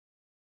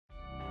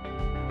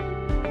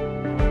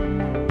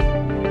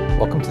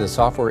Welcome to the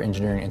Software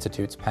Engineering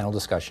Institute's panel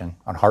discussion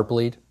on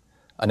Heartbleed,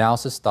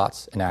 analysis,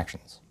 thoughts, and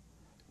actions.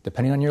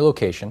 Depending on your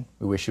location,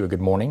 we wish you a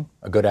good morning,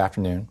 a good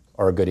afternoon,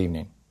 or a good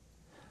evening.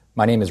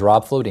 My name is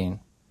Rob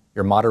Flodine,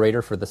 your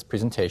moderator for this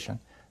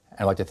presentation, and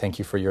I'd like to thank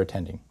you for your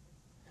attending.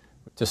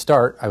 To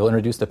start, I will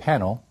introduce the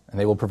panel, and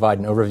they will provide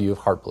an overview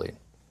of Heartbleed.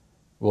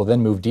 We will then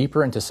move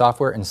deeper into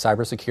software and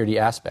cybersecurity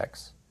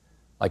aspects,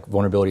 like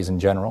vulnerabilities in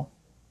general,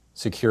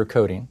 secure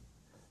coding,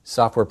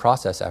 software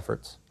process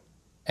efforts,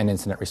 and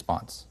incident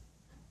response.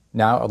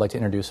 Now I'd like to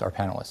introduce our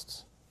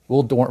panelists.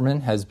 Will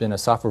Dortman has been a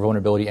software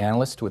vulnerability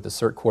analyst with the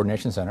CERT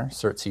Coordination Center,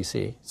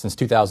 CERT-CC, since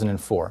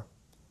 2004.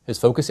 His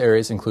focus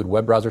areas include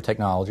web browser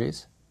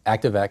technologies,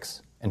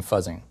 ActiveX, and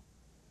fuzzing.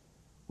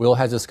 Will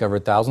has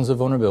discovered thousands of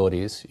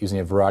vulnerabilities using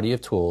a variety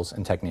of tools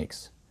and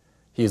techniques.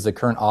 He is the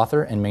current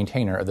author and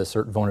maintainer of the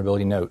CERT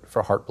Vulnerability Note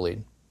for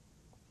Heartbleed.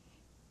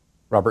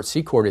 Robert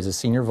Secord is a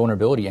senior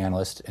vulnerability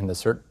analyst in the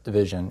CERT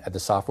division at the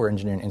Software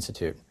Engineering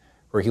Institute,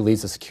 where he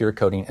leads the Secure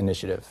Coding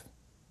Initiative.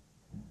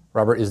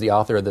 Robert is the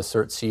author of the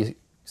CERT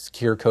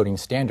Secure Coding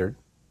Standard,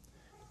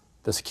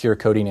 the Secure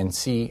Coding in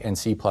C and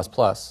C++,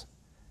 as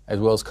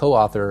well as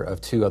co-author of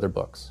 2 other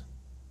books.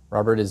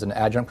 Robert is an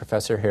adjunct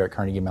professor here at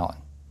Carnegie Mellon.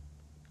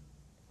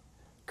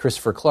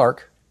 Christopher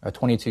Clark, a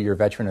 22-year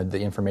veteran of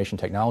the information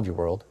technology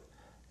world,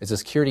 is a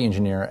security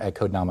engineer at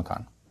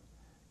Codenomicon.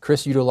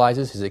 Chris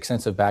utilizes his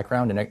extensive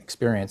background and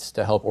experience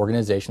to help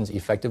organizations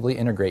effectively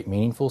integrate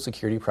meaningful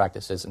security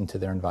practices into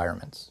their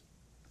environments.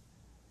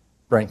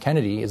 Brent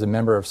Kennedy is a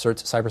member of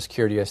CERT's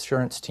cybersecurity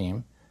assurance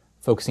team,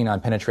 focusing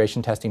on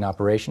penetration testing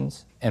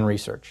operations and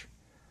research.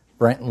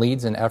 Brent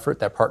leads an effort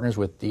that partners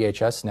with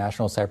DHS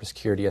National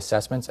Cybersecurity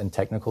Assessments and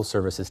Technical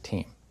Services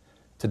team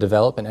to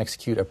develop and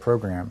execute a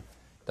program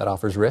that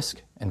offers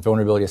risk and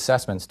vulnerability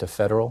assessments to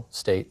federal,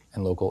 state,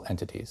 and local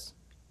entities.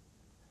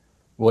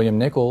 William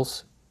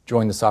Nichols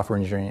joined the Software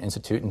Engineering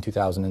Institute in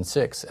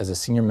 2006 as a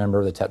senior member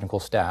of the technical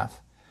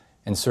staff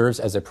and serves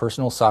as a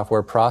personal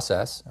software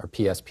process, or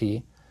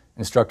PSP,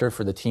 instructor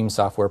for the Team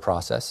Software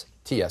Process,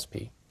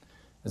 TSP,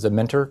 as a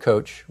mentor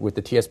coach with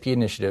the TSP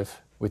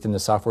initiative within the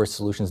Software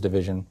Solutions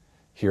Division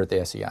here at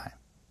the SEI.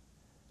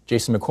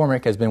 Jason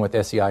McCormick has been with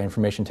SEI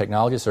Information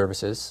Technology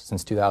Services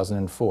since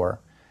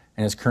 2004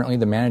 and is currently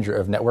the manager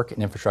of Network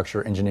and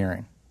Infrastructure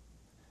Engineering.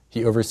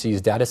 He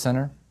oversees data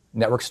center,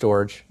 network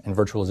storage, and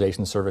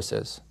virtualization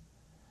services.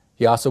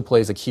 He also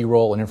plays a key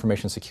role in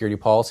information security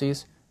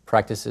policies,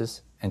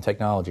 practices, and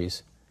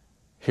technologies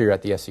here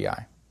at the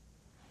SEI.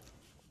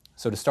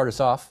 So to start us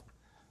off,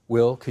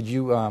 Will, could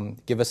you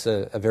give us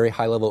a very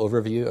high-level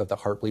overview of the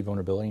Heartbleed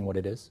vulnerability and what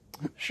it is?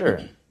 Sure.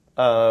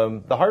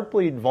 The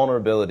Heartbleed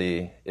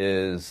vulnerability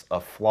is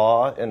a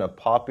flaw in a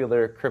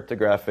popular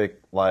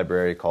cryptographic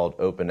library called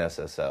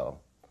OpenSSL.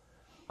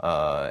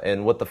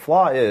 And what the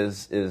flaw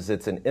is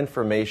it's an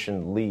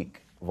information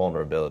leak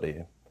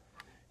vulnerability.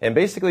 And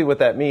basically what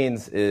that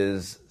means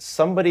is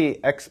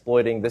somebody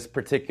exploiting this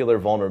particular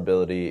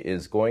vulnerability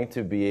is going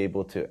to be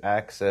able to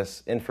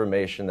access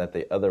information that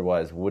they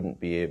otherwise wouldn't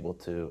be able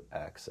to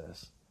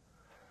access.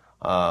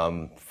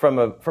 From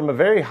a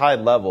very high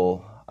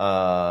level,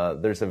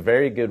 there's a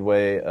very good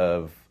way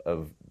of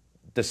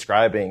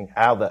describing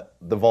how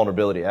the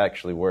vulnerability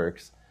actually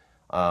works.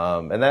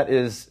 And that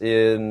is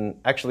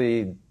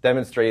actually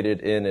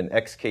demonstrated in an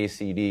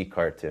XKCD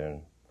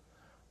cartoon.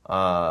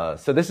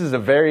 So this is a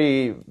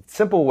very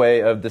simple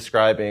way of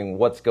describing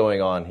what's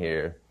going on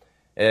here.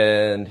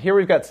 And here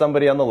we've got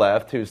somebody on the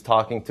left who's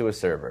talking to a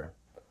server.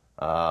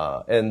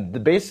 And the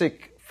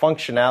basic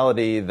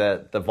functionality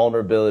that the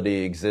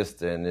vulnerability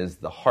exists in is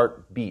the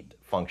heartbeat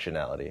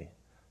functionality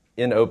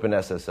in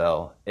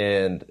OpenSSL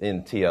and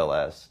in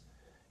TLS.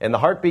 And the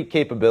heartbeat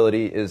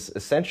capability is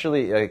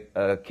essentially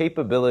a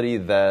capability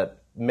that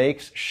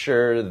makes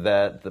sure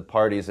that the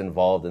parties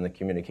involved in the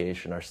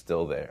communication are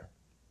still there.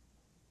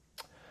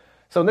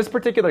 So in this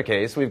particular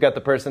case, we've got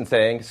the person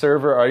saying,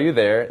 server, are you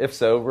there? If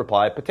so,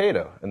 reply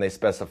potato. And they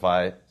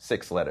specify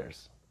 6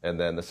 letters. And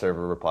then the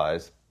server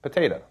replies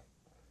potato.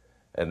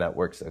 And that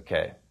works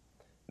okay.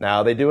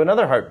 Now they do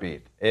another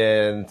heartbeat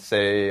and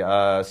say,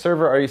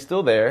 server, are you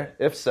still there?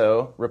 If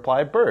so,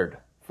 reply bird,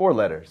 4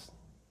 letters.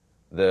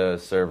 The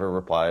server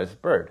replies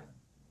bird.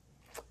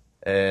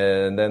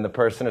 And then the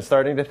person is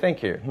starting to think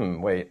here,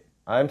 wait,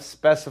 I'm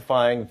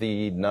specifying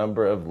the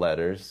number of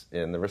letters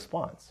in the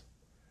response.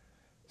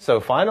 So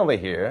finally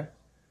here,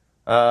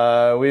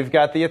 we've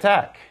got the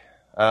attack.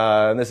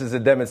 And this is a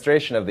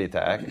demonstration of the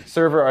attack.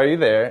 Server, are you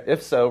there?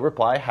 If so,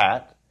 reply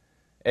hat.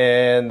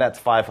 And that's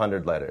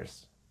 500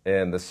 letters.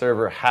 And the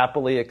server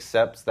happily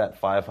accepts that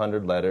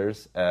 500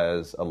 letters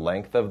as a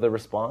length of the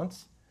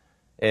response.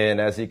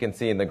 And as you can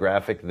see in the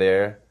graphic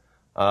there,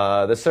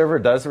 the server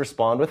does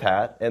respond with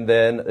hat. And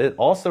then it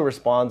also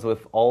responds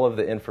with all of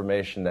the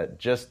information that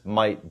just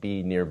might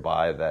be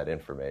nearby that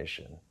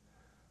information.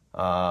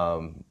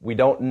 We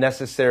don't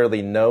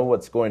necessarily know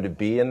what's going to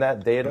be in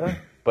that data,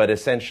 but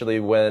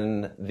essentially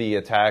when the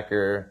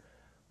attacker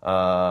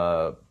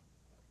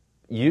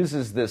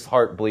uses this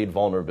Heartbleed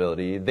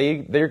vulnerability,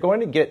 they're going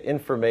to get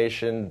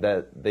information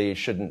that they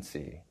shouldn't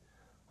see.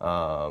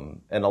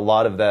 And a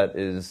lot of that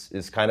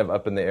is kind of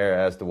up in the air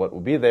as to what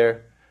will be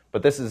there.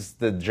 But this is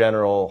the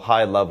general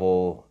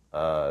high-level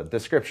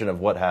description of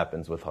what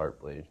happens with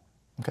Heartbleed.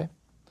 Okay.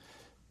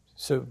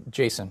 So,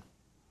 Jason,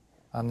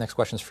 next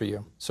question is for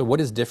you. So what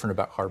is different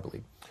about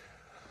Heartbleed?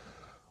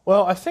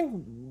 Well, I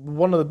think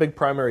one of the big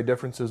primary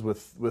differences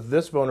with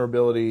this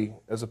vulnerability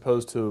as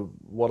opposed to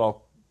what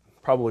I'll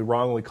probably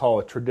wrongly call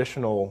a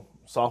traditional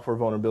software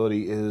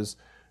vulnerability is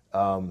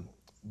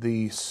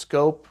the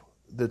scope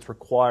that's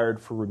required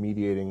for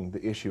remediating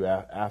the issue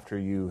after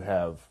you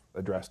have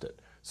addressed it.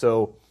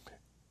 So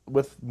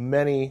with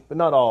many, but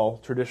not all,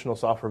 traditional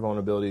software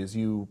vulnerabilities,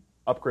 you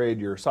upgrade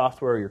your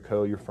software, your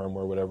code, your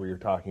firmware, whatever you're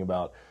talking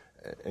about,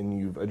 and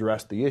you've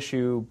addressed the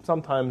issue.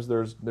 Sometimes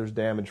there's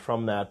damage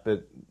from that,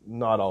 but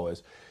not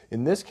always.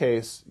 In this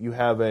case, you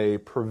have a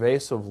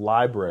pervasive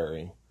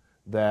library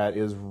that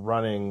is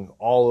running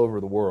all over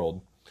the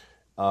world.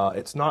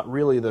 It's not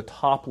really the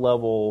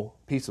top-level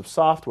piece of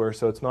software,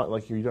 so it's not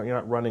like you're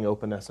not running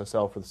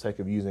OpenSSL for the sake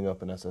of using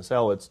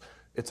OpenSSL.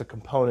 It's a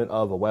component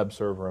of a web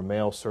server, a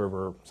mail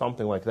server,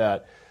 something like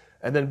that.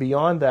 And then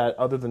beyond that,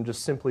 other than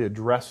just simply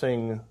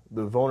addressing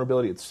the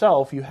vulnerability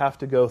itself, you have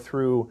to go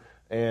through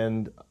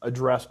and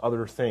address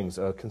other things,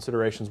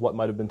 considerations, what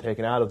might have been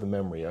taken out of the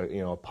memory.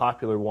 A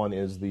popular one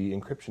is the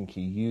encryption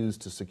key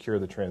used to secure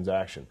the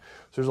transaction.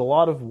 So there's a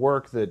lot of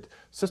work that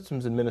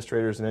systems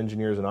administrators and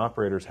engineers and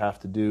operators have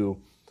to do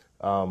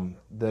that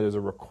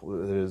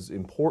is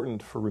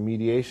important for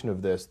remediation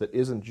of this, that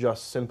isn't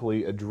just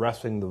simply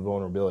addressing the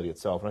vulnerability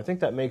itself. And I think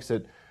that makes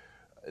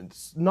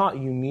it's not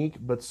unique,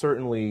 but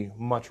certainly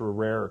much a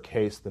rarer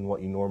case than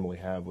what you normally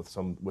have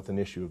with an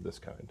issue of this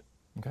kind.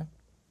 Okay.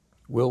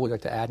 Will, would you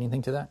like to add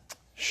anything to that?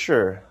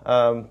 Sure.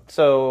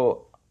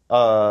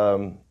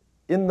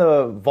 In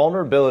the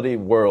vulnerability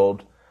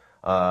world,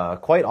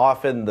 quite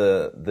often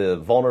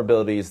the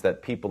vulnerabilities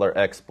that people are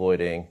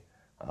exploiting,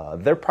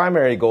 their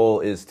primary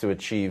goal is to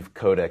achieve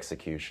code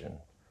execution.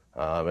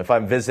 If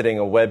I'm visiting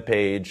a web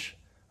page,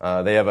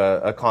 they have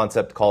a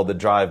concept called the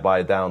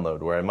drive-by download,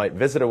 where I might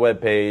visit a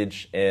web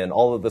page and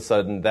all of a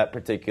sudden that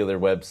particular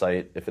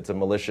website, if it's a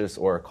malicious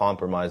or a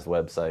compromised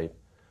website,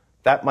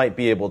 that might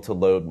be able to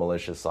load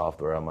malicious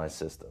software on my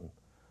system.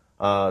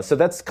 So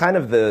that's kind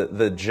of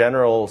the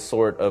general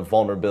sort of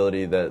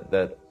vulnerability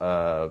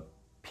that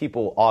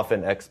people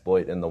often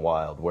exploit in the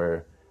wild,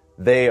 where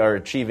they are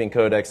achieving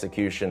code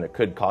execution. It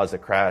could cause a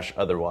crash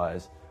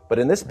otherwise. But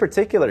in this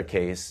particular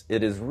case,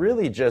 it is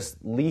really just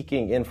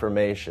leaking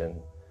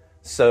information.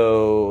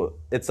 So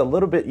it's a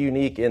little bit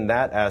unique in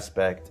that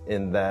aspect,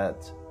 in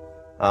that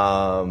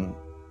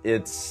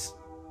it's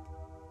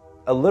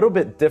a little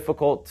bit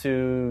difficult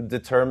to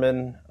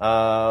determine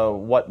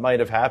what might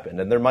have happened,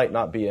 and there might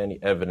not be any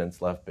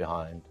evidence left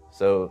behind.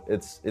 So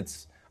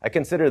I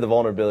consider the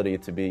vulnerability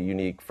to be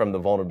unique from the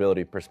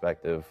vulnerability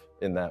perspective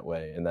in that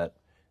way, in that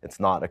it's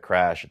not a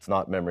crash, it's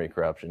not memory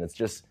corruption, it's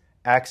just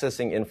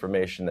accessing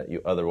information that you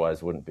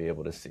otherwise wouldn't be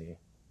able to see.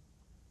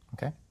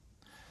 Okay.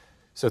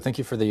 So thank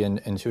you for the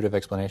intuitive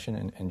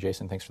explanation, and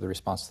Jason, thanks for the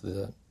response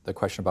to the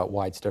question about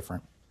why it's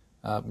different.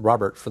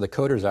 Robert, for the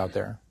coders out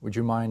there, would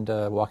you mind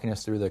walking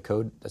us through the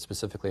code that's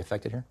specifically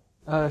affected here?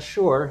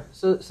 Sure.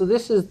 So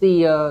this is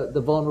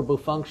the vulnerable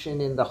function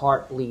in the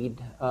Heartbleed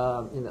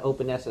in the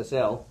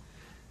OpenSSL.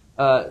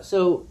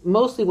 So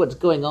mostly what's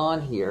going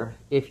on here,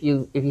 if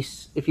you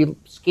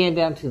scan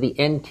down to the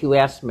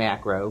N2S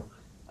macro,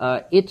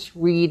 it's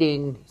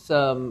reading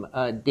some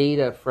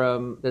data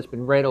that's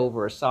been read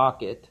over a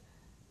socket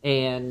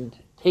and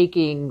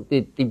taking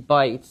the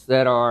bytes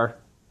that are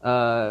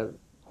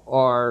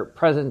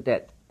present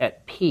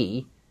at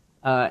P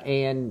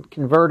and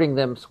converting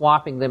them,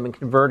 swapping them, and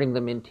converting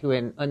them into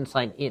an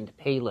unsigned int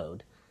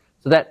payload.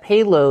 So that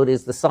payload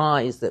is the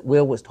size that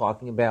Will was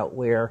talking about,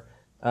 where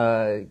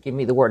give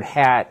me the word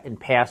hat and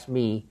pass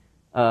me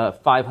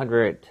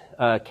 500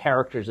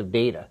 characters of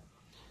data.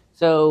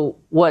 So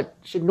what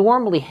should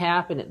normally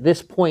happen at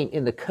this point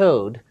in the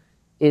code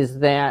is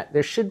that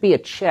there should be a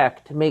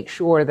check to make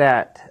sure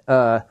that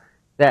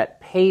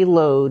that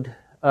payload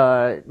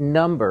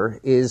number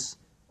is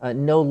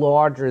no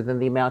larger than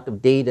the amount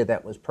of data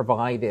that was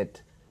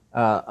provided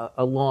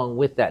along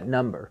with that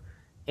number.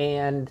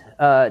 And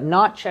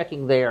not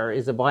checking there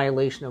is a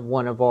violation of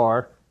one of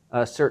our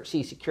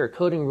CertC secure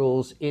coding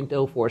rules, int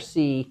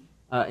 04C,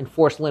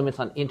 enforce limits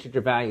on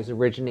integer values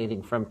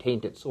originating from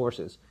tainted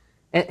sources.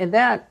 And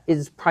that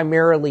is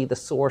primarily the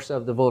source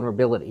of the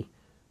vulnerability.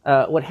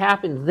 What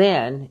happens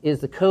then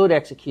is the code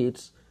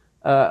executes.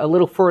 A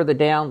little further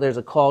down, there's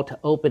a call to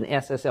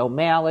OpenSSL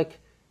malloc,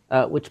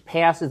 which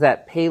passes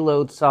that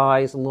payload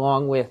size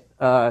along with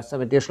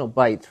some additional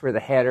bytes for the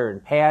header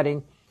and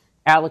padding,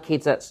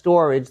 allocates that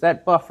storage,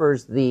 that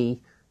buffers the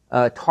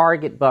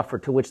target buffer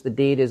to which the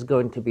data is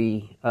going to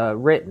be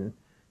written.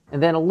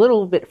 And then a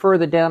little bit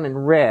further down in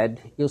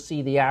red, you'll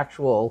see the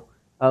actual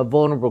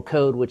vulnerable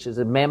code, which is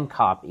a mem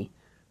copy.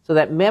 So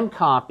that mem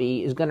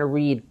copy is going to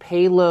read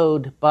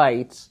payload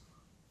bytes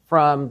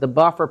from the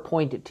buffer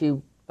pointed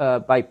to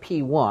by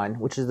P1,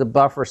 which is the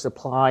buffer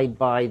supplied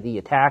by the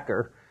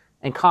attacker,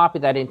 and copy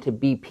that into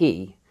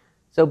BP.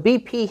 So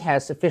BP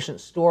has sufficient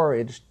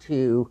storage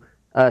to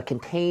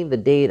contain the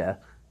data,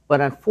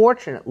 but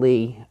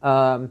unfortunately,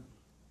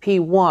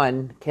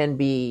 P1 can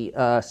be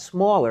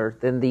smaller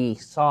than the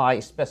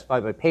size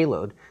specified by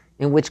payload,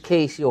 in which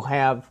case you'll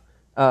have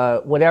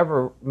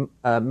whatever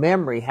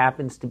memory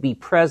happens to be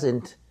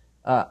present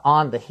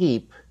on the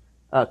heap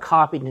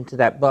copied into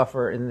that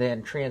buffer and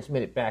then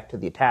transmitted back to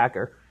the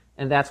attacker.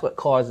 And that's what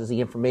causes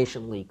the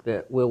information leak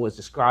that Will was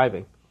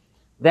describing.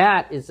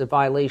 That is a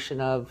violation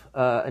of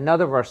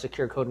another of our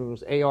secure code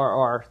rules,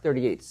 ARR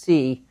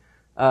 38C,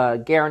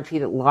 guarantee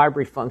that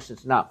library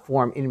functions not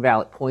form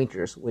invalid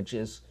pointers, which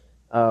is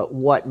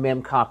what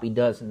memcopy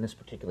does in this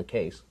particular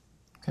case.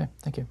 Okay,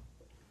 thank you.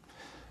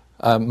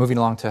 Moving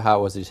along to how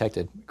it was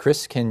detected.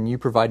 Chris, can you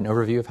provide an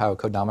overview of how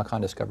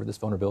Codenomicon discovered this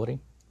vulnerability?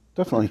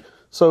 Definitely.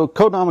 So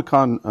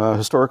Codenomicon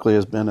historically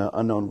has been an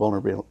unknown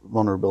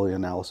vulnerability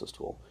analysis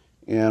tool.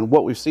 And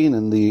what we've seen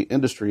in the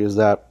industry is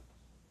that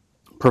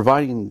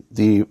providing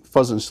the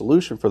fuzzing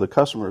solution for the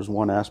customer is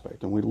one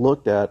aspect. And we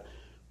looked at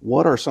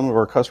what are some of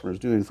our customers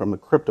doing from the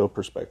crypto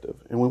perspective.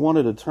 And we want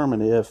to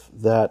determine if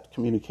that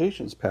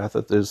communications path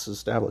that is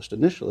established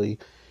initially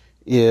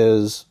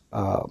is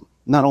not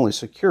only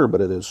secure,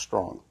 but it is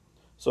strong.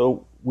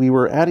 So we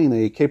were adding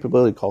a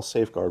capability called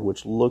Safeguard,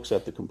 which looks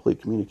at the complete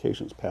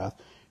communications path.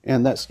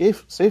 And that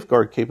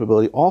Safeguard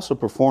capability also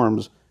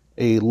performs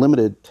a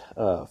limited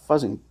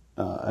fuzzing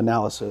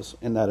analysis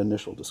in that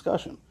initial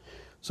discussion.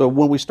 So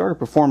when we started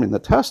performing the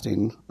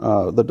testing,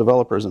 the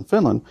developers in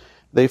Finland,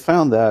 they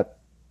found that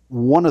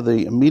one of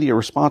the immediate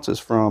responses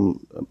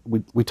from,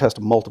 we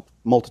tested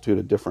multitude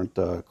of different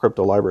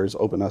crypto libraries,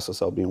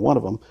 OpenSSL being one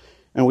of them,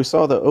 and we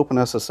saw that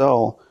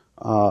OpenSSL,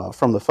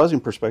 from the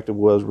fuzzing perspective,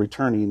 was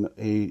returning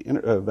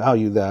a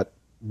value that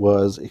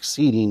was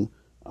exceeding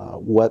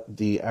what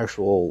the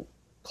actual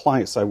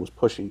client side was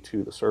pushing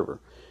to the server.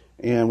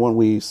 And when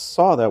we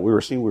saw that, we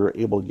were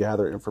able to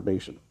gather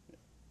information.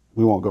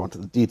 We won't go into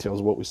the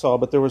details of what we saw,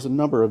 but there was a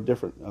number of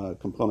different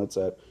components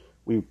that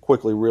we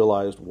quickly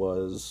realized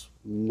was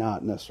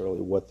not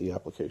necessarily what the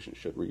application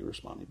should be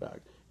responding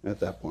back. And at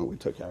that point, we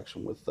took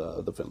action with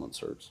the Finland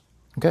certs.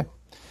 Okay.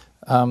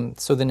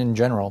 So then in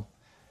general,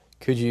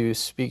 could you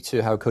speak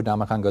to how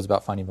Codenomicon goes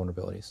about finding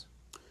vulnerabilities?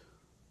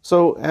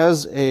 So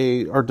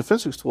our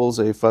defensive tool is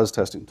a fuzz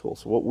testing tool.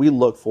 So what we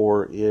look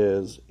for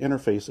is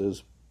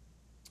interfaces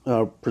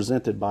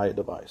presented by a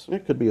device. And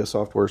it could be a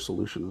software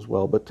solution as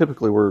well, but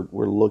typically we're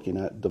looking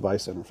at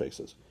device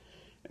interfaces.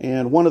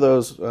 And one of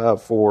those,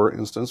 for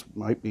instance,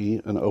 might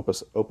be an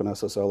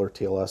OpenSSL or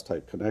TLS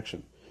type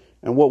connection.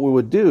 And what we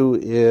would do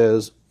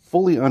is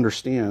fully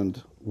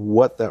understand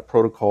what that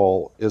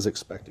protocol is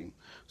expecting.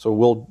 So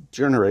we'll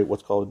generate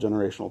what's called a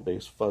generational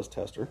based fuzz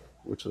tester,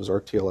 which is our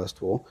TLS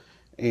tool.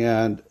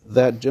 And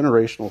that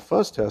generational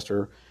fuzz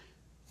tester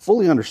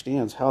fully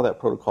understands how that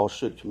protocol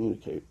should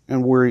communicate.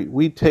 And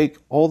we take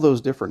all those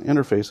different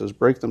interfaces,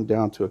 break them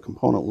down to a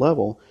component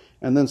level,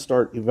 and then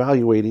start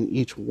evaluating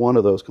each one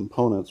of those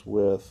components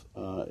with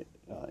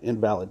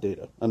invalid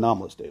data,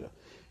 anomalous data.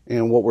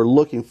 And what we're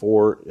looking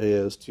for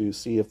is to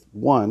see if,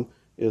 one,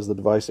 is the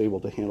device able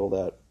to handle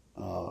that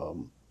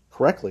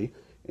correctly,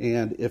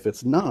 and if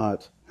it's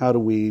not, how do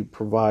we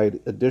provide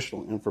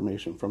additional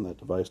information from that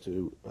device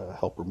to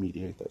help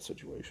remediate that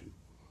situation?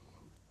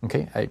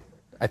 Okay,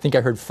 I think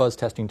I heard fuzz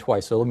testing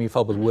twice, so let me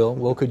follow up with Will.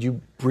 Will, could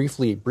you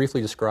briefly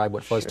describe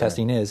what fuzz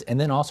testing is, and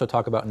then also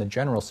talk about in the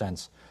general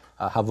sense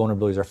how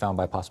vulnerabilities are found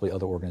by possibly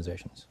other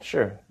organizations?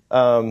 Sure.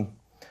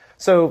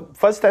 So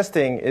fuzz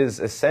testing is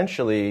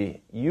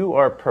essentially you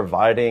are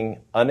providing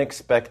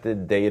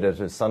unexpected data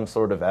to some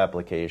sort of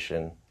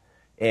application,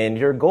 and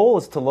your goal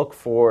is to look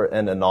for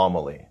an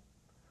anomaly.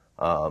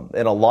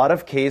 In a lot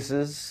of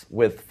cases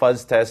with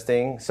fuzz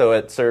testing, so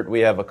at CERT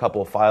we have a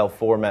couple file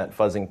format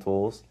fuzzing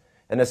tools,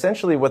 and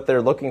essentially what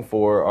they're looking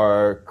for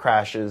are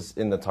crashes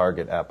in the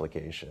target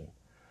application.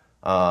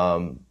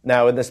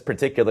 Now in this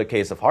particular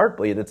case of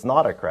Heartbleed, it's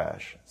not a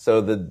crash. So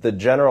the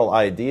general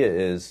idea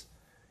is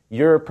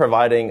you're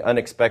providing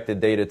unexpected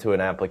data to an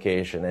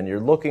application and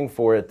you're looking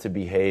for it to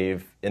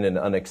behave in an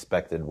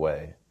unexpected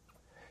way.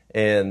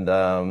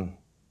 And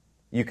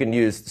you can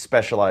use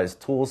specialized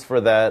tools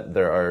for that.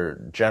 There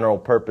are general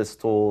purpose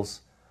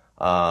tools.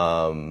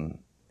 And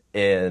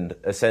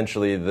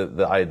essentially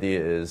the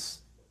idea is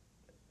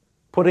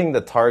putting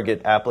the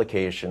target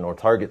application or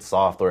target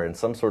software in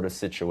some sort of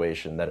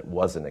situation that it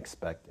wasn't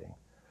expecting.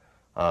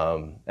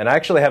 And I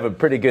actually have a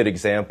pretty good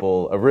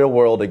example, a real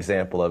world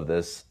example of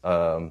this,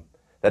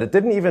 that it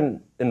didn't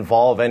even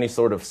involve any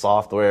sort of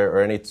software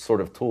or any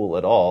sort of tool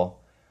at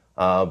all.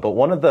 But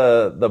one of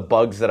the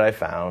bugs that I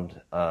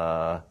found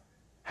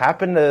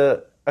happened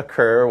to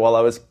occur while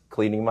I was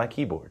cleaning my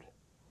keyboard.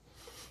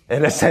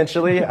 And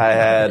essentially, I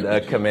had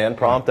a command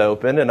prompt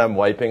open, and I'm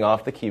wiping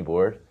off the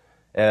keyboard.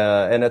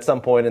 And at some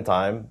point in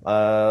time,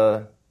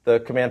 the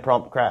command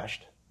prompt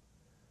crashed.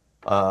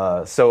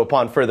 So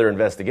upon further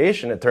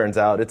investigation, it turns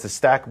out it's a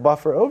stack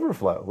buffer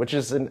overflow, which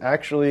is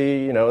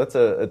actually,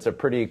 it's a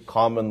pretty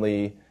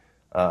commonly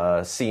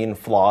seen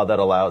flaw that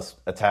allows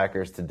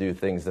attackers to do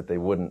things that they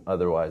wouldn't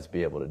otherwise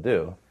be able to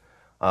do.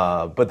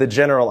 But the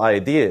general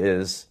idea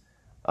is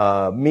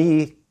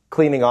me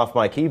cleaning off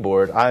my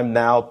keyboard, I'm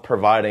now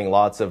providing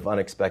lots of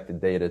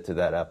unexpected data to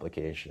that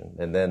application.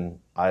 And then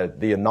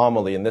the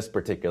anomaly in this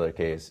particular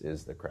case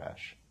is the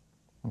crash.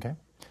 Okay.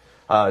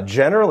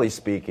 Generally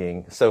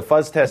speaking, so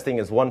fuzz testing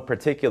is one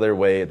particular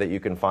way that you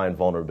can find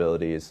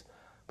vulnerabilities,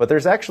 but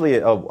there's actually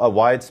a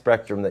wide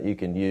spectrum that you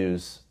can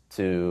use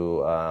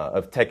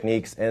of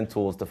techniques and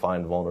tools to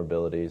find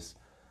vulnerabilities.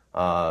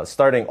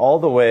 Starting all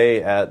the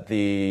way at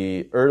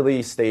the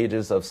early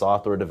stages of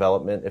software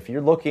development, if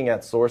you're looking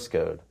at source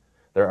code,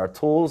 there are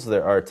tools,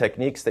 there are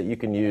techniques that you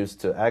can use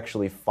to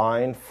actually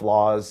find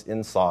flaws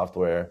in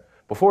software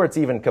before it's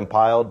even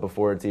compiled,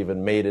 before it's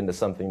even made into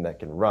something that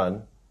can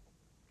run.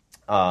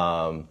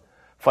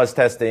 Fuzz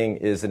testing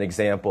is an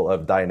example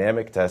of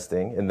dynamic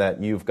testing in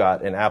that you've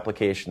got an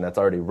application that's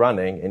already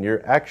running and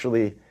you're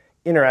actually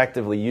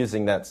interactively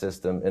using that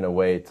system in a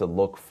way to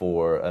look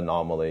for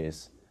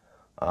anomalies.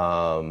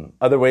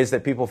 Other ways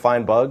that people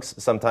find bugs,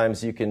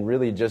 sometimes you can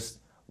really just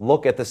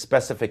look at the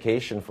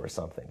specification for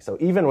something. So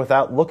even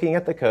without looking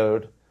at the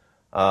code,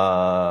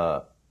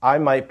 I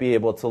might be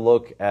able to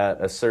look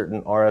at a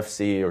certain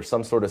RFC or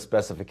some sort of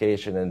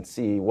specification and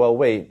see, well,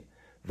 wait,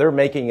 they're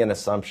making an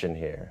assumption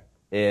here.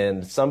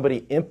 And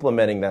somebody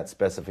implementing that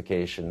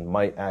specification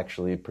might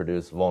actually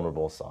produce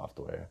vulnerable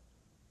software.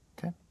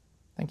 Okay,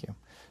 thank you.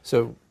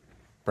 So,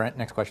 Brent,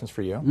 next question's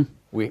for you.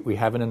 We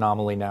have an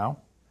anomaly now.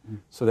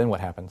 So then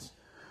what happens?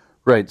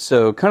 Right,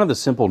 so kind of the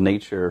simple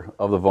nature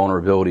of the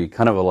vulnerability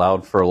kind of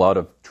allowed for a lot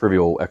of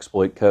trivial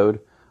exploit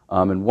code.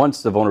 And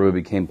once the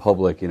vulnerability became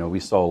public, we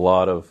saw a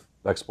lot of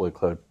exploit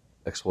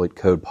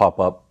code pop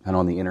up kind of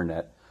on the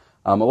internet.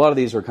 A lot of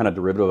these are kind of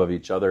derivative of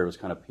each other. It was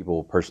kind of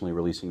people personally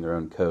releasing their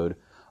own code.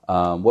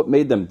 What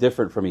made them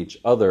different from each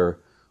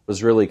other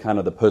was really kind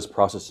of the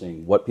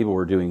post-processing, what people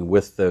were doing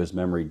with those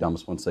memory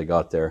dumps once they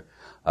got there.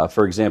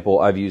 For example,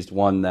 I've used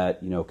one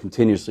that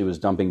continuously was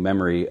dumping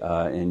memory,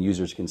 and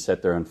users can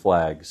set their own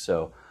flags.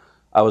 So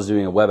I was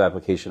doing a web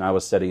application. I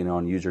was setting it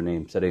on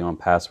username, setting on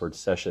password,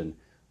 session.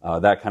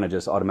 That kind of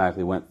just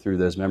automatically went through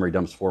those memory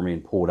dumps for me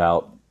and pulled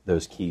out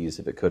those keys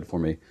if it could for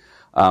me.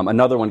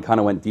 Another one kind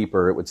of went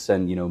deeper. It would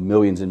send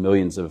millions and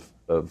millions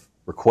of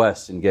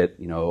requests and get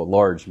a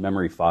large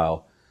memory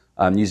file.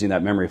 Using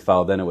that memory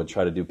file, then it would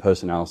try to do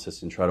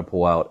post-analysis and try to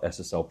pull out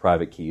SSL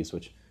private keys,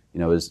 which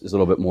is a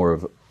little bit more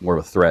of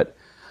a threat.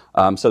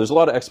 So there's a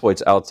lot of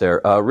exploits out there.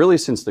 Really,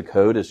 since the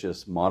code is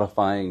just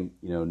modifying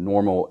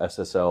normal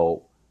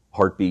SSL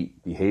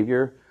heartbeat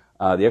behavior,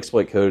 the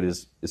exploit code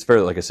is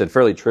fairly, like I said,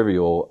 fairly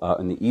trivial,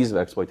 and the ease of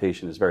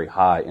exploitation is very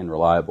high and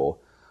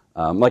reliable.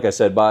 Like I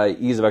said, by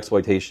ease of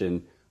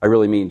exploitation, I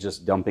really mean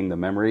just dumping the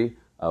memory.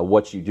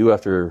 What you do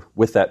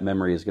with that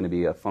memory is going to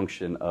be a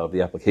function of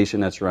the application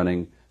that's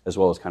running, as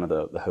well as kind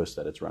of the host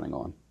that it's running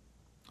on.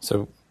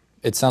 So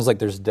it sounds like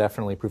there's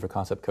definitely proof of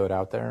concept code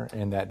out there,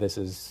 and that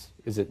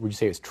would you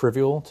say it's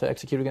trivial to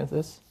execute against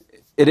this?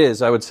 It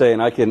is, I would say, and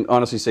I can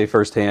honestly say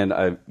firsthand,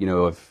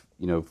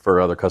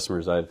 for other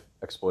customers, I've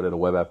exploited a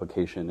web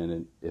application,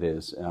 and it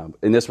is.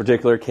 In this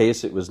particular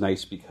case, it was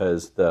nice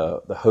because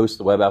the host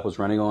the web app was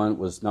running on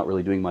was not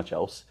really doing much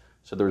else.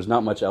 So there was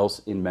not much else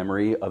in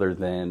memory other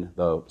than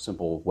the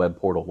simple web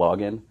portal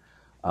login.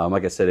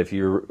 Like I said, if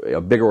you're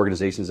bigger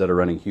organizations that are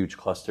running huge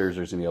clusters,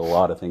 there's going to be a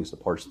lot of things to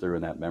parse through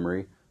in that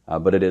memory,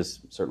 but it is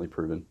certainly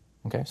proven.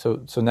 Okay,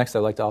 so next I'd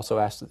like to also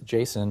ask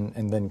Jason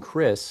and then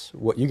Chris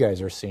what you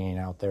guys are seeing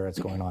out there that's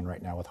going on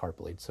right now with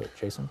Heartbleed. So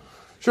Jason?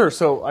 Sure.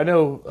 So I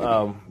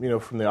know,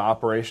 from the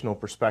operational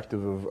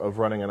perspective of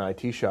running an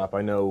IT shop,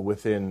 I know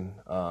within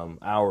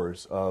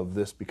hours of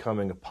this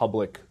becoming a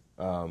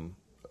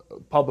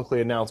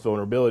publicly announced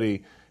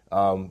vulnerability,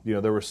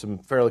 there was some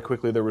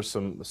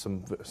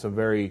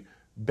very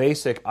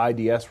basic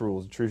IDS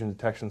rules, intrusion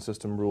detection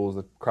system rules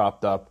that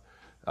cropped up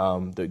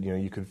that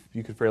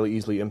you could fairly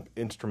easily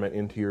instrument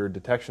into your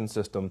detection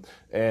system,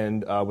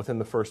 and within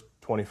the first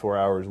 24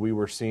 hours, we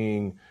were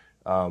seeing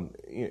traffic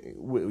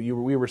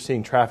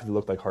that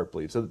looked like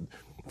Heartbleed. So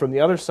from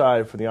the other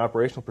side, from the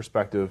operational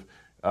perspective,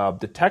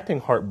 detecting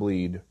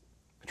Heartbleed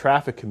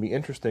traffic can be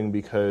interesting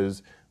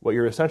because what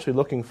you're essentially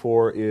looking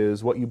for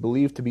is what you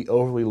believe to be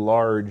overly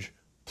large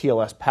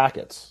TLS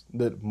packets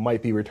that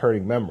might be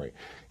returning memory.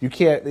 You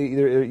can't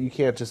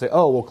just say,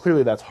 oh, well,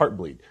 clearly that's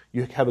Heartbleed.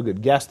 You have a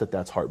good guess that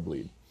that's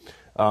Heartbleed.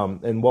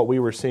 And what we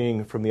were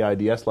seeing from the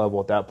IDS level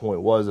at that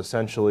point was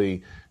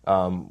essentially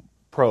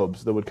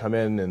probes that would come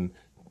in and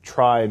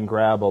try and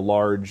grab a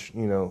large,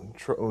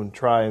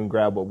 try and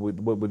grab what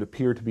would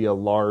appear to be a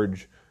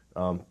large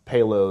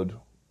payload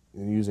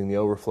using the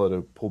overflow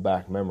to pull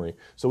back memory.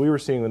 So we were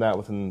seeing that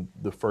within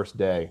the first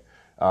day.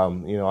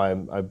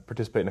 I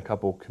participate in a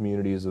couple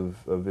communities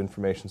of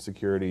information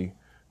security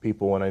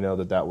people, and I know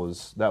that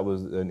was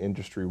an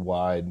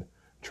industry-wide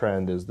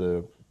trend as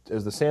the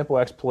sample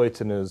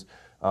exploits and as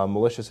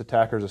malicious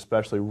attackers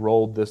especially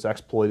rolled this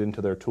exploit into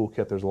their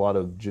toolkit. There's a lot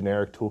of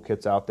generic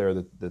toolkits out there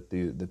that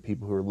the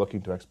people who are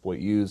looking to exploit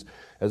use.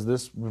 As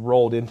this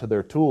rolled into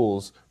their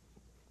tools,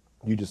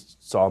 you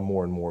just saw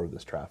more and more of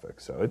this traffic.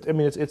 So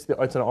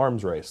it's an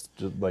arms race,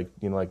 just like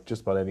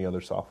just about any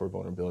other software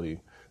vulnerability.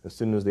 As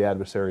soon as the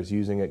adversary is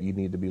using it, you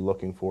need to be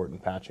looking for it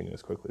and patching it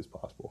as quickly as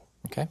possible.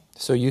 Okay.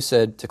 So you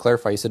said, to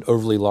clarify, you said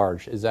overly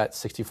large. Is that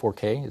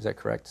 64K? Is that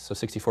correct? So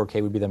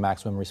 64K would be the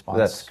maximum response?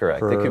 That's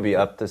correct. It could be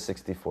up to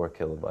 64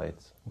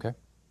 kilobytes. Okay.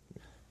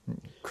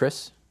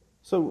 Chris?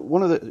 So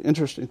one of the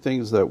interesting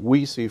things that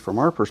we see from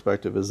our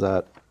perspective is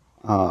that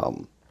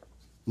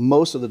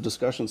most of the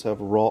discussions have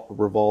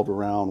revolved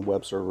around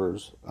web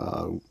servers,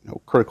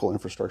 critical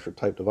infrastructure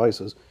type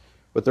devices,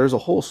 but there's a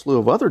whole slew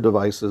of other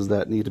devices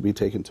that need to be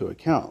taken into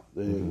account.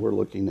 We're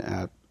looking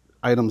at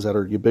items that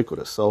are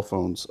ubiquitous: cell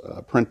phones,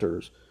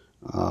 printers,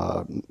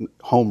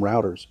 home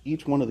routers.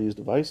 Each one of these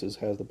devices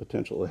has the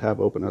potential to have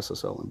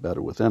OpenSSL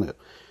embedded within it.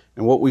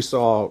 And what we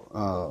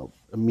saw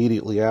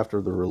immediately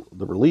after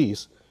the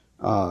release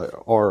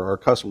are our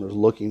customers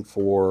looking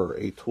for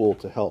a tool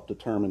to help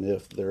determine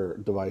if their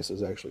device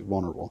is actually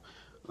vulnerable.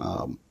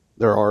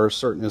 There are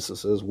certain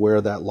instances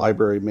where that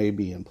library may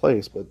be in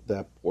place, but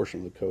that portion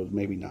of the code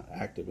may be not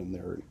active in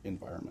their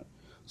environment.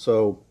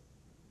 So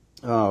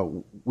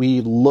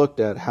we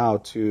looked at how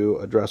to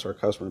address our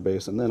customer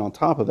base, and then on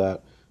top of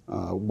that,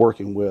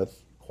 working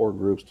with core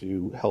groups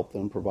to help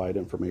them provide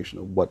information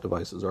of what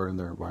devices are in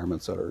their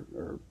environments that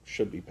are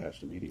should be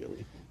patched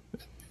immediately.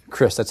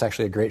 Chris, that's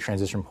actually a great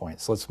transition point.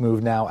 So let's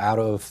move now out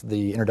of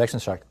the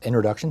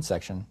introduction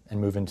section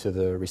and move into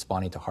the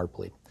responding to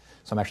Heartbleed.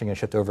 So I'm actually going to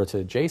shift over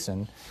to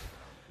Jason.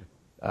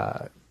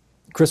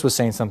 Chris was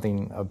saying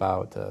something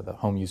about the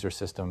home user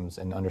systems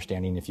and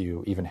understanding if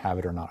you even have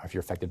it or not, if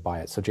you're affected by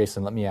it. So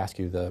Jason, let me ask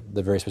you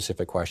the very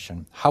specific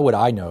question. How would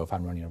I know if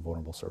I'm running a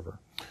vulnerable server?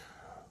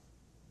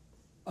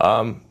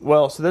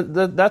 So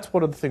that's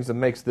one of the things that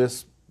makes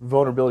this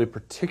vulnerability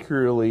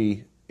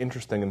particularly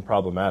interesting and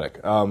problematic.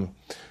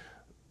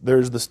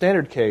 There's the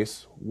standard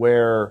case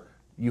where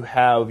you're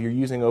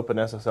using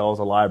OpenSSL as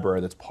a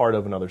library that's part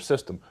of another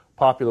system.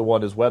 Popular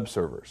one is web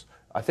servers.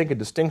 I think a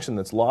distinction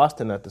that's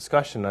lost in that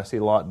discussion, I see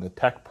a lot in the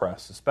tech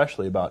press,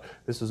 especially about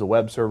this is a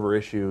web server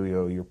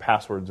issue, your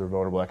passwords are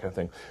vulnerable, that kind of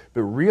thing.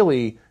 But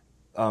really,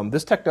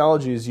 this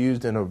technology is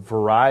used in a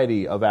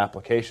variety of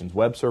applications,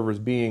 web servers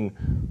being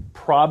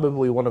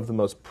probably one of the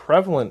most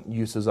prevalent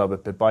uses of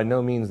it, but by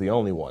no means the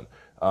only one.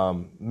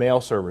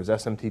 Mail servers,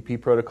 SMTP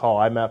protocol,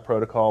 IMAP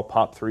protocol,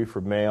 POP3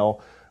 for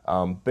mail.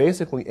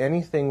 Basically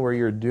anything where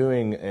you're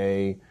doing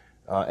a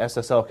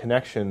SSL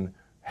connection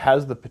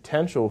has the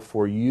potential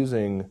for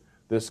using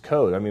this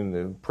code. I mean,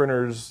 the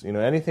printers,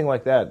 anything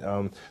like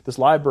that. This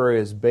library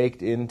is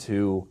baked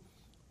into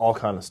all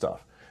kind of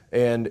stuff.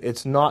 And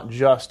it's not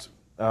just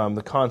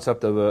the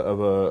concept of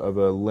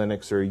a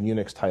Linux or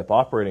Unix type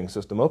operating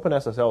system.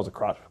 OpenSSL is a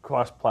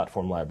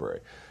cross-platform library.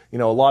 A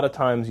lot of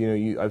times,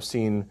 I've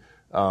seen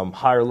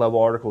higher level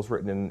articles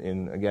written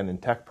in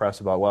tech press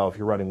about, well, if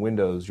you're running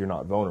Windows, you're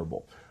not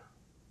vulnerable.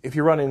 If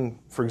you're running,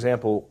 for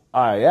example,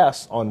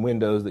 IIS on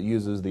Windows that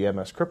uses the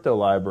MS Crypto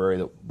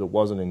library that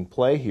wasn't in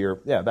play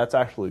here, yeah, that's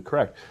actually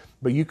correct.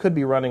 But you could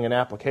be running an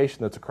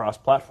application that's a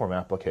cross-platform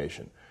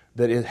application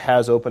that it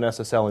has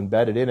OpenSSL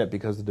embedded in it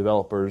because the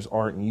developers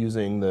aren't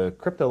using the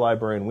crypto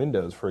library in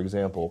Windows, for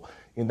example,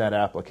 in that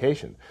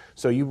application.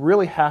 So you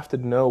really have to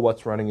know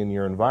what's running in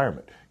your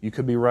environment. You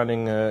could be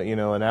running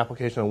an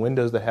application on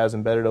Windows that has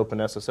embedded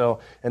OpenSSL,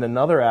 and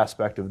another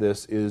aspect of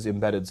this is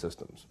embedded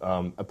systems,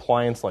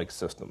 appliance-like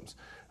systems.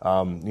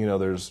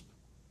 IT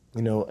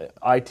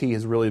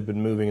has really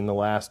been moving in the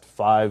last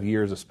 5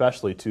 years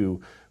especially to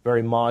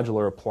very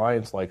modular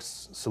appliance-like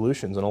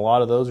solutions, and a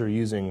lot of those are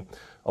using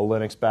a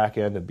Linux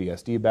backend, a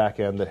BSD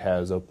backend that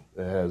has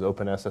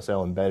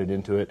OpenSSL embedded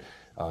into it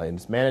in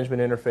its management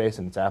interface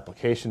and its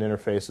application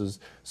interfaces.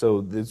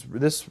 So this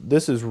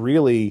is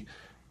really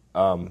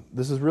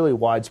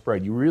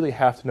widespread. You really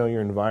have to know your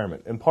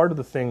environment. And part of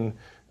the thing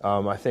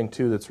I think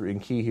too that's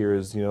key here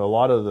is a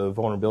lot of the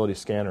vulnerability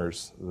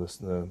scanners,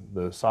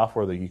 the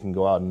software that you can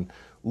go out and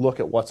look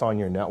at what's on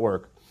your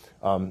network.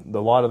 A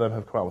lot of them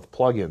have come out with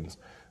plugins.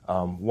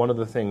 One of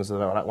the things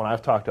that when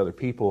I've talked to other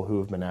people who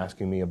have been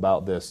asking me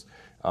about this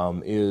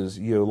is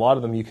a lot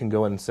of them you can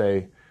go in and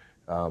say,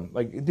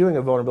 like doing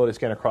a vulnerability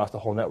scan across the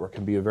whole network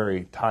can be a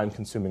very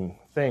time-consuming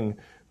thing,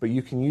 but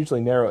you can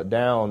usually narrow it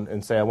down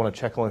and say, I want to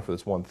check only for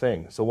this one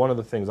thing. So one of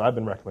the things I've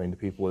been recommending to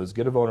people is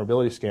get a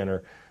vulnerability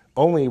scanner,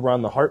 only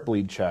run the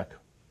Heartbleed check,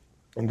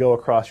 and go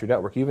across your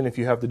network. Even if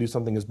you have to do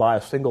something as buy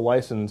a single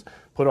license,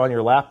 put it on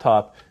your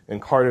laptop,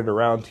 and cart it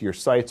around to your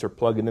sites or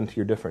plug it into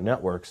your different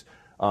networks,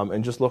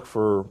 and just look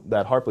for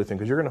that Heartbleed thing,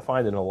 because you're going to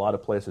find it in a lot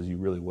of places you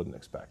really wouldn't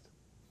expect.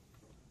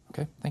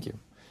 Okay, thank you.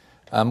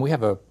 We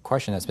have a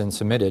question that's been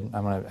submitted.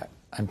 I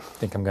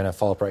think I'm going to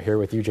follow up right here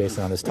with you,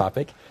 Jason, on this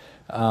topic.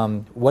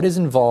 What is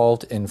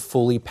involved in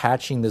fully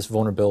patching this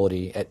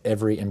vulnerability at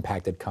every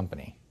impacted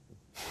company?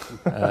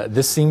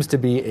 This seems to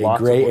be a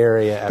gray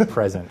area at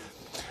present.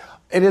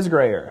 It is a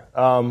gray area.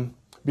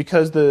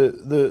 Because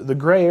the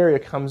gray area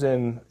comes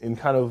in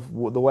kind of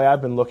the way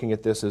I've been looking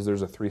at this is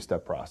there's a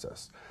three-step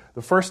process.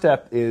 The first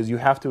step is you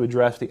have to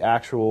address the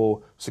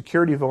actual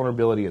security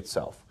vulnerability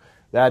itself.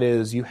 That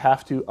is, you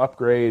have to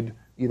upgrade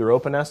either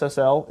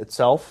OpenSSL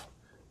itself,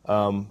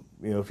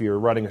 if you're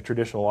running a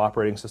traditional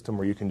operating system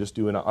where you can just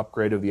do an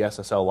upgrade of the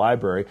SSL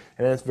library.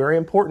 And it's very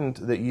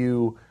important that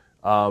you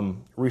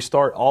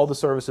restart all the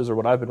services, or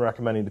what I've been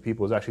recommending to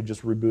people is actually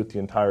just reboot the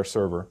entire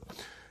server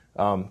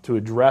to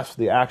address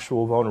the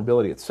actual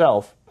vulnerability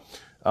itself.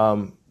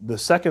 The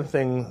second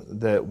thing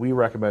that we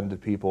recommend to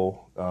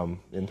people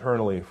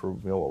internally for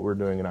what we're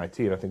doing in IT,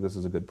 and I think this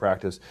is a good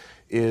practice,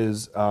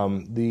 is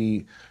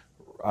the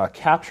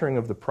capturing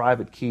of the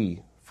private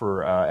key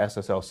for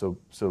SSL. So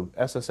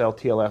SSL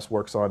TLS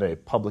works on a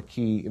public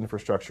key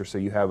infrastructure, so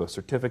you have a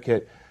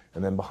certificate,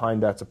 and then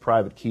behind that's a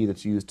private key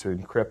that's used to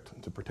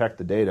encrypt, to protect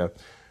the data.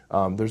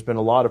 There's been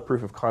a lot of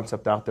proof of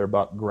concept out there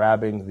about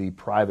grabbing the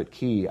private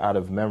key out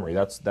of memory.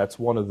 That's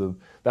one of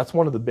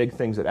the big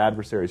things that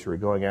adversaries who are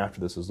going after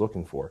this is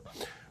looking for.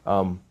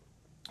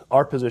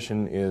 Our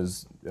position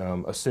is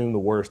assume the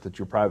worst, that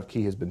your private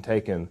key has been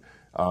taken,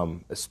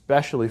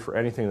 especially for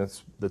anything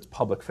that's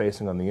public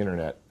facing on the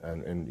internet,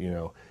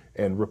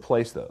 and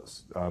replace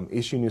those.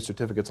 Issue new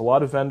certificates. A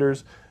lot of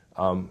vendors,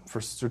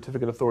 for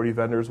certificate authority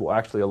vendors, will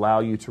actually allow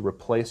you to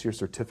replace your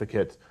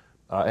certificate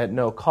at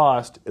no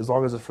cost, as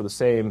long as it's for the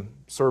same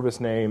service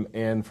name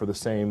and for the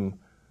same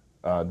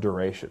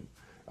duration.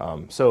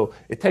 So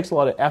it takes a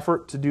lot of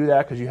effort to do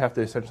that, because you have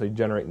to essentially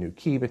generate new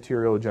key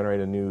material,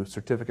 generate a new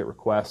certificate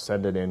request,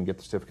 send it in, get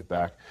the certificate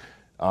back.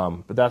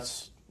 But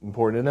that's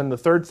important. And then the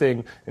third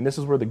thing, and this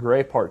is where the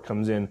gray part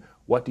comes in,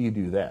 what do you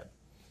do then?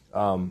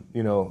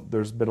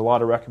 There's been a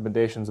lot of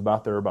recommendations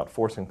about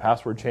forcing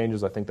password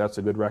changes. I think that's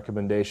a good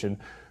recommendation.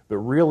 But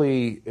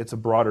really, it's a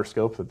broader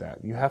scope than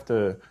that. You have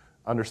to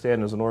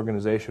understand as an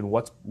organization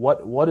what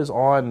is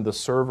on the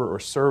server or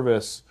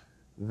service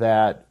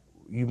that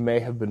you may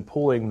have been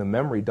pulling the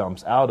memory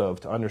dumps out of,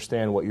 to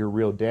understand what your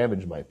real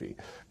damage might be.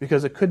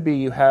 Because it could be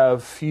you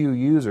have few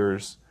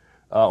users,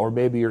 or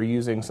maybe you're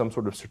using some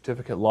sort of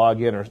certificate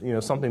login,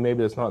 or something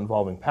maybe that's not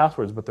involving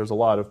passwords, but there's a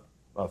lot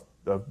of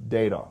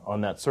data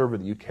on that server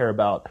that you care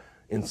about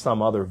in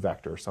some other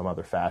vector, some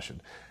other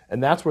fashion.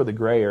 And that's where the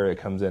gray area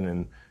comes in.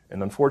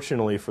 And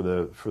unfortunately for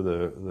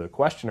the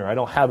questioner, I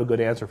don't have a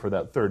good answer for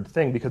that third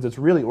thing, because it's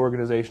really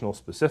organizational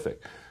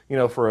specific.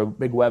 For a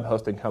big web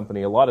hosting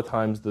company, a lot of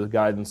times the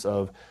guidance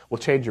of, well,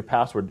 change your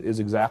password is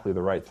exactly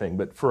the right thing.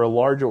 But for a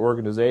larger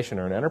organization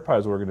or an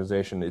enterprise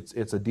organization,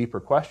 it's a deeper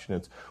question.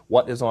 It's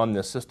what is on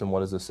this system? What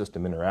does this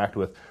system interact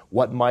with?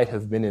 What might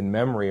have been in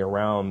memory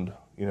around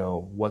I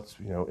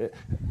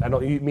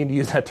don't mean to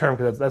use that term,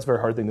 because that's a very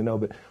hard thing to know,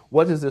 but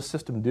what is this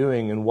system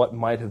doing, and what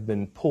might have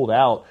been pulled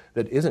out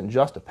that isn't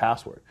just a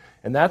password?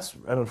 And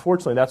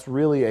unfortunately, that's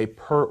really a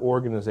per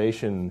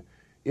organization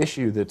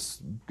issue that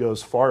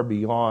goes far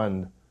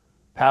beyond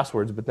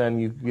passwords, but then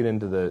you get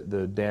into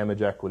the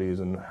damage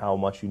equities and how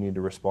much you need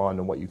to respond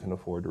and what you can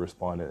afford to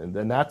respond. And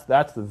then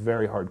that's the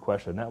very hard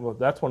question.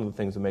 That's one of the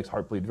things that makes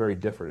Heartbleed very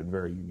different and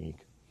very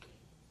unique.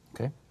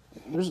 Okay.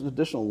 There's an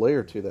additional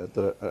layer to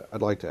that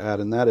I'd like to add,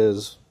 and that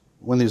is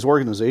when these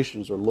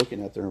organizations are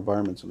looking at their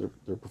environments and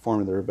they're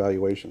performing their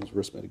evaluations,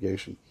 risk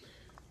mitigation,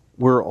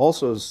 we're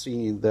also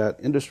seeing that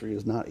industry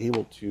is not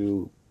able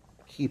to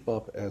keep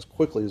up as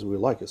quickly as we would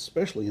like,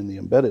 especially in the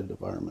embedded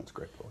environments.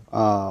 Great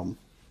point.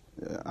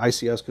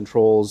 ICS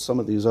controls, some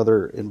of these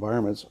other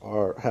environments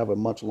have a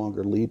much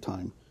longer lead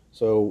time.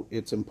 So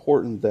it's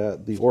important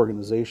that the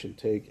organization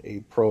take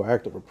a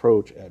proactive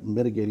approach at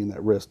mitigating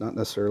that risk, not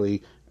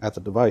necessarily at the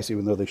device,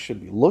 even though they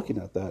should be looking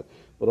at that,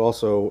 but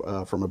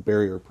also from a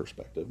barrier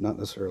perspective, not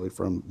necessarily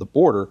from the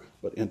border,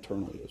 but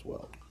internally as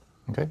well.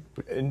 Okay.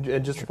 And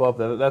just to follow up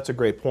that, that's a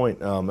great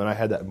point, and I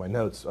had that in my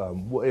notes,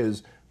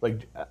 is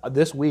like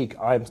this week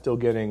I'm still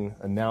getting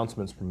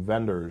announcements from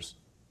vendors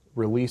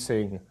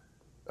releasing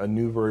a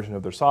new version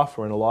of their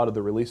software, and a lot of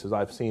the releases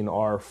I've seen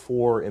are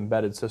for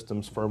embedded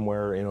systems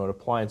firmware. An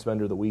appliance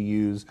vendor that we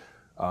use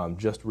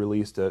just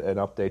released an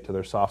update to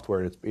their software,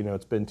 and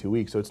it's been 2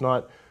 weeks, so it's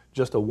not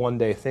just a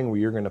one-day thing where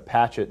you're going to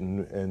patch it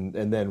and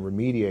then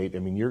remediate. I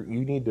mean, you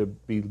need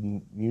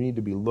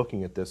to be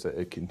looking at this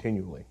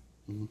continually.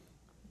 Mm-hmm.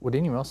 Would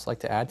anyone else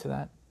like to add to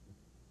that?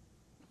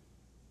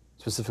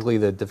 Specifically,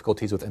 the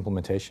difficulties with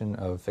implementation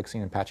of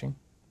fixing and patching?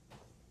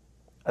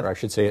 Or I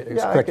should say,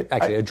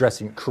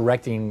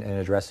 correcting and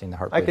addressing the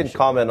Heartbleed I can issue.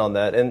 comment on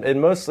that,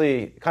 and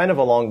mostly kind of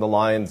along the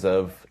lines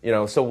of,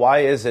 so why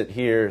is it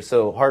here?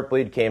 So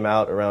Heartbleed came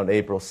out around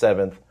April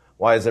 7th.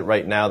 Why is it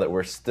right now that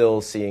we're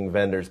still seeing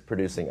vendors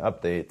producing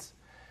updates?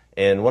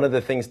 And one of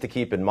the things to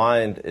keep in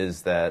mind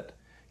is that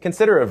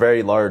consider a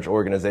very large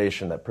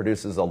organization that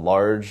produces a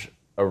large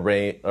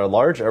array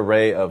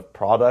of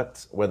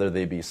products, whether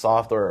they be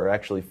software or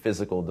actually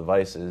physical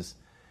devices.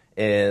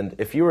 And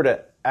if you were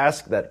to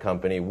ask that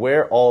company,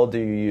 where all do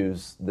you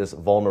use this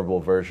vulnerable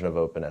version of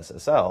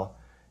OpenSSL,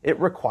 it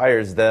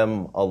requires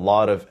them a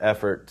lot of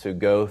effort to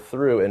go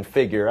through and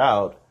figure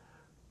out,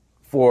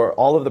 for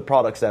all of the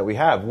products that we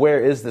have,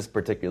 where is this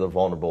particular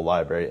vulnerable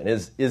library, and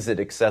is it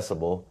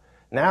accessible?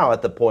 Now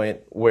at the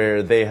point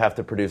where they have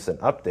to produce an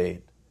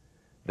update,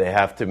 they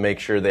have to make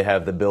sure they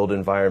have the build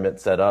environment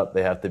set up,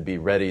 they have to be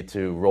ready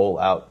to roll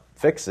out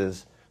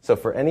fixes. So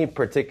for any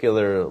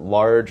particular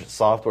large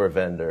software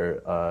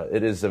vendor,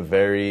 it is a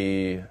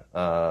very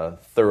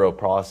thorough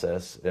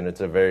process, and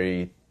it's a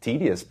very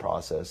tedious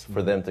process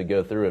for them to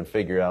go through and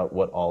figure out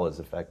what all is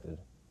affected.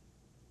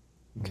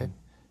 Okay.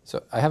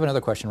 So I have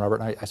another question,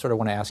 Robert, and I sort of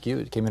want to ask you.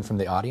 It came in from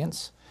the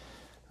audience.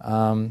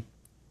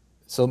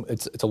 So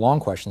it's a long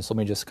question, so let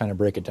me just kind of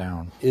break it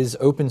down. Is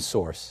open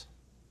source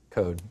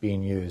code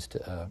being used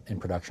in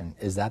production?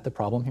 Is that the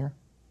problem here?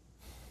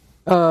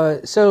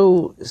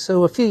 So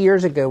a few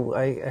years ago,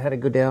 I had to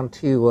go down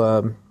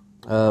to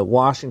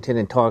Washington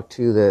and talk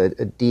to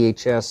the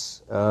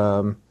DHS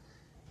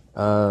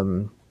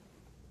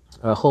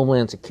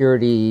Homeland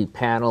Security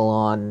panel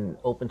on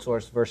open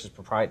source versus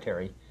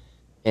proprietary.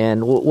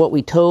 And what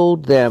we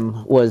told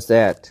them was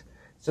that,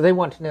 so they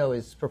want to know,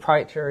 is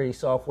proprietary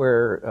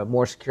software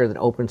more secure than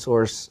open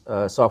source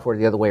software,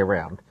 the other way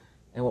around?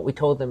 And what we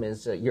told them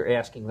is you're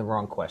asking the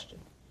wrong question.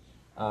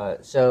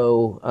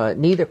 So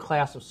neither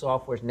class of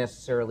software is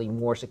necessarily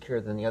more secure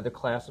than the other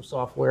class of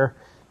software.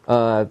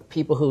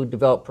 People who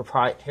develop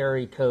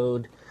proprietary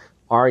code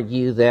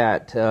argue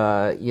that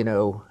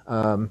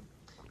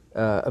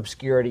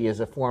obscurity is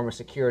a form of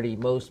security.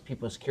 Most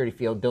people in the security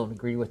field don't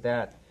agree with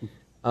that.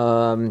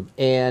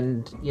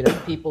 And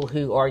people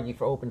who argue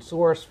for open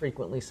source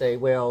frequently say,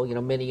 well,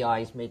 many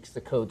eyes makes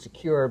the code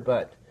secure,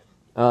 but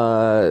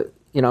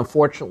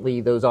unfortunately,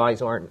 those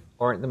eyes aren't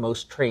the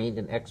most trained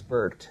and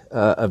expert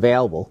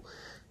available,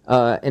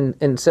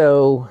 and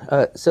so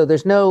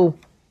there's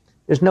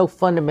no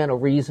fundamental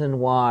reason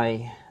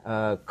why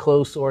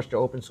closed source or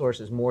open source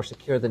is more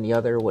secure than the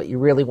other. What you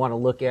really want to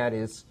look at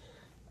is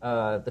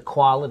the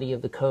quality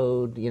of the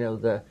code,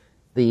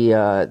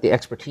 the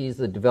expertise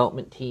of the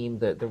development team,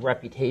 the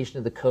reputation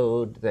of the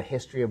code, the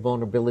history of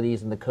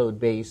vulnerabilities in the code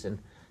base, and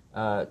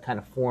kind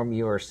of form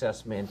your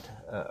assessment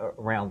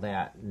around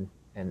that,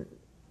 and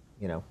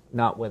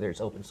not whether it's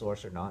open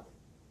source or not.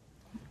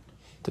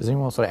 Does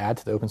anyone else want to add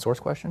to the open source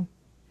question?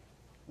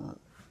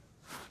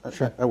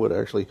 Sure. I would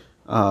actually.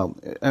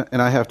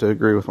 And I have to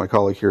agree with my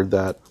colleague here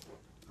that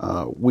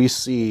we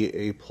see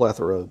a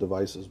plethora of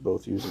devices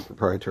both using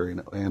proprietary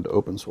and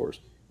open source.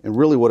 And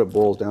really what it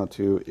boils down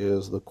to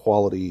is the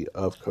quality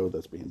of code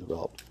that's being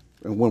developed.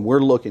 And when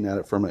we're looking at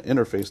it from an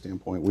interface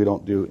standpoint, we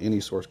don't do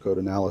any source code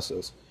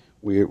analysis.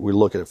 We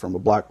look at it from a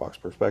black box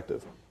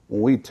perspective.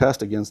 When we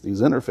test against these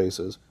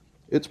interfaces,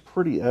 it's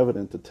pretty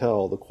evident to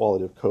tell the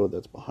quality of code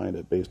that's behind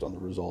it based on the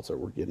results that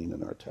we're getting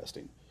in our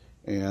testing.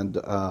 And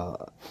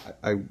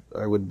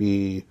I would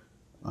be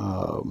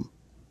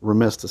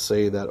remiss to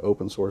say that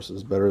open source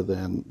is better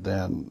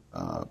than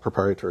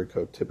proprietary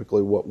code.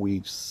 Typically what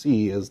we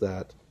see is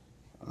that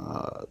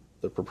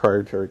the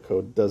proprietary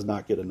code does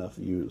not get enough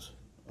use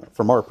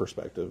from our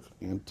perspective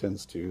and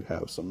tends to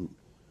have some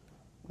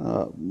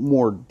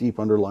more deep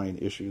underlying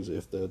issues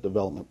if the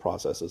development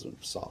process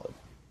isn't solid.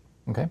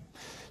 Okay.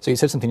 So you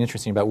said something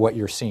interesting about what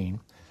you're seeing.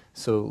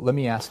 So let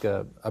me ask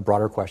a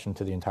broader question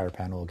to the entire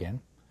panel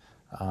again.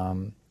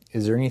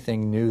 Is there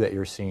anything new that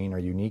you're seeing or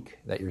unique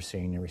that you're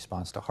seeing in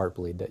response to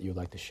Heartbleed that you'd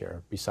like to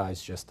share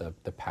besides just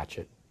the patch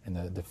it and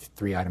the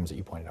three items that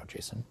you pointed out,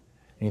 Jason?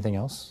 Anything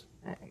else?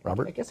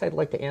 Robert? I guess I'd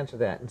like to answer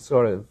that in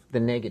sort of the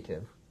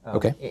negative.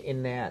 Okay.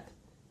 In that,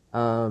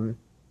 from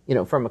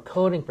a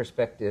coding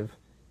perspective,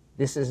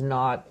 this is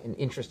not an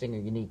interesting or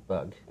unique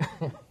bug.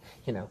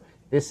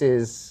 This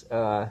is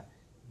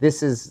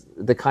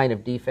the kind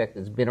of defect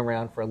that's been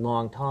around for a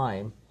long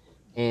time,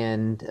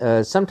 and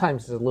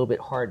sometimes it's a little bit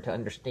hard to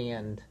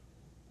understand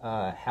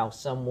how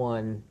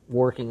someone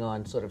working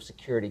on sort of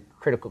security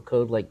critical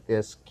code like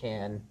this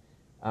can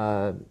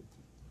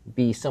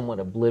be somewhat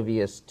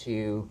oblivious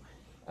to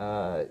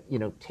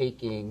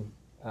taking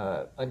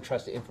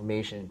untrusted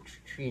information and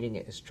treating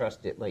it as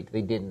trusted like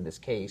they did in this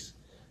case.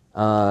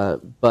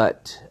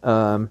 But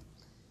I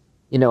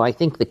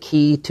think the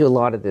key to a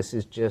lot of this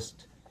is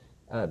just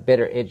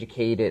better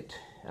educated,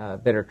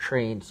 better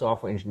trained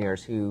software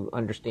engineers who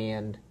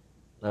understand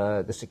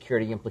the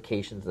security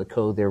implications of the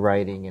code they're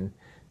writing, and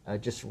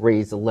just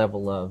raise the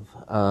level of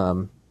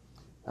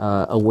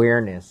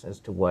awareness as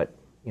to what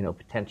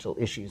potential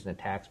issues and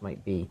attacks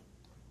might be.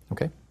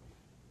 Okay.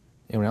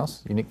 Anyone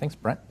else? Unique things?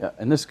 Brent? Yeah,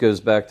 and this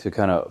goes back to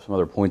kind of some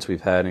other points we've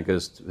had, and it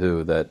goes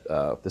to that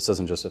this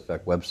doesn't just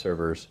affect web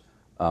servers.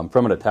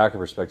 From an attacker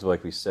perspective,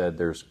 like we said,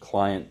 there's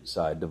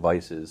client-side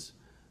devices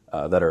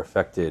that are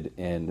affected,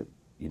 and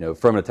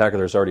from an attacker,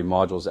 there's already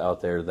modules out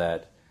there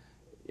that,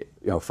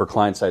 for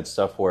client-side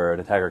stuff where an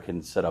attacker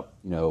can set up,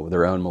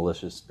 their own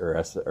malicious or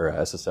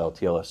SSL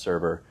TLS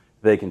server.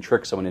 They can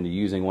trick someone into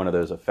using one of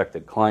those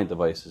affected client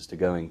devices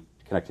to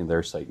connecting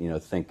their site.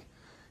 Think,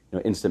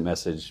 instant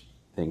message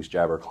things,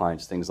 Jabber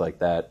clients, things like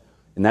that,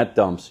 and that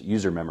dumps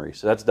user memory.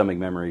 So that's dumping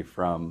memory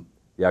from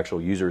the actual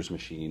user's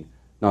machine,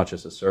 not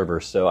just a server.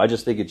 So I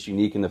just think it's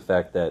unique in the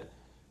fact that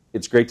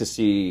it's great to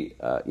see,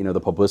 the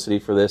publicity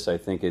for this. I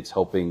think it's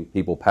helping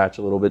people patch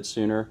a little bit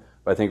sooner,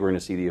 but I think we're going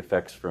to see the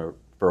effects for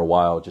a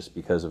while just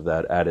because of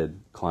that added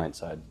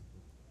client-side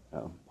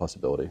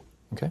possibility.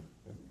 Okay.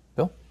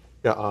 Bill?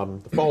 Yeah,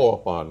 to follow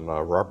up on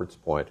Robert's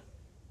point,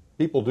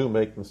 people do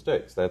make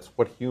mistakes. That's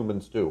what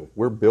humans do.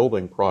 We're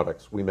building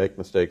products. We make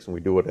mistakes, and we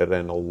do it at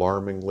an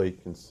alarmingly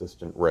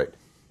consistent rate.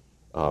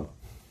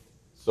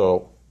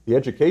 So the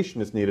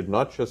education is needed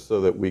not just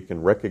so that we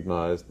can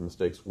recognize the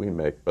mistakes we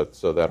make, but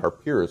so that our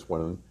peers,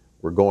 when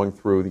we're going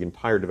through the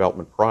entire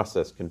development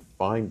process, can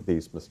find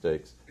these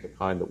mistakes, the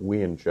kind that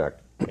we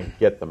inject, and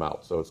get them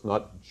out. So it's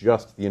not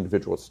just the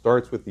individual. It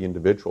starts with the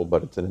individual,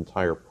 but it's an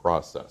entire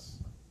process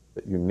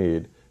that you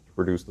need to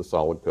produce the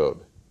solid code.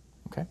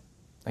 Okay,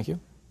 thank you.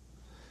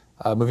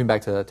 Moving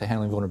back to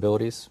handling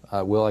vulnerabilities,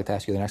 Will, I'd like to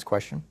ask you the next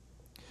question.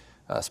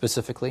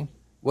 Specifically,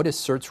 what is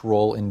CERT's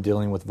role in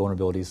dealing with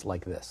vulnerabilities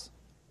like this?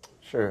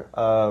 Sure.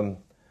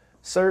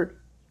 CERT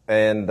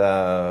and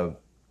the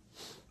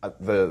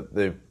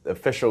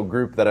official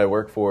group that I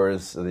work for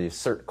is the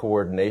CERT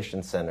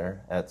Coordination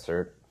Center at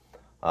CERT.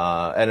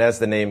 And as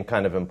the name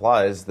kind of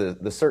implies, the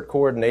CERT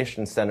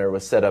Coordination Center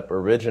was set up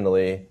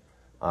originally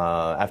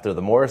after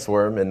the Morris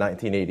worm in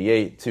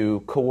 1988 to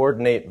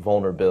coordinate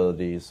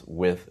vulnerabilities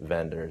with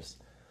vendors.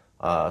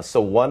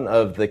 So one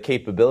of the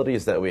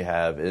capabilities that we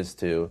have is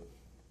to,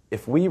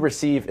 if we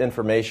receive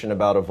information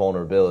about a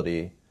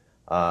vulnerability,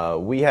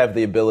 we have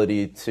the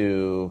ability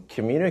to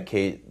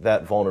communicate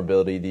that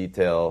vulnerability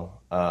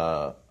detail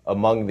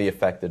among the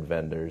affected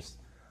vendors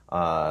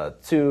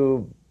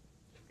to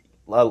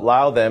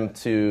allow them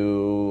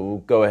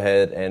to go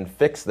ahead and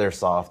fix their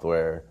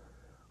software,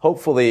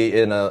 hopefully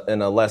in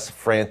a less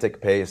frantic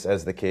pace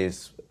as the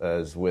case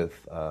as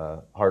with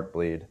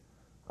Heartbleed.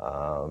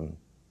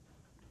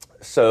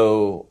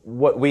 So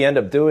what we end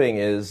up doing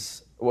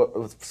is,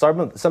 some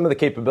of the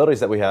capabilities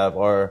that we have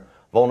are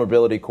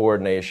vulnerability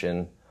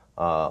coordination,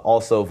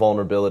 also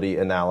vulnerability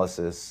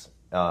analysis,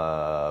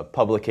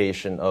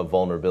 publication of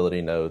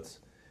vulnerability notes,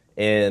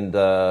 and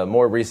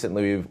more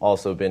recently we've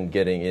also been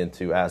getting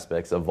into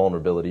aspects of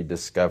vulnerability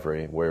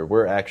discovery, where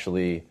we're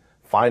actually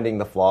finding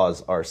the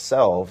flaws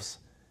ourselves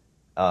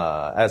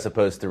as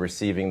opposed to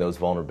receiving those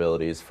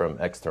vulnerabilities from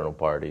external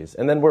parties.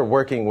 And then we're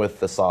working with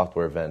the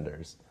software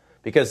vendors.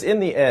 Because in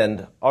the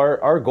end,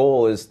 our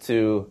goal is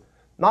to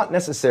not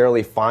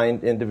necessarily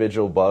find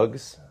individual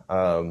bugs.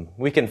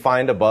 We can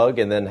find a bug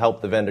and then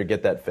help the vendor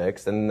get that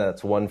fixed, and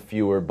that's one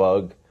fewer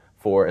bug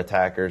for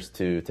attackers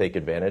to take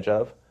advantage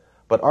of.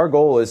 But our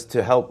goal is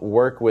to help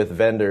work with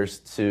vendors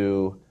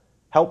to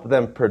help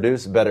them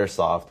produce better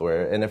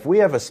software. And if we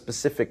have a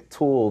specific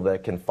tool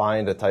that can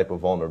find a type of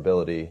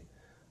vulnerability,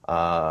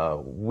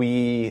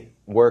 we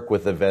work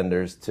with the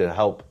vendors to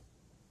help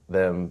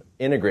them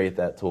integrate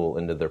that tool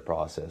into their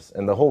process.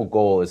 And the whole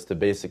goal is to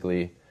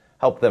basically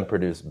help them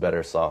produce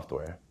better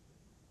software.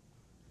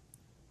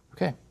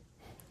 Okay.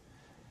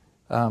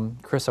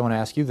 Chris, I want to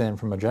ask you then,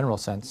 from a general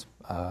sense,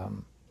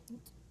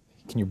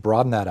 can you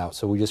broaden that out?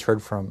 So we just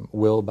heard from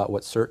Will about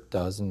what CERT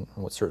does and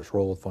what CERT's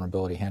role with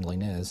vulnerability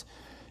handling is.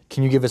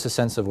 Can you give us a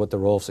sense of what the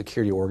role of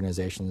security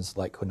organizations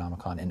like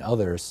Codenomicon and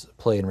others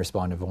play in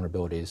responding to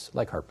vulnerabilities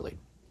like Heartbleed?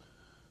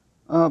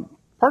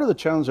 Part of the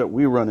challenge that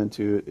we run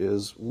into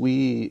is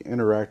we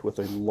interact with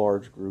a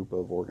large group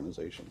of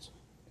organizations.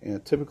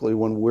 And typically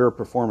when we're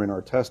performing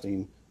our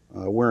testing,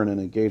 we're in an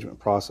engagement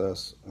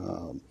process,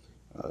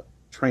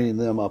 training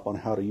them up on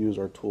how to use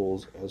our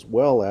tools, as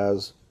well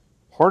as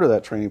part of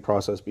that training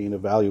process being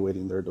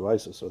evaluating their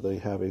devices so they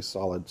have a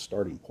solid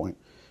starting point.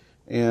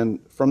 And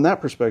from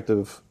that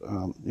perspective,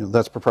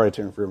 that's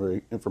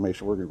proprietary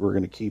information. We're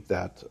going to keep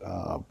that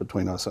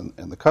between us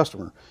and the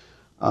customer.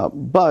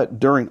 But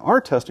during our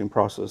testing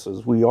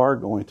processes, we are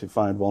going to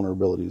find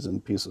vulnerabilities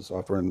in pieces of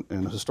software.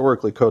 And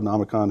historically,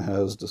 Codenomicon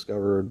has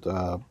discovered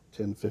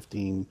 10,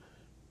 15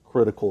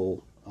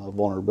 critical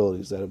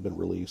vulnerabilities that have been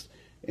released.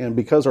 And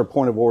because our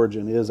point of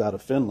origin is out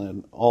of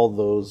Finland, all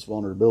those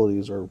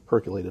vulnerabilities are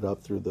percolated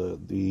up through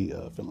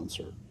the Finland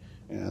CERT.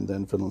 And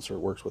then Finland CERT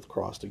works with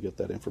CROSS to get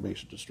that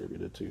information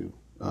distributed to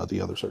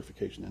the other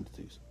certification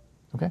entities.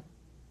 Okay.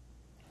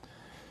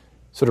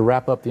 So to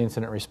wrap up the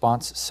incident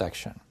response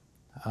section,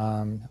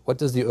 what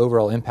does the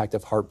overall impact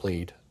of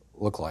Heartbleed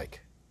look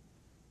like?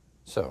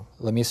 So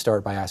let me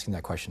start by asking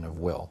that question of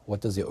Will.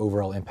 What does the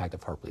overall impact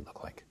of Heartbleed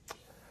look like?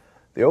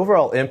 The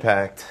overall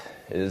impact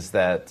is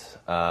that,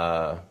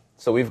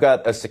 so we've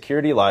got a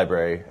security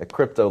library, a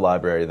crypto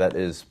library that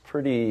is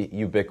pretty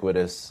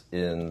ubiquitous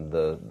in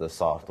the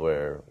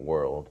software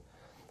world.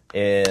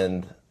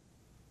 And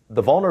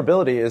the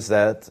vulnerability is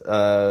that,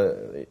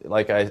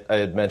 like I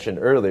had mentioned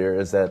earlier,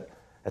 is that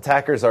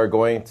attackers are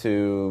going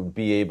to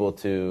be able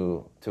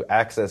to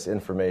access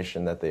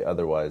information that they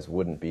otherwise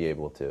wouldn't be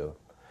able to.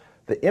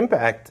 The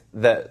impact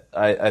that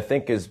I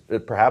think is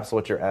perhaps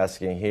what you're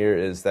asking here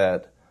is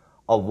that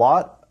a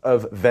lot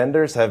of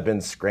vendors have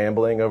been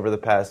scrambling over the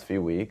past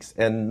few weeks,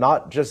 and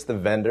not just the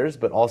vendors,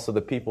 but also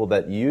the people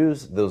that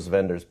use those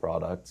vendors'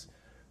 products.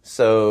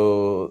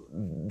 So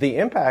the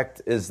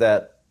impact is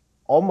that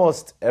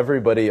almost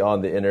everybody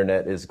on the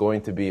internet is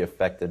going to be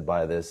affected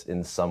by this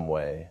in some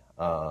way.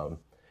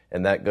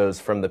 And that goes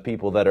from the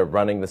people that are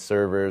running the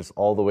servers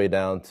all the way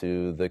down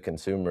to the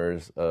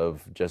consumers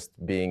of just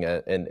being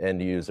an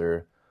end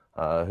user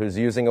who's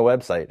using a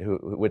website,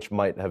 which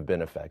might have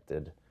been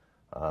affected.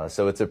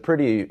 So it's a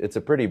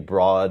pretty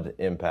broad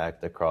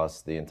impact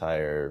across the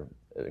entire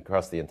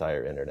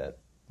internet.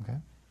 Okay.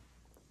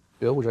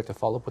 Bill, would you like to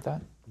follow up with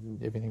that? Do you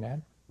have anything to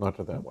add? Not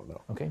to that one,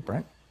 no. Okay,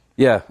 Brent?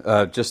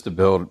 Yeah, just to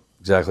build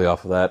exactly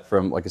off of that,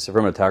 like I said,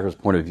 from an attacker's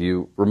point of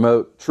view,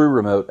 true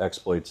remote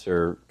exploits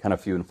are kind of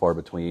few and far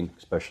between,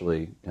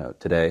 especially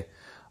today.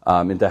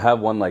 And to have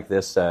one like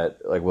this that,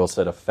 like Will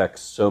said,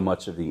 affects so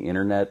much of the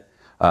internet,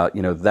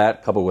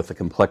 that coupled with the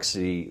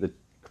complexity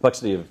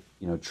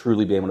of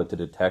truly being able to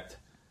detect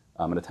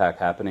an attack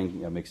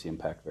happening, makes the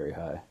impact very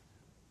high.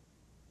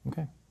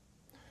 Okay.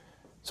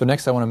 So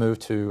next I want to move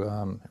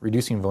to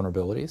reducing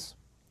vulnerabilities.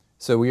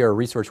 So we are a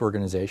research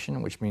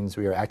organization, which means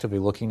we are actively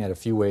looking at a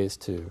few ways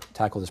to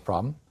tackle this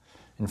problem.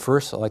 And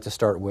first, I'd like to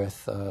start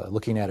with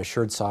looking at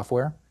assured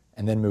software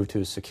and then move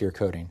to secure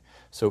coding.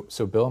 So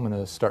Bill, I'm going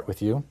to start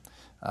with you.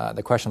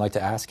 The question I'd like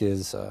to ask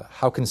is,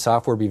 how can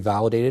software be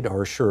validated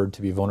or assured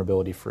to be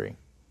vulnerability-free?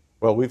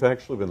 Well, we've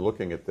actually been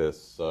looking at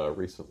this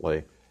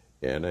recently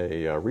in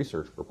a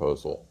research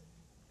proposal.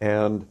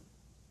 And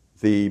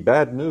the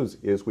bad news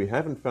is we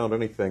haven't found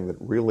anything that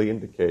really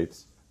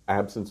indicates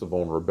absence of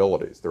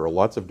vulnerabilities. There are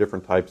lots of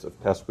different types of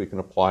tests we can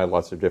apply,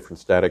 lots of different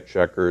static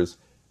checkers.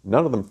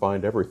 None of them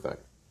find everything.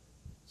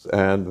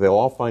 And they'll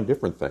all find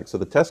different things. So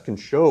the test can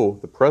show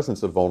the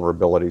presence of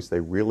vulnerabilities. They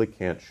really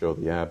can't show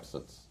the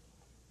absence.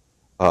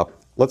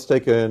 Let's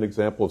take an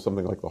example of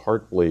something like the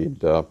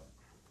Heartbleed.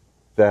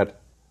 That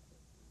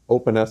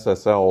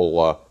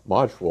OpenSSL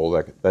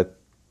module, that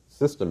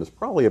system is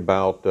probably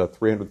about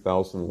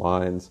 300,000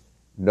 lines.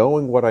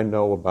 Knowing what I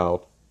know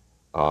about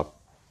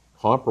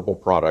comparable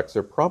products,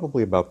 there are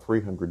probably about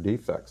 300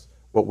 defects.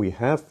 What we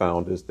have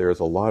found is there's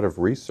a lot of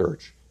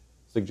research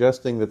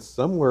suggesting that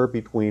somewhere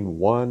between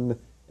 1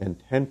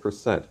 and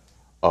 10%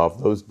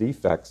 of those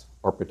defects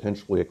are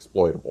potentially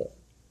exploitable.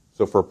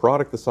 So for a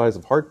product the size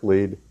of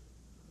Heartbleed,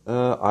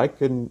 I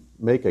can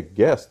make a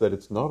guess that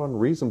it's not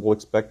unreasonable to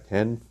expect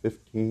 10,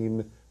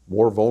 15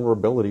 more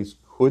vulnerabilities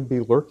could be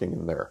lurking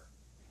in there.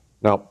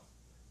 Now,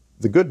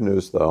 the good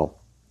news, though,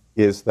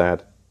 is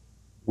that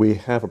we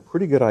have a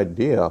pretty good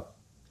idea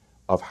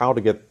of how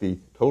to get the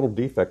total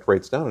defect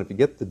rates down. And if you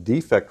get the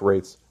defect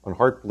rates on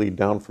Heartbleed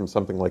down from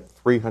something like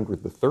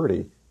 300 to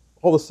 30,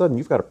 all of a sudden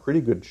you've got a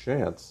pretty good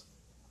chance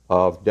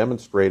of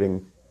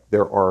demonstrating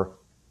there are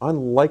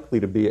unlikely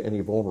to be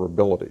any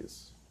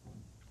vulnerabilities.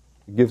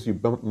 It gives you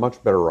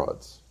much better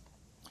odds.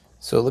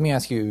 So let me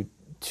ask you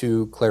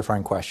two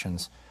clarifying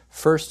questions.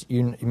 First,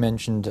 you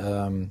mentioned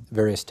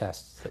various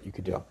tests that you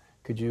could do. Yeah.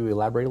 Could you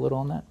elaborate a little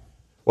on that?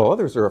 Well,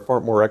 others are far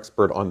more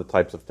expert on the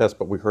types of tests,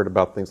 but we heard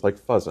about things like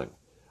fuzzing.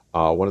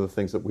 One of the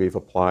things that we've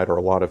applied are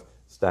a lot of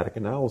static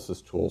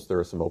analysis tools. There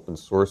are some open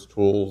source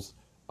tools.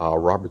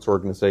 Robert's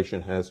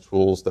organization has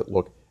tools that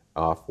look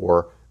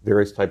for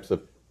various types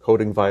of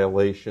coding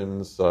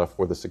violations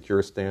for the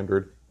secure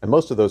standard, and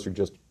most of those are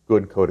just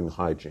good coding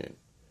hygiene.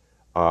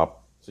 So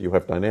you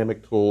have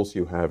dynamic tools,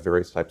 you have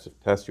various types of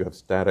tests, you have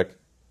static.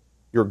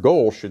 Your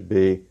goal shouldn't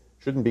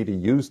be to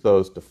use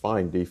those to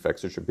find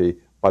defects. It should be,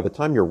 by the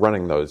time you're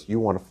running those, you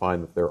want to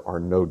find that there are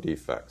no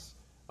defects.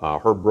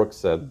 Herb Brooks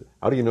said,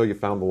 how do you know you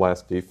found the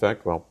last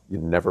defect? Well, you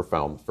never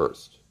found the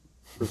first,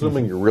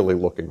 presuming you're really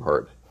looking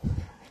hard.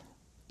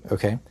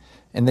 Okay.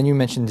 And then you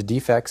mentioned the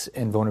defects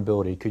and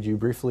vulnerability. Could you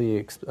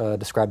briefly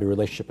describe the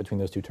relationship between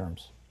those two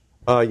terms?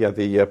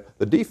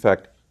 The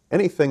defect,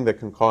 anything that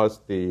can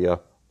cause the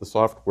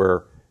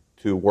software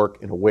to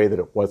work in a way that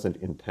it wasn't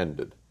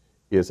intended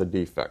is a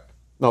defect.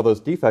 Now,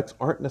 those defects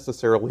aren't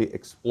necessarily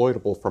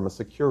exploitable from a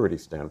security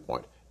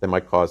standpoint. They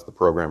might cause the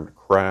program to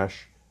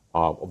crash,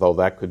 although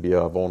that could be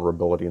a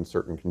vulnerability in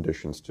certain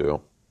conditions too.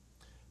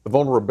 The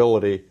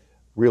vulnerability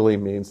really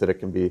means that it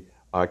can be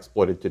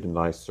exploited to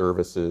deny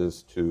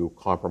services, to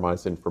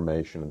compromise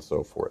information, and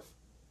so forth.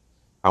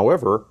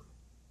 However,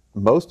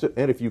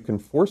 and if you can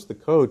force the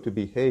code to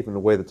behave in a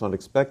way that's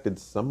unexpected,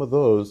 some of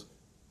those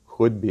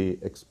could be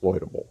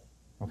exploitable.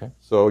 Okay.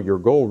 So your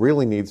goal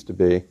really needs to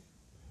be,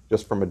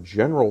 just from a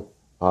general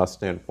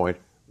standpoint,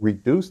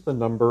 reduce the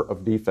number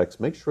of defects.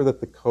 Make sure that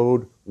the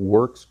code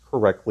works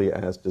correctly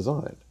as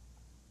designed.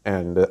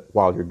 And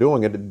while you're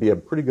doing it, it'd be a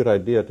pretty good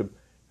idea to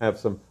have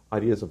some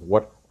ideas of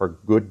what are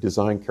good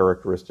design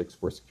characteristics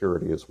for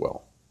security as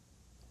well.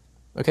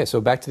 Okay, so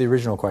back to the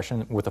original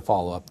question with a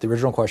follow-up. The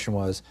original question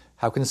was,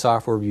 how can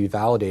software be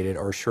validated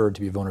or assured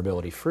to be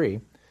vulnerability-free?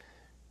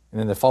 And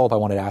then the follow-up I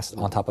wanted to ask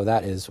on top of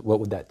that is,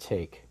 what would that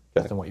take,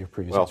 based on what your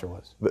previous answer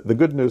was? The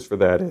good news for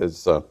that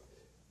is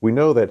we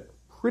know that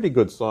pretty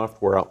good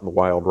software out in the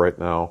wild right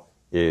now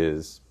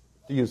is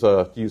to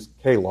use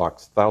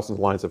K-locks, thousands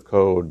of lines of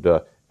code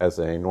as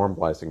a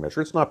normalizing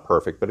measure. It's not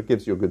perfect, but it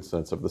gives you a good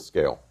sense of the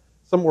scale.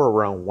 Somewhere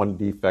around 1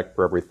 defect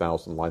per every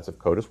 1,000 lines of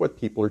code is what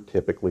people are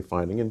typically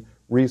finding in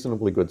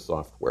reasonably good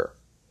software.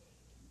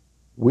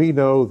 We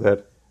know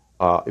that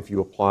if you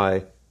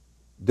apply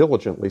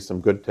diligently some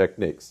good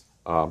techniques,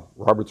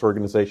 Robert's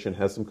organization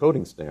has some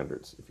coding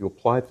standards. If you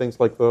apply things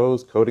like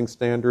those, coding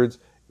standards,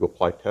 you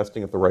apply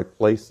testing at the right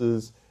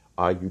places,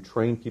 you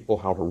train people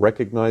how to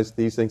recognize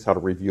these things, how to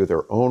review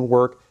their own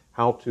work,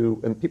 how to,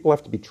 and people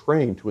have to be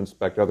trained to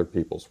inspect other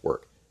people's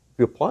work. If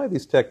you apply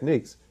these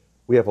techniques,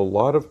 we have a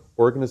lot of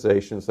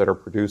organizations that are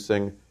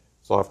producing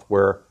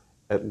software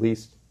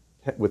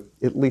with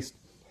at least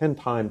 10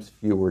 times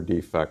fewer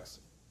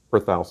defects per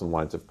 1,000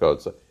 lines of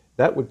code. So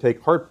that would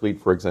take Heartbleed,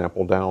 for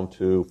example, down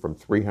to from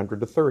 300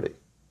 to 30.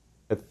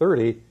 At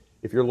 30,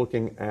 if you're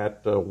looking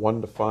at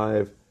 1 to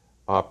 5%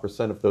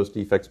 of those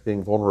defects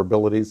being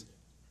vulnerabilities,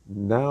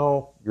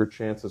 now your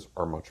chances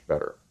are much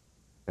better.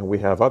 And we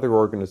have other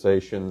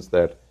organizations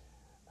that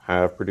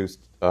have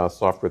produced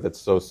software that's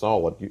so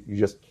solid, you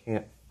just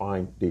can't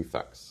find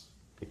defects.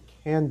 It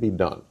can be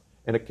done,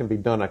 and it can be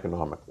done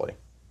economically.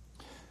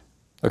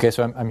 Okay,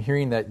 so I'm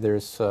hearing that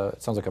there's,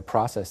 it sounds like a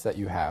process that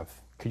you have.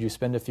 Could you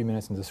spend a few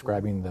minutes in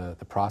describing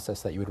the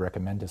process that you would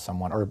recommend to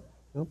someone, or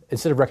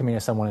instead of recommending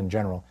to someone in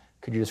general,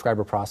 could you describe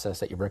a process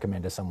that you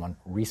recommend to someone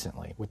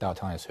recently without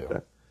telling us who?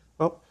 Okay.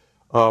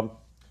 Well,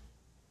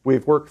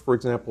 we've worked, for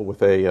example,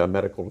 with a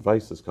medical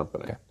devices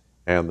company. Okay.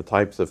 And the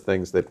types of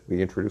things that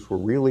we introduced were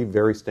really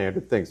very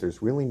standard things.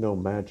 There's really no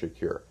magic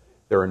here.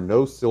 There are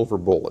no silver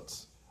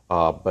bullets.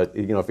 But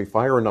if you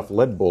fire enough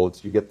lead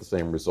bullets, you get the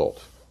same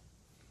result.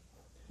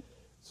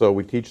 So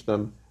we teach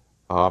them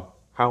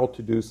how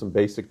to do some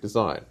basic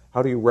design.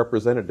 How do you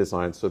represent a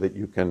design so that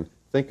you can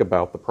think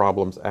about the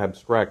problems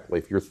abstractly?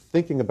 If you're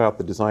thinking about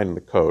the design in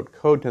the code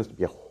tends to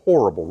be a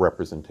horrible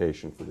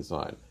representation for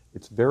design.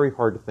 It's very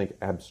hard to think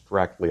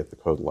abstractly at the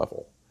code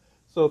level.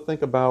 So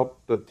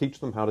teach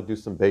them how to do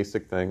some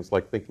basic things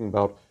like thinking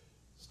about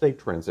state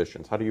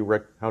transitions. How do you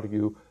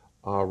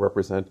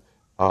represent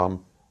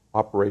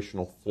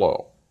operational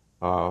flow,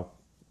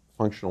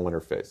 functional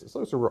interfaces?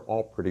 Those are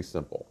all pretty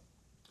simple.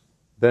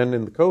 Then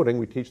in the coding,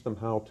 we teach them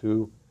how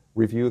to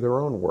review their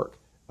own work.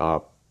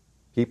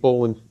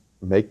 People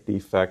make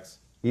defects,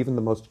 even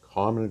the most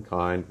common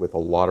kind, with a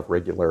lot of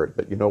regularity.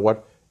 But you know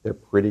what? They're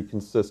pretty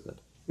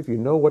consistent. If you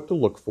know what to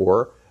look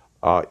for,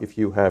 if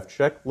you have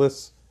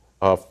checklists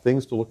of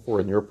things to look for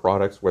in your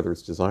products, whether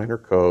it's design or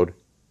code,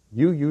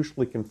 you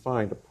usually can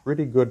find a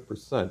pretty good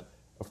 %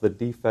 of the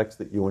defects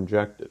that you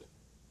injected.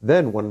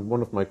 Then when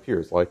one of my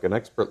peers, like an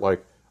expert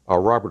like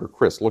Robert or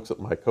Chris, looks at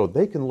my code,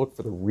 they can look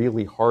for the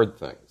really hard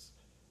things.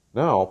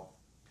 Now,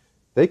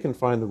 they can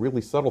find the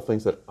really subtle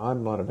things that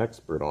I'm not an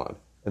expert on,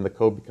 and the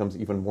code becomes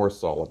even more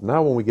solid.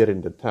 Now when we get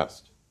into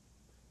test,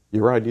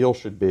 your ideal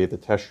should be the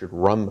test should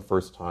run the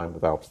first time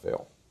without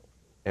fail.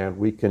 And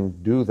we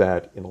can do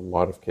that in a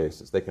lot of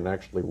cases. They can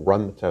actually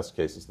run the test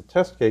cases. The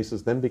test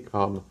cases then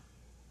become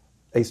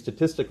a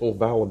statistical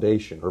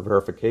validation or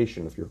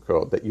verification of your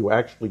code, that you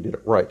actually did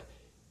it right.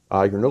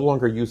 You're no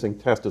longer using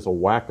test as a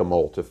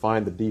whack-a-mole to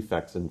find the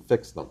defects and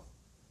fix them.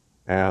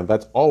 And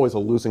that's always a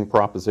losing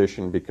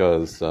proposition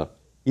because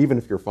even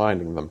if you're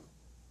finding them,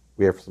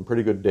 we have some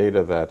pretty good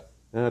data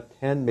that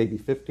 10, maybe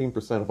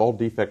 15% of all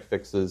defect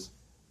fixes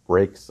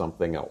break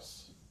something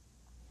else.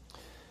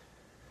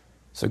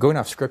 So going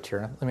off script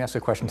here, let me ask a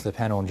question to the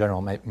panel in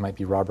general. It might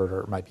be Robert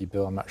or it might be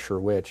Bill, I'm not sure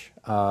which.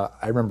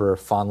 I remember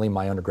fondly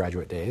my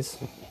undergraduate days,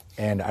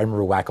 and I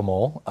remember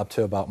whack-a-mole up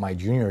to about my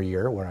junior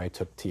year where I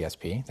took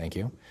TSP, thank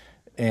you.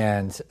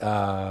 And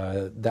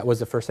that was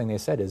the first thing they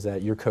said, is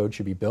that your code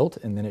should be built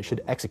and then it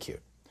should execute.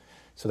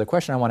 So the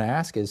question I want to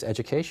ask is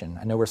education.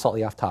 I know we're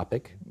slightly off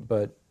topic,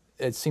 but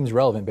it seems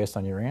relevant based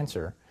on your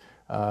answer.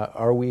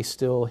 Are we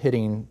still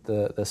hitting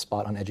the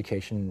spot on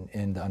education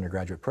in the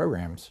undergraduate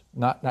programs?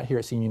 Not here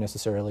at CMU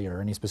necessarily,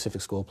 or any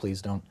specific school.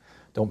 Please don't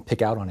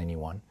pick out on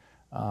anyone.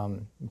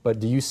 But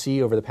do you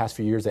see over the past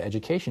few years that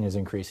education is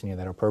increasing, and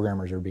that our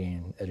programmers are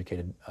being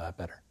educated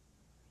better?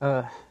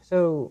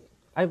 So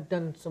I've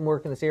done some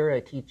work in this area. I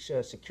teach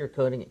secure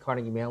coding at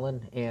Carnegie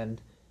Mellon,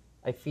 and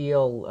I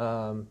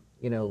feel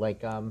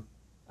like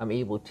I'm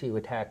able to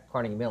attack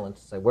Carnegie Mellon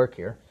since I work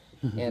here.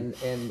 And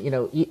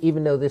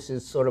even though this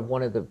is sort of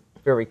one of the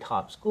very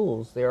top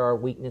schools, there are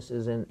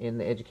weaknesses in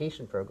the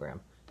education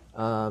program.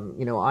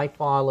 I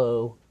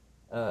follow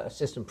a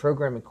system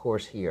programming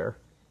course here.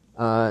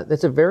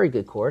 That's a very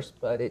good course,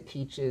 but it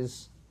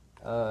teaches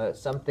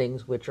some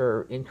things which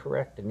are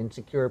incorrect and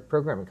insecure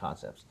programming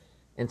concepts.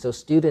 And so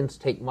students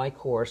take my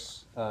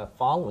course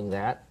following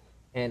that,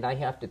 and I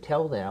have to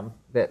tell them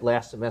that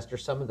last semester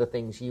some of the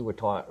things you were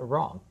taught are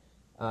wrong,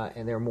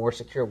 and there are more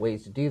secure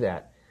ways to do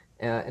that.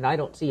 And I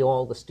don't see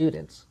all the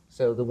students.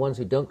 So the ones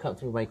who don't come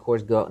through my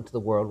course go out into the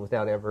world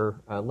without ever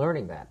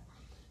learning that.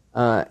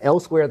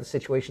 Elsewhere, the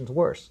situation's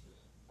worse.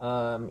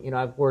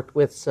 I've worked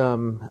with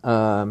some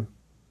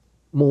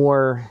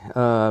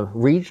more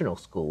regional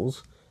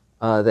schools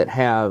that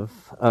have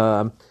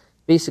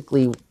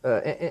basically,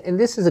 and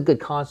this is a good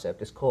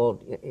concept. It's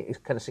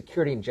kind of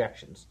security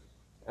injections.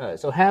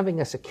 So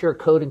having a secure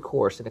coding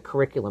course in a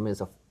curriculum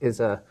is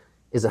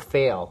a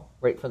fail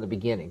right from the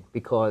beginning,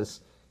 because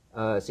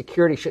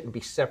security shouldn't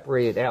be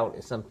separated out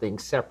as something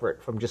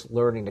separate from just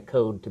learning the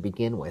code to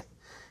begin with.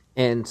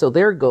 And so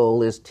their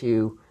goal is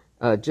to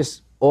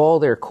just all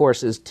their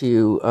courses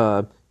to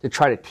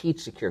try to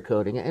teach secure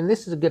coding. And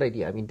this is a good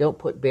idea. I mean, don't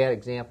put bad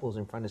examples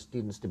in front of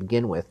students to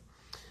begin with.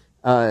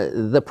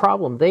 The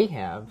problem they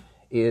have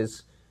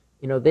is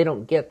they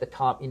don't get the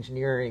top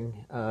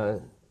engineering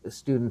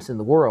students in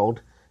the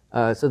world,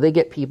 so they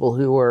get people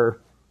who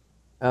are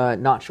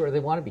not sure they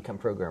want to become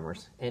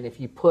programmers. And if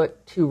you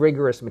put too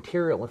rigorous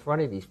material in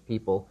front of these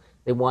people,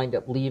 they wind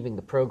up leaving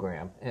the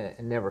program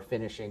and never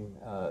finishing,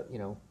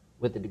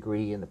 with a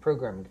degree in the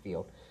programming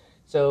field.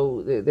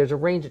 So there's a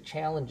range of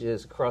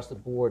challenges across the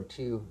board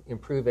to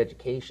improve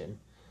education.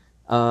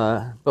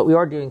 But we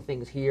are doing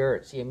things here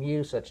at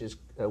CMU, such as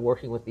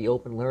working with the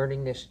Open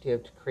Learning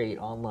Initiative to create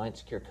online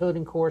secure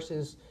coding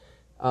courses,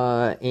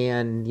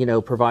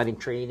 and providing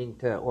training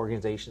to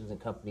organizations and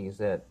companies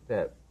that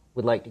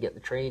would like to get the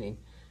training.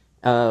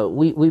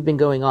 We've been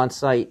going on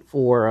site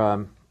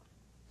for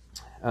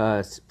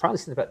probably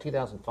since about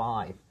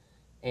 2005,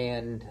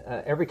 and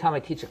every time I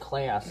teach a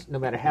class, no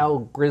matter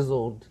how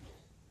grizzled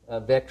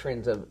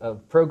veterans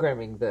of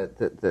programming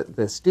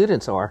the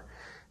students are,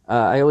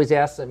 I always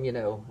ask them,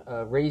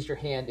 raise your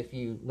hand if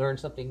you learn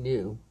something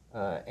new,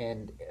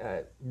 and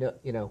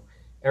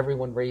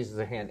everyone raises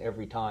their hand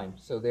every time.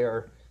 So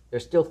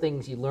there's still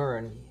things you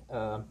learn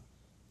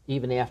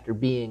even after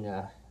being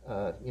a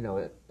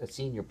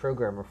senior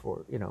programmer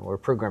or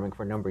programming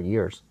for a number of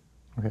years.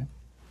 Okay.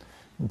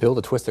 Bill,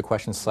 to twist the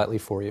question slightly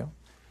for you,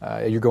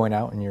 you're going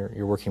out and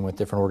you're working with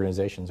different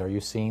organizations. Are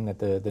you seeing that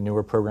the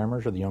newer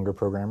programmers or the younger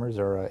programmers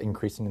are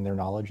increasing in their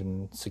knowledge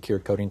in secure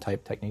coding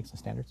type techniques and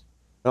standards?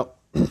 Well,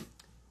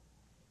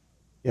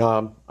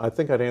 I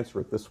think I'd answer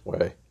it this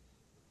way.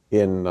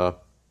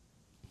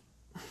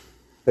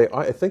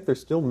 I think they're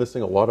still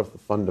missing a lot of the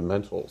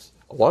fundamentals.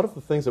 A lot of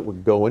the things that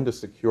would go into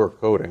secure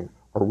coding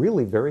are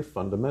really very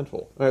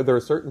fundamental. There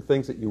are certain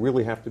things that you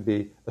really have to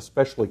be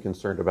especially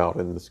concerned about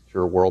in the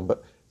secure world,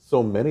 but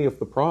so many of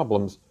the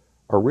problems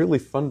are really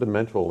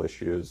fundamental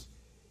issues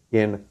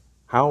in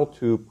how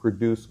to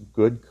produce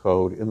good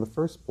code in the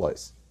first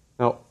place.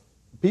 Now,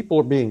 people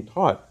are being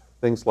taught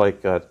things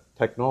like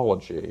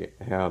technology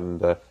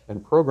and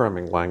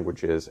programming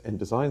languages and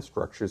design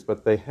structures,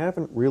 but they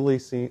don't really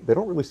seem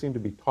to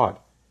be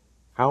taught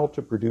how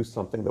to produce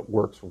something that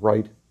works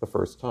right the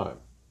first time.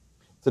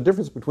 It's a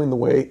difference between the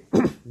way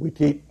we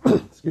teach,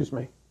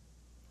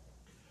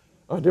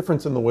 a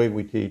difference in the way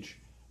we teach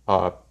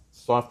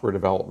software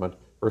development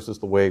versus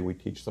the way we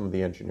teach some of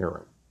the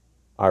engineering.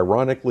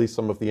 Ironically,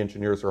 some of the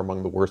engineers are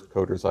among the worst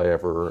coders I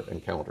ever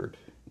encountered.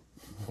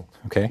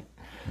 Okay.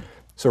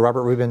 So,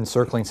 Robert, we've been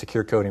circling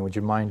secure coding. Would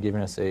you mind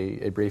giving us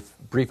a brief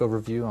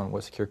overview on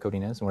what secure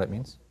coding is and what it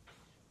means?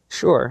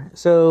 Sure.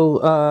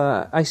 So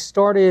I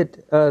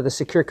started the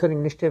Secure Coding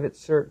Initiative at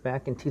CERT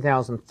back in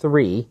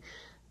 2003.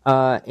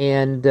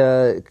 And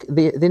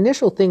the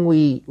initial thing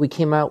we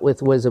came out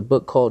with was a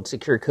book called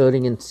Secure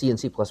Coding in C and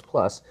C++.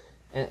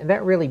 And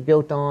that really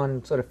built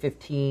on sort of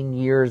 15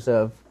 years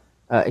of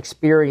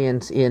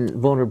experience in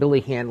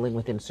vulnerability handling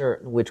within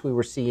CERT, in which we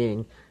were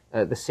seeing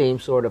the same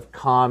sort of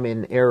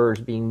common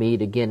errors being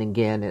made again and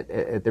again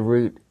at the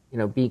root,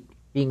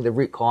 being the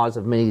root cause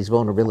of many of these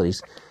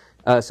vulnerabilities.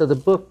 So the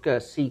book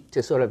seeks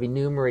to sort of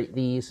enumerate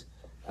these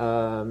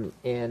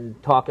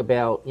and talk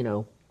about,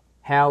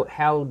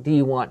 how do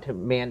you want to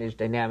manage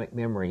dynamic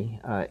memory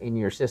in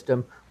your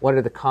system? What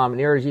are the common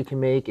errors you can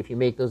make? If you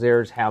make those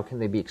errors, how can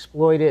they be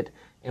exploited?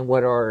 And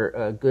what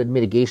are good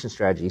mitigation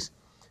strategies?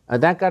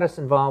 That got us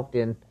involved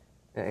in,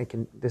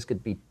 this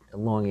could be a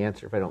long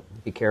answer if I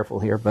don't be careful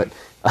here, but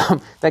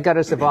that got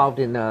us involved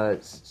in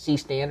C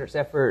standards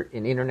effort,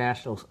 in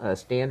international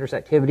standards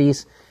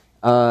activities,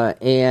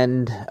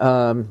 and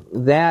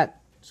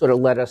that sort of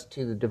led us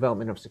to the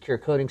development of secure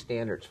coding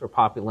standards for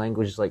popular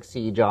languages like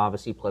C, Java,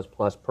 C++,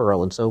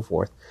 Perl, and so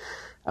forth.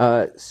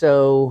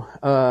 So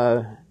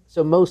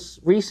most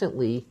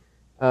recently,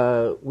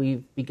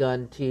 we've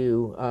begun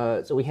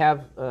to, so we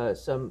have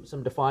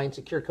some defined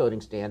secure coding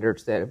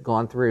standards that have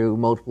gone through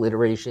multiple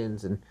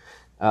iterations and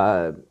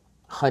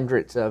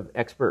hundreds of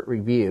expert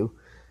review.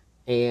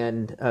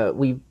 And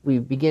we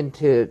begin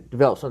to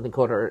develop something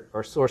called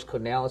our source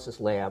code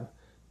analysis lab,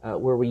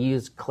 where we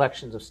use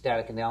collections of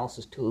static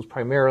analysis tools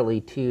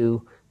primarily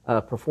to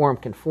perform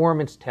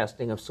conformance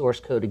testing of source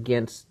code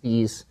against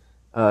these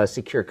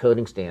secure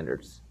coding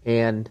standards.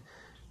 And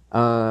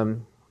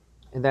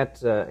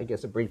that's, I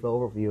guess, a brief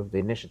overview of the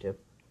initiative.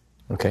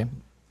 Okay.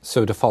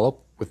 So to follow up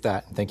with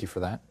that, and thank you for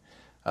that,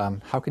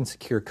 how can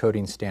secure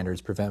coding standards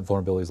prevent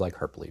vulnerabilities like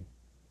Heartbleed?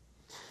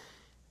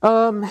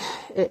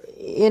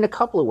 In a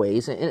couple of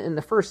ways. And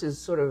the first is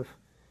sort of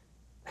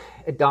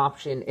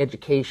adoption,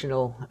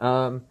 educational.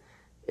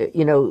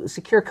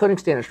 Secure coding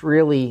standards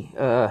really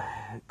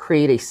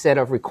create a set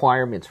of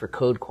requirements for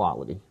code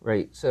quality,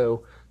 right?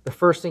 So the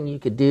first thing you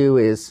could do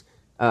is,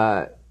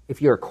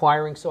 if you're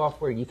acquiring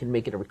software, you can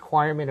make it a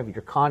requirement of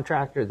your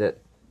contractor that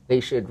they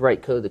should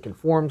write code that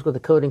conforms with the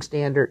coding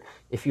standard.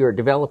 If you're a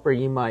developer,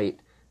 you might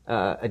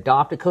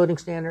adopt a coding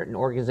standard, and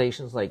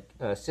organizations like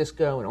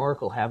Cisco and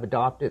Oracle have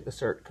adopted the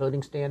CERT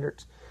coding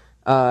standards.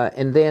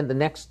 And then the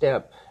next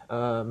step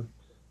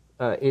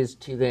is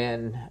to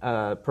then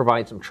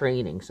provide some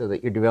training so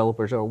that your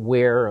developers are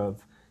aware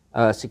of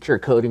secure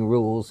coding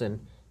rules and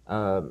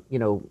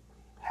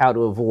how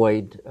to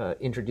avoid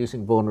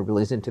introducing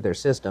vulnerabilities into their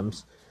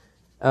systems.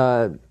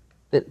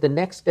 the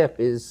next step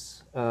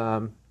is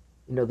the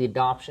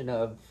adoption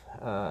of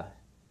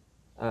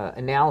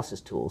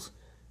analysis tools.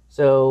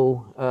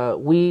 So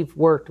we've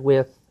worked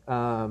with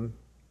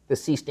the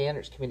C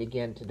Standards Committee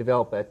again to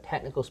develop a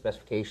technical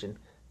specification,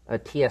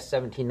 TS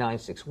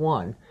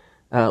 17961,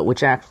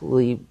 which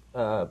actually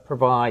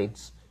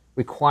provides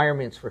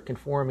requirements for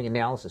conforming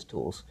analysis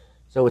tools.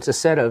 So it's a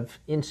set of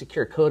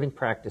insecure coding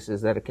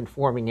practices that a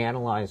conforming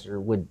analyzer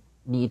would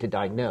need to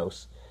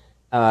diagnose.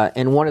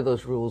 And one of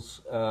those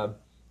rules,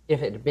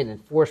 if it had been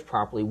enforced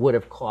properly, would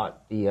have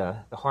caught the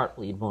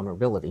Heartbleed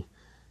vulnerability.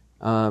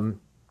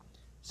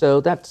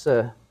 So that's,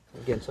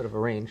 again, sort of a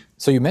range.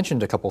 So you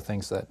mentioned a couple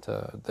things that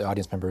the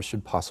audience members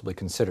should possibly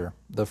consider.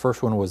 The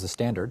first one was the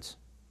standards,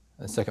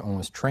 the second one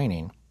was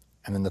training,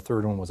 and then the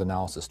third one was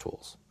analysis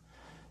tools.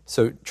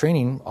 So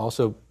training,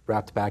 also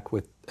wrapped back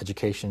with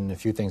education, a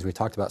few things we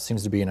talked about,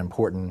 seems to be an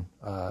important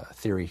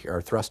theory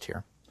or thrust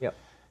here. Yep.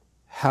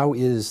 How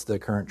is the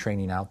current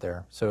training out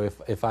there? So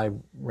if I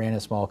ran a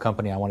small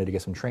company, I wanted to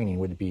get some training,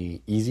 would it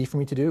be easy for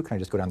me to do? Can I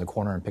just go down the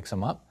corner and pick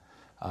some up?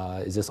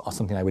 Is this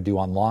something I would do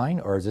online,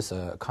 or is this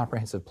a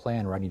comprehensive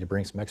plan where I need to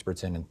bring some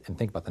experts in and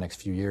think about the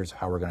next few years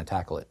how we're going to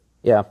tackle it?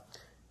 Yeah.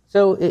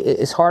 So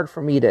it's hard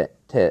for me to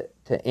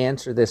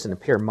answer this and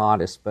appear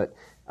modest, but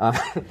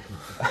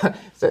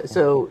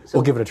so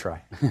we'll give it a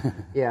try.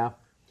 Yeah.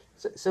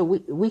 So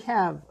we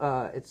have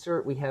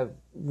we have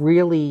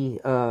really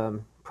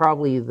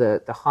probably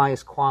the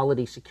highest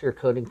quality secure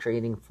coding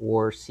training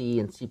for C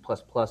and C++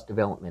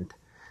 development.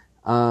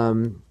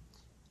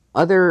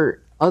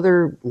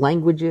 Other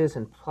languages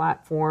and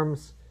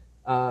platforms,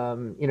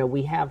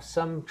 we have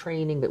some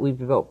training that we've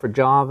developed for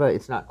Java.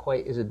 It's not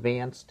quite as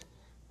advanced.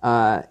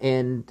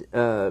 And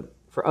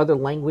for other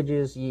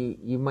languages,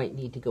 you might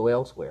need to go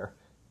elsewhere.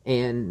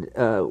 And,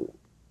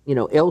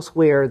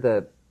 elsewhere,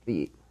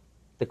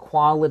 the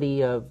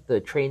quality of the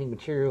training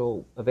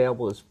material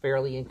available is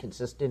fairly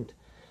inconsistent.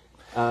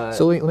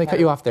 So let me cut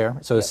you off there.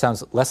 So it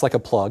sounds less like a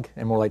plug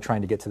and more like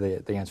trying to get to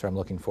the answer I'm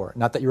looking for.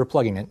 Not that you were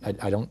plugging it.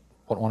 I don't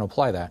want to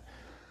apply that.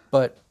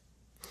 But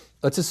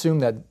let's assume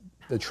that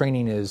the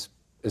training is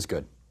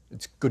good.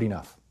 It's good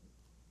enough.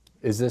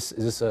 Is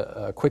this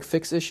a quick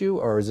fix issue,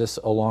 or is this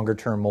a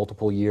longer-term,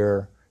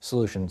 multiple-year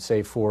solution,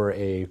 say for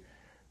a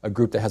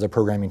group that has a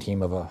programming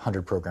team of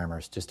 100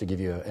 programmers, just to give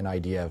you an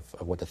idea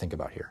of what to think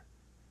about here?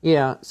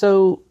 Yeah.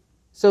 So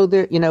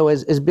there,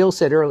 as Bill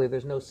said earlier,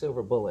 there's no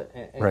silver bullet,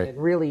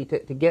 and really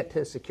to get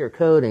to secure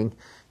coding,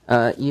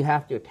 you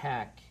have to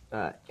attack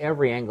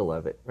every angle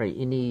of it. Right.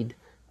 You need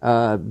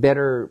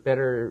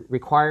better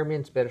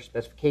requirements, better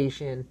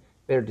specification,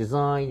 better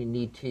design. You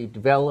need to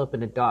develop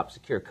and adopt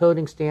secure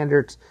coding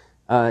standards.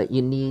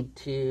 You need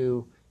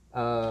to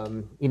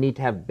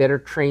have better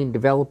trained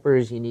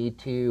developers. You need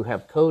to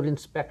have code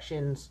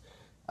inspections.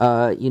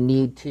 You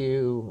need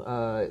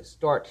to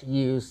start to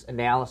use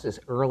analysis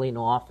early and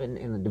often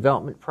in the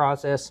development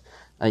process.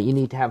 You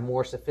need to have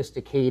more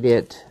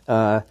sophisticated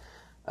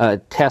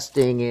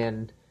testing.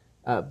 And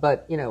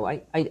but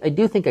I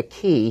do think a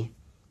key,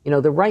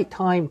 the right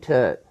time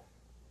to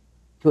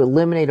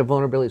eliminate a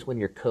vulnerability is when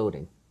you're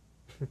coding,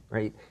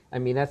 right? I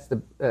mean, that's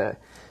the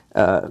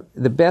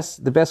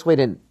best way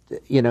to,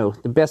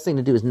 the best thing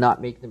to do is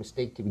not make the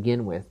mistake to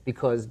begin with,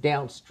 because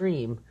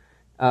downstream,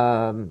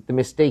 the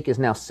mistake is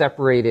now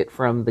separated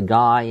from the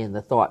guy and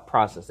the thought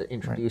process that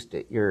introduced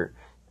it.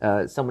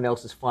 Someone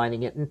else is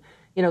finding it, and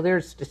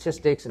there's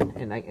statistics,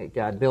 and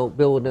God, Bill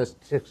would know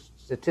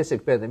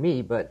statistics better than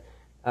me, but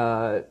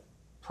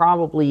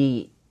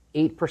probably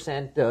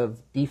 8%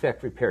 of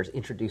defect repairs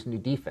introduce new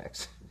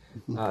defects.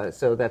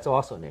 So that's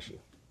also an issue.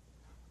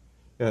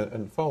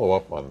 And follow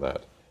up on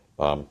that.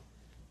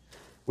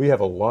 We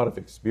have a lot of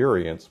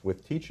experience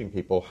with teaching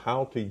people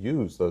how to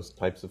use those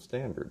types of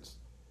standards.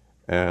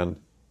 And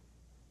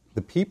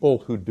the people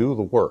who do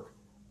the work,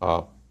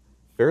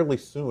 fairly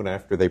soon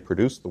after they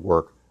produce the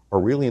work, are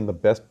really in the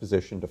best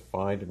position to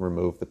find and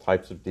remove the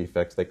types of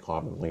defects they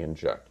commonly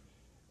inject.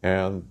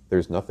 And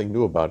there's nothing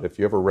new about it. If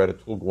you ever read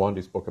Atul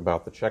Gawande's book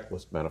about the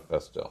checklist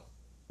manifesto,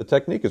 the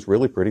technique is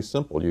really pretty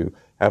simple. You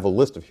have a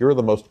list of, here are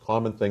the most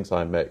common things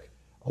I make.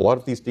 A lot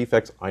of these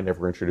defects I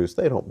never introduce.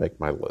 They don't make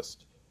my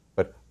list.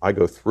 But I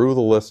go through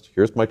the list.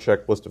 Here's my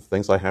checklist of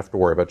things I have to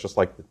worry about, just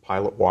like the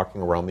pilot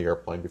walking around the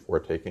airplane before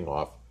taking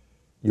off.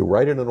 You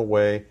write it in a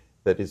way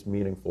that is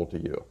meaningful to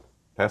you.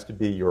 It has to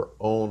be your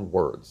own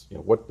words.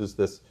 What does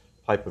this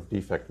type of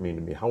defect mean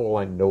to me? How will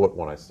I know it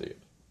when I see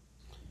it?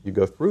 You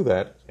go through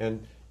that,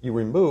 and you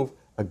remove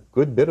a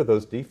good bit of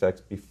those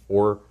defects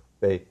before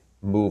they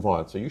move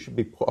on. So you should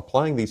be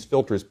applying these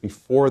filters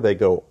before they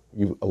go.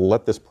 You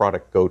let this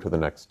product go to the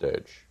next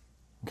stage.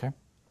 Okay.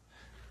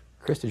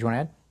 Chris, did you want to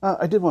add?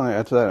 I did want to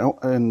add to that,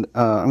 and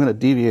I'm going to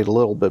deviate a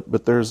little bit,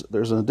 but there's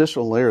an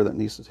additional layer that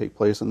needs to take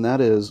place, and that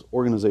is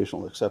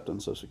organizational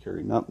acceptance of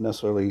security, not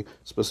necessarily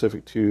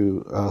specific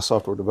to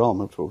software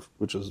development,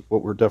 which is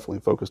what we're definitely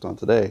focused on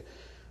today.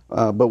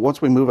 But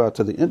once we move out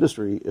to the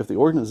industry, if the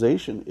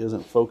organization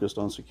isn't focused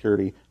on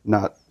security,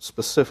 not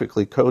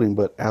specifically coding,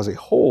 but as a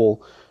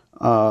whole,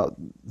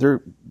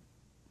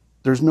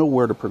 there's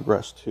nowhere to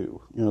progress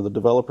to. The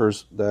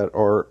developers that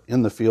are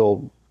in the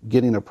field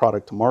getting a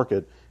product to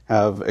market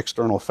have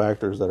external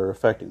factors that are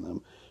affecting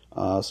them.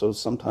 So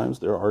sometimes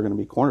there are going to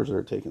be corners that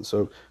are taken.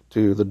 So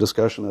to the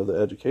discussion of the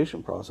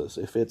education process,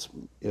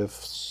 if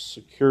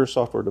secure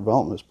software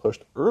development is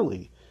pushed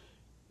early,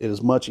 it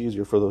is much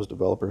easier for those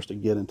developers to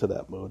get into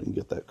that mode and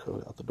get that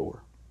code out the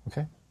door.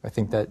 Okay, I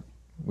think that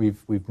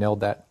we've nailed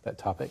that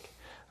topic.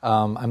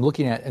 I'm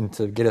looking at, and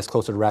to get us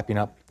closer to wrapping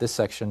up this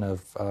section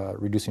of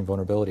reducing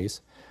vulnerabilities,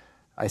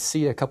 I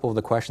see a couple of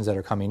the questions that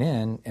are coming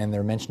in, and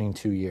they're mentioning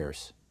 2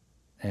 years.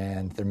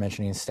 And they're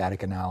mentioning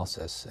static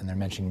analysis, and they're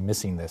mentioning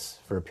missing this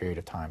for a period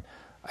of time.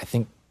 I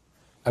think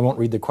I won't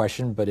read the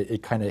question, but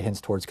it kind of hints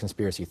towards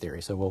conspiracy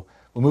theory. So we'll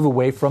move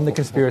away from the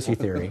conspiracy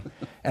theory,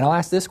 and I'll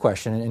ask this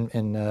question,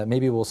 and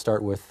maybe we'll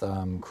start with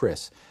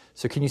Chris.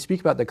 So can you speak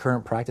about the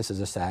current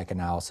practices of static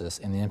analysis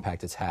and the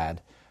impact it's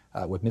had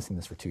with missing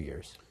this for 2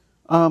 years?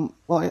 Well,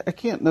 I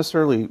can't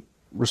necessarily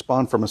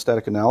respond from a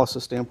static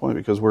analysis standpoint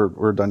because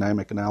we're a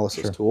dynamic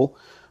analysis tool.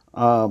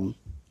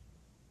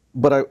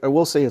 But I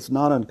will say it's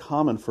not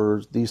uncommon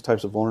for these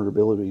types of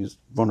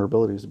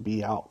vulnerabilities to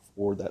be out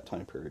for that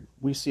time period.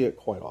 We see it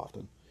quite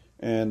often.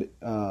 And,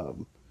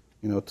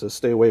 to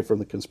stay away from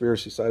the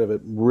conspiracy side of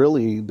it,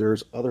 really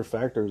there's other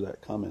factors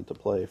that come into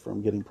play,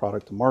 from getting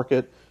product to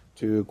market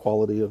to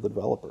quality of the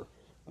developer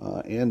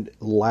and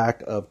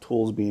lack of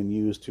tools being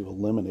used to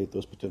eliminate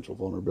those potential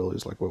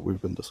vulnerabilities like what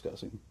we've been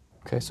discussing.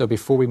 Okay, so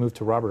before we move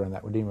to Robert on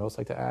that, would anyone else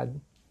like to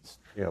add?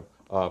 Yeah.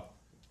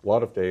 A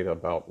lot of data,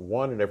 about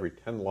 1 in every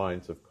 10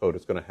 lines of code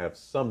is going to have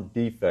some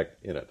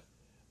defect in it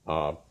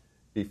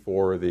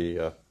before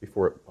the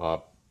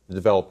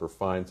developer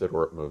finds it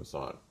or it moves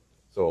on.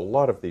 So a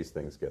lot of these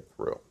things get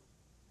through.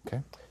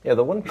 Okay. Yeah,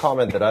 the one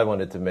comment that I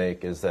wanted to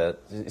make is that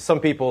some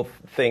people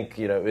think,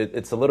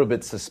 it's a little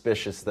bit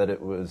suspicious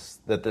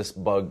that this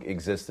bug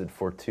existed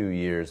for 2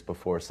 years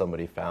before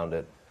somebody found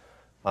it.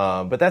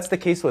 But that's the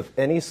case with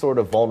any sort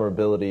of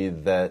vulnerability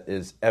that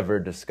is ever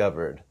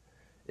discovered,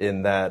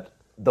 in that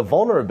the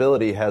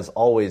vulnerability has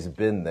always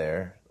been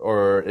there,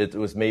 or it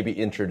was maybe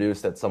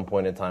introduced at some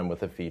point in time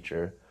with a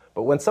feature.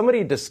 But when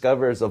somebody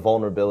discovers a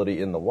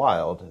vulnerability in the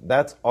wild,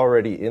 that's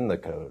already in the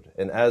code.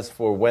 And as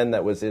for when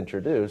that was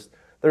introduced,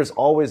 there's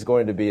always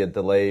going to be a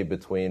delay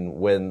between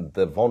when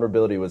the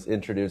vulnerability was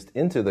introduced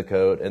into the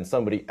code and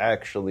somebody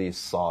actually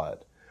saw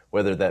it,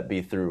 whether that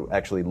be through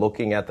actually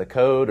looking at the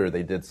code or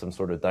they did some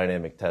sort of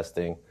dynamic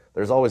testing.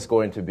 There's always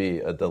going to be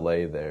a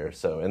delay there.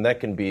 So, and it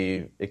can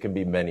be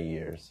many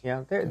years.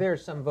 Yeah, there are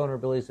some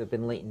vulnerabilities that have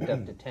been latent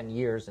up to 10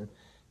 years.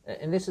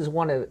 And this is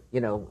one of,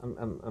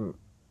 I'm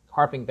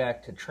harping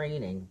back to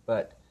training,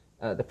 but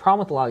the problem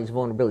with a lot of these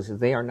vulnerabilities is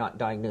they are not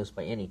diagnosed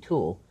by any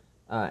tool.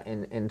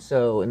 And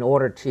so in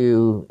order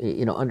to,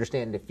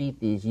 understand and defeat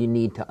these, you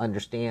need to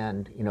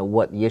understand,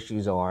 what the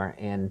issues are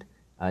and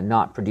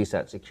not produce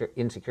that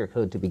insecure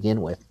code to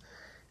begin with.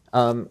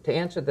 To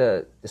answer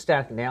the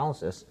static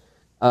analysis,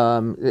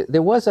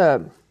 there was I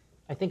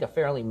think a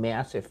fairly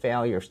massive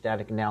failure of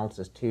static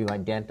analysis to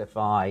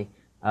identify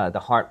the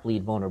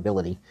Heartbleed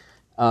vulnerability.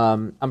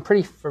 I'm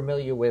pretty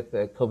familiar with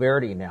the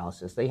Coverity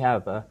analysis. They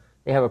have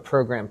a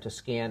program to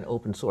scan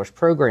open source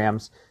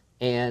programs,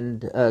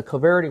 and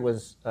Coverity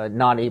was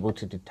not able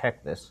to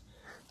detect this.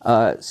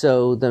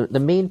 So the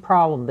main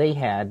problem they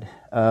had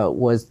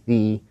was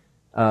the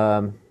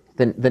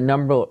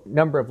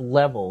number of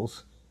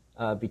levels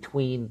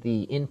between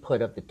the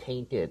input of the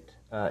tainted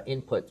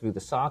input through the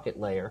socket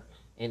layer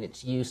and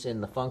its use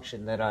in the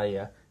function that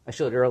I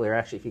showed earlier.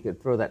 Actually, if you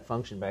could throw that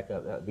function back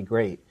up, that would be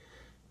great.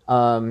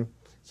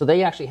 So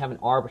they actually have an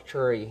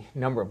arbitrary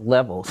number of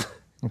levels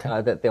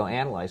that they'll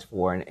analyze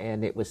for,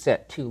 and it was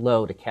set too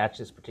low to catch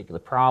this particular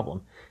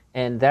problem.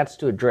 And that's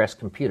to address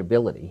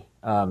computability,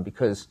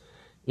 because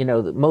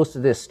most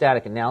of this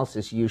static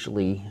analysis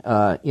usually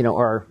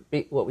are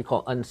what we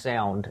call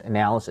unsound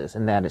analysis,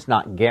 and that it's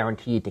not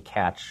guaranteed to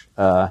catch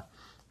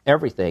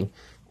everything.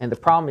 And the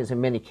problem is,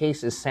 in many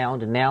cases,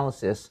 sound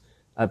analysis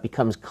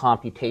becomes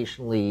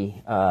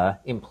computationally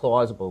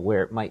implausible,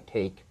 where it might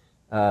take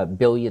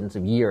billions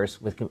of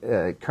years with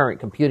current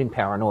computing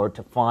power in order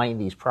to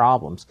find these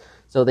problems.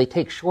 So they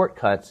take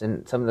shortcuts,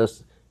 and some of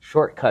those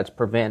shortcuts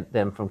prevent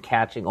them from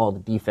catching all the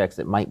defects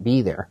that might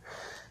be there.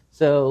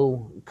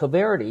 So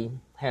Coverity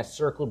has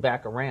circled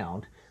back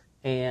around,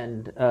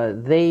 and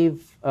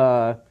they've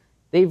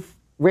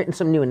written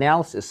some new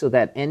analysis so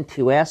that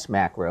N2S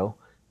macro,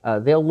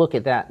 they'll look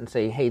at that and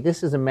say, hey,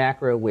 this is a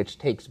macro which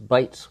takes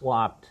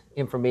byte-swapped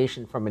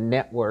information from a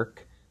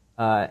network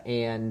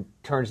and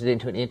turns it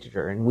into an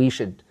integer, and we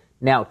should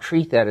now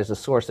treat that as a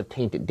source of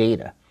tainted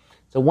data.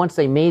 So once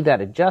they made that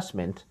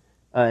adjustment,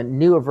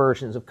 newer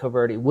versions of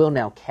Coverity will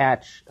now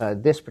catch the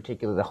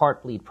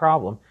Heartbleed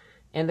problem,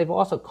 and they've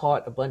also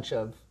caught a bunch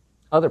of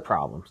other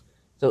problems.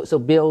 So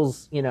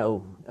Bill's,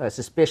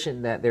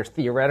 suspicion that there's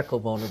theoretical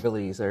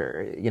vulnerabilities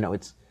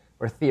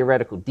or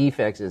theoretical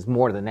defects is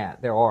more than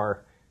that. There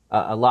are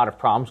a lot of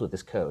problems with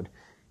this code.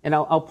 And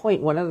I'll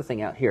point one other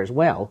thing out here as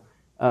well.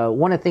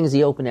 one of the things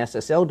the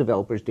OpenSSL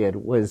developers did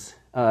was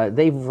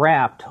they've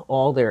wrapped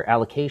all their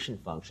allocation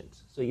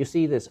functions. So you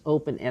see this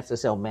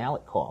OpenSSL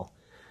mallet call.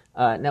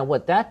 Now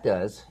what that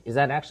does is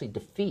that actually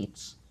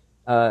defeats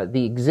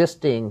the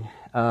existing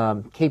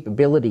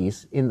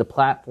capabilities in the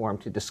platform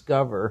to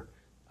discover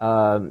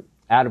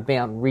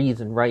out-of-bound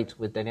reads and writes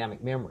with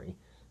dynamic memory.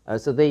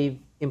 So they've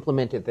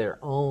implemented their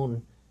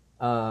own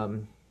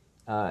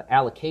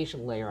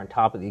allocation layer on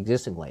top of the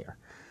existing layer.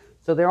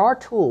 So there are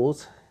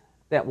tools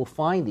that will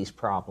find these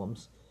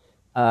problems,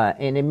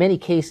 and in many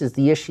cases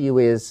the issue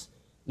is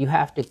you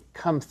have to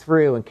come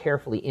through and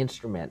carefully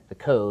instrument the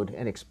code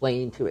and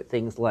explain to it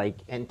things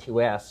like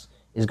N2S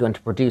is going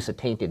to produce a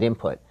tainted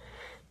input.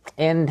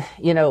 And,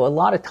 you know, a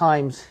lot of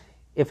times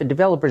if a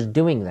developer's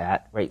doing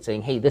that, right,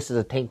 saying, hey, this is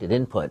a tainted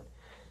input,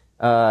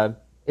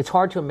 it's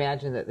hard to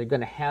imagine that they're going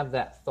to have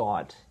that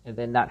thought and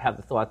then not have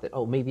the thought that,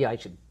 oh, maybe I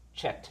should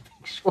check to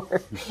make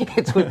sure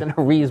it's within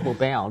a reasonable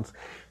bounds.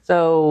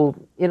 So,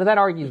 you know, that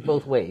argues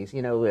both ways.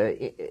 You know,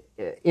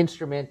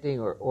 instrumenting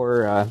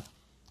or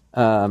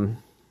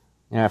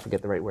I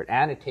forget the right word,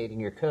 annotating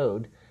your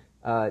code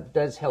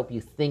does help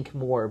you think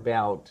more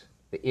about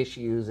the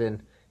issues,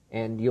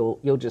 and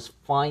you'll just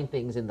find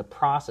things in the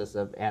process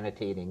of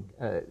annotating,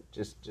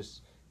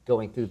 just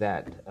going through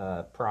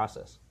that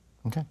process.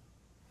 Okay.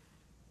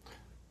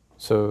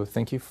 So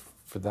thank you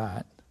for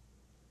that.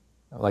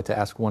 I'd like to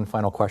ask one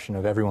final question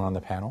of everyone on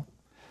the panel.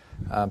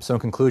 So in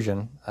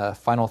conclusion,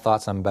 final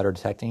thoughts on better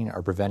detecting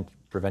or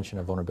prevention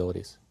of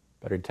vulnerabilities.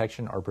 Better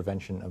detection or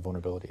prevention of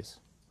vulnerabilities.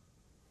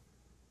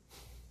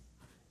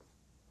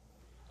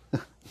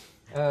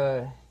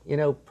 You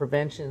know,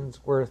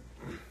 prevention's worth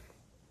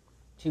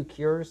 2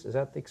 cures. Is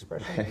that the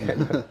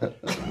expression?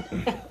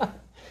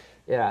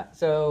 Yeah.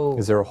 So,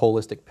 is there a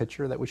holistic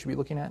picture that we should be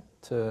looking at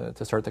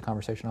to start the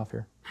conversation off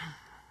here?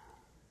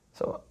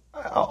 So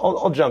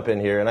I'll jump in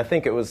here, and I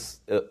think it was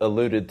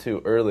alluded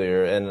to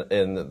earlier, and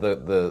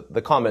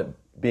the comment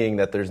being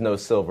that there's no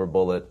silver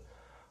bullet.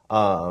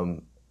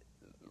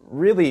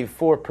 Really,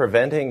 for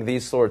preventing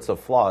these sorts of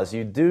flaws,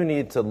 you do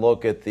need to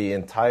look at the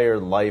entire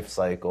life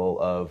cycle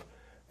of,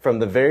 from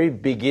the very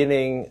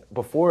beginning,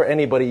 before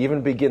anybody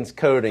even begins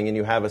coding, and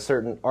you have a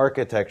certain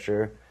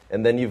architecture,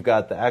 and then you've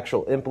got the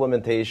actual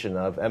implementation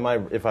of,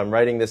 if I'm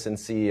writing this in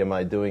C, am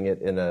I doing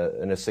it in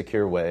a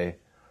secure way?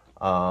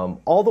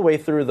 All the way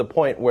through the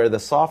point where the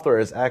software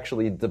is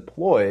actually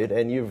deployed,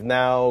 and you've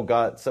now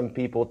got some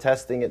people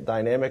testing it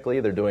dynamically.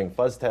 They're doing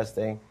fuzz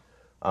testing.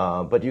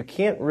 But you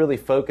can't really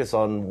focus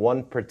on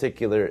one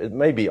particular, it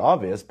may be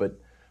obvious, but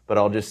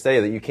I'll just say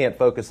that you can't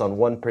focus on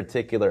one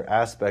particular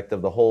aspect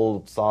of the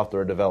whole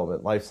software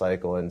development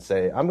lifecycle and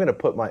say, I'm going to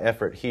put my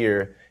effort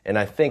here, and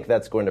I think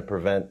that's going to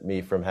prevent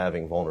me from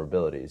having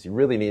vulnerabilities. You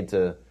really need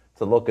to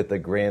look at the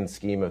grand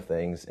scheme of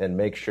things and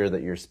make sure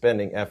that you're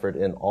spending effort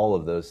in all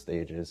of those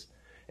stages.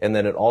 And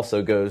then it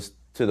also goes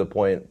to the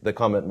point, the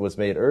comment was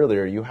made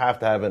earlier, you have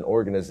to have an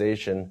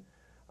organization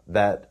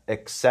that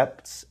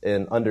accepts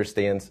and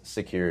understands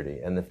security.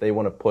 And if they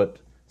want to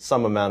put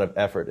some amount of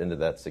effort into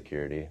that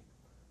security,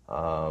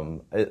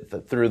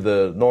 through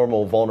the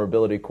normal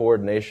vulnerability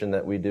coordination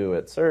that we do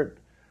at CERT,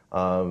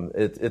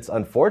 it's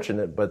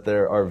unfortunate, but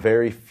there are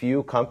very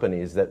few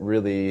companies that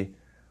really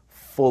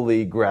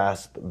fully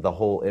grasp the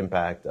whole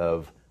impact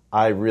of,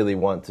 I really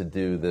want to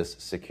do this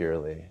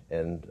securely.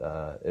 And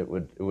it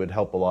would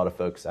help a lot of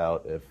folks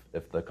out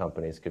if the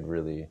companies could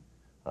really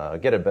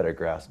get a better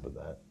grasp of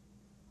that.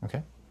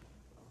 Okay.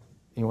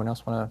 Anyone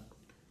else want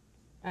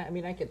to? I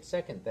mean, I could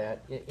second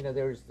that. You know,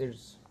 there's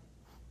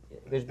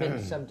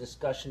been some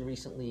discussion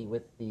recently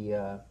with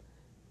the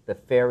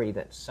ferry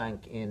that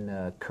sank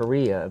in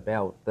Korea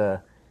about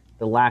the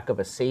lack of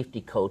a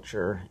safety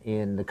culture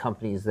in the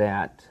companies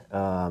that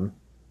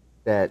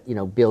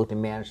built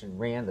and managed and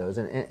ran those,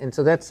 and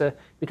so that's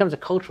becomes a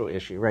cultural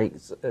issue, right?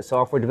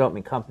 Software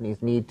development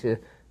companies need to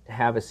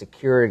have a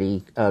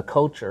security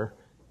culture,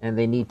 and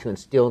they need to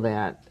instill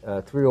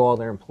that through all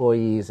their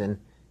employees and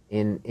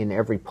in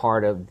every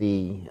part of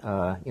the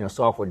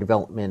software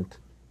development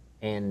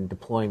and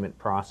deployment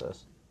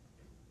process.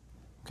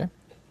 Okay.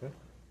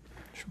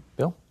 Sure.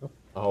 Bill?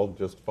 I'll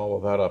just follow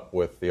that up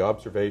with the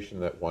observation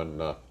that when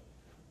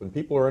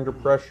people are under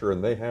pressure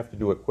and they have to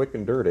do it quick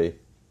and dirty,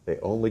 they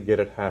only get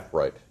it half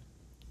right.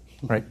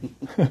 Right.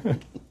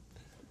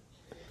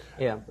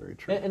 Yeah. Very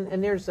true.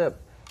 And there's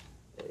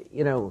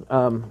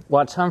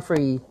Watts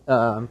Humphrey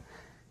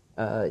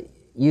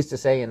used to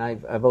say, and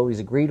I've always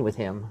agreed with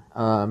him.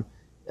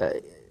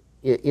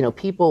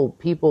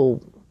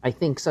 People I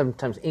think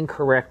sometimes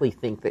incorrectly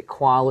think that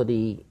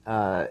quality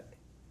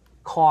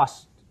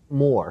costs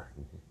more,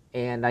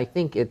 and I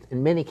think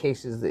in many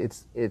cases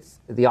it's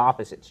the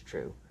opposite's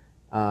true.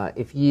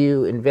 If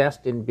you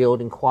invest in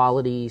building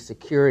quality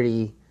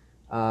security,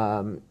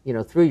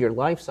 through your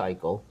life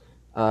cycle,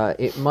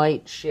 it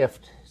might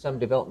shift some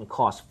development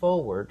costs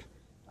forward,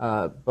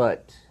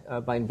 but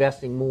by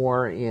investing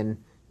more in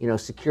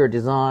secure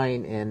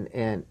design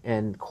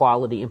and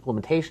quality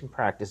implementation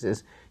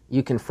practices,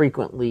 you can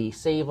frequently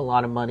save a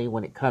lot of money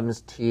when it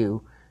comes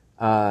to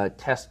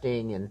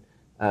testing and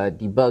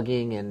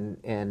debugging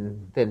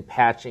and then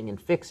patching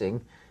and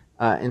fixing.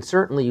 And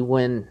certainly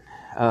when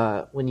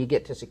you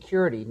get to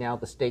security, now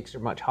the stakes are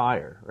much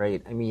higher,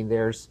 right? I mean,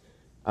 there's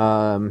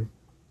a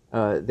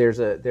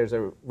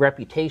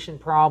reputation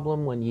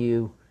problem when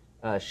you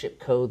ship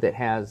code that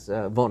has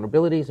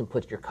vulnerabilities and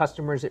puts your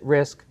customers at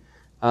risk.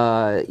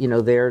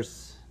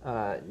 There's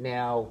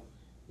now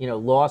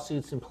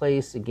lawsuits in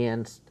place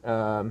against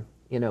in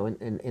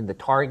the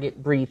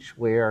Target breach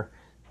where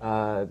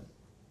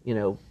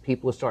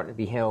people are starting to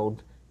be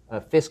held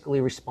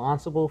fiscally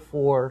responsible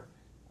for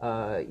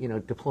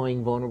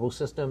deploying vulnerable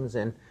systems,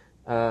 and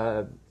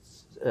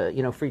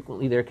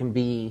frequently there can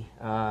be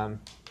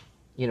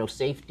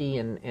safety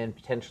and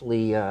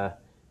potentially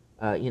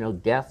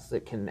deaths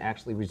that can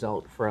actually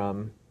result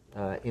from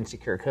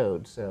insecure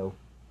code. So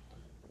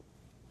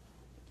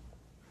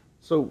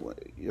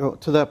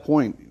to that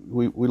point,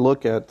 we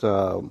look at,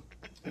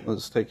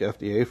 let's take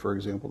FDA, for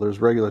example. There's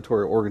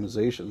regulatory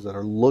organizations that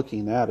are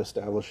looking at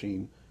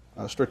establishing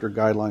stricter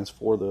guidelines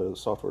for the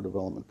software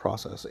development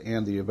process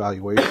and the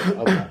evaluation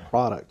of that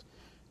product.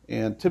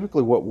 And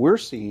typically what we're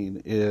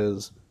seeing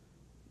is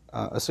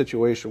a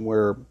situation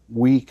where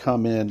we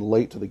come in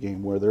late to the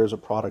game, where there's a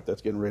product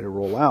that's getting ready to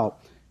roll out,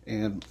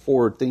 and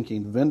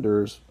forward-thinking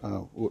vendors,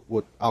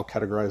 what I'll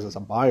categorize as a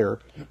buyer,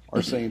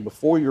 are saying,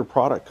 before your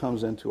product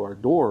comes into our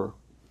door,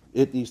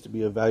 it needs to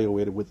be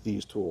evaluated with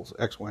these tools,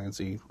 X, Y, and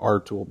Z, our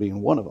tool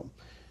being one of them.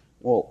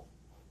 Well,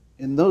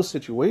 in those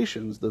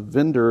situations, the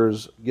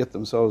vendors get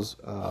themselves,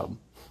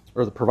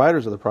 or the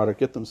providers of the product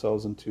get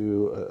themselves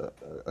into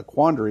a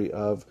quandary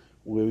of,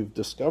 we've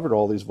discovered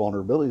all these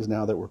vulnerabilities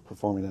now that we're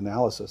performing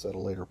analysis at a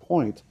later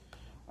point,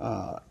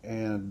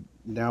 and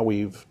now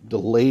we've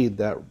delayed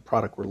that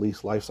product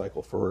release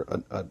lifecycle for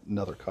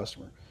another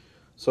customer.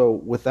 So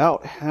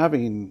without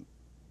having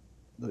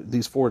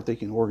these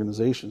forward-thinking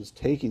organizations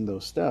taking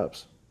those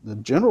steps, the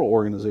general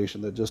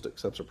organization that just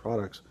accepts our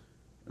products,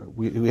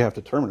 we have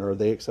to determine, are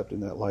they accepting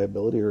that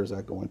liability, or is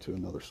that going to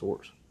another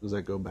source? Does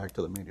that go back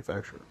to the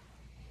manufacturer?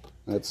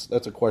 That's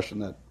a question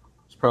that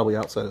is probably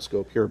outside of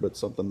scope here, but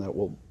something that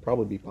will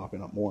probably be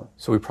popping up more.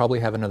 So we probably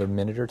have another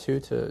minute or two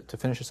to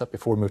finish this up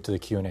before we move to the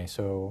Q&A.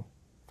 So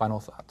final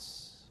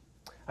thoughts.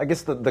 I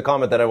guess the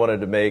comment that I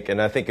wanted to make,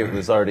 and I think it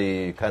was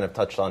already kind of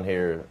touched on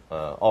here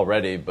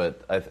already,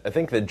 but I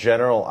think the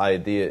general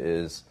idea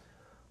is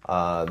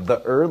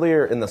the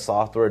earlier in the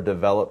software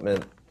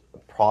development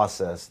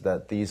process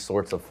that these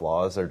sorts of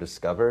flaws are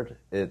discovered,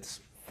 it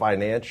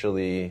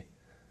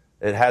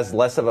has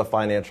less of a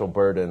financial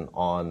burden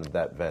on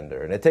that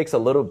vendor. And it takes a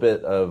little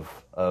bit of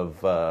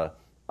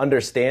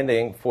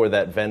understanding for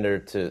that vendor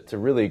to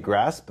really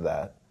grasp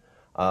that.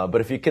 But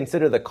if you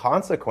consider the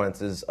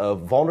consequences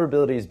of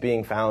vulnerabilities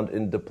being found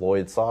in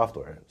deployed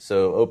software,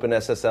 so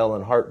OpenSSL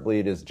and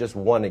Heartbleed is just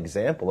one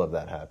example of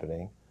that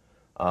happening.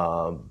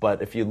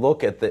 But if you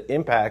look at the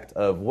impact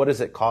of what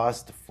does it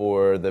cost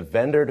for the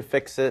vendor to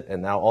fix it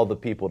and now all the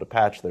people to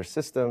patch their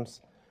systems,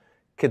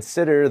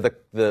 consider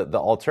the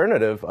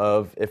alternative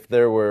of if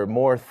there were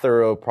more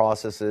thorough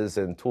processes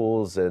and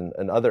tools and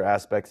other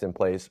aspects in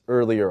place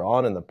earlier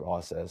on in the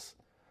process.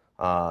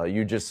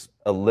 You just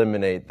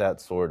eliminate that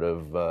sort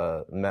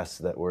of mess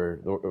that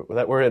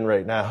we're in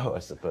right now, I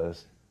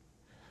suppose.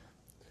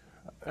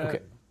 Okay.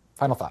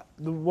 Final thought.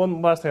 The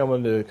one last thing I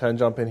wanted to kind of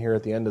jump in here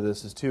at the end of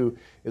this is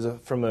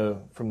from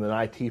an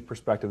IT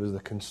perspective, as the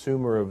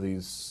consumer of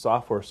these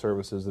software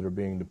services that are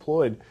being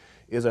deployed,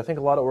 is I think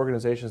a lot of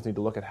organizations need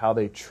to look at how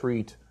they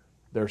treat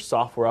their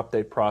software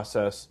update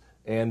process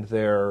and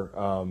their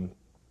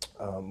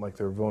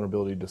their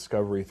vulnerability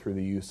discovery through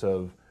the use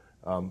of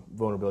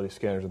vulnerability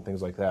scanners and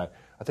things like that.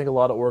 I think a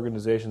lot of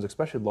organizations,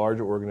 especially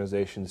larger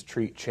organizations,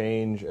 treat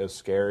change as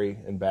scary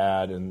and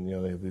bad, and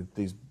they have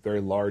these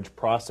very large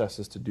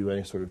processes to do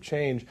any sort of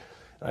change.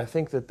 And I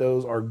think that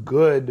those are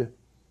good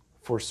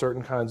for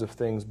certain kinds of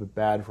things, but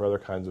bad for other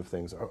kinds of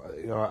things.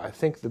 I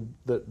think the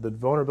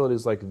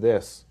vulnerabilities like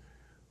this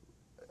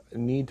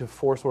need to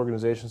force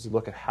organizations to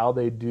look at how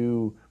they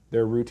do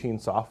their routine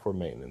software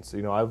maintenance.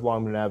 I've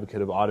long been an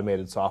advocate of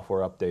automated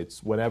software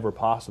updates whenever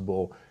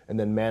possible, and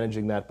then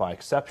managing that by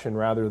exception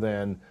rather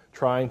than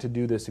trying to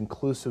do this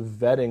inclusive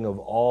vetting of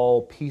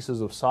all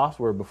pieces of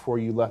software before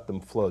you let them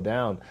flow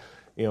down.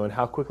 And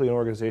how quickly an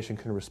organization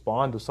can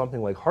respond to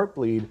something like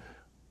Heartbleed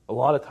a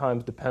lot of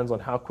times depends on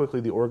how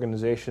quickly the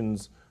organizational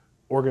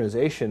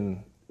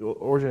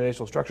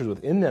structures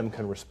within them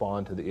can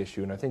respond to the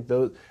issue. And I think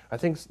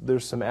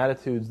there's some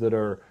attitudes that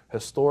are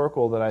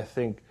historical that I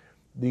think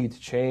need to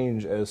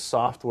change as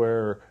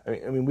software.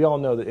 I mean, we all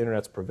know that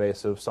internet's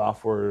pervasive,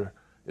 software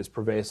is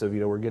pervasive.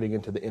 We're getting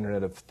into the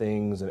Internet of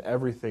Things, and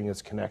everything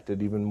is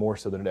connected even more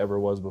so than it ever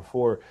was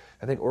before.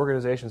 I think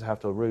organizations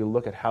have to really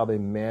look at how they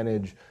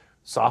manage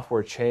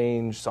software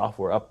change,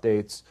 software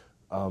updates,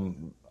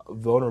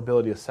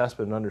 vulnerability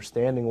assessment, and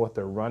understanding what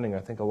they're running. I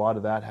think a lot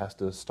of that has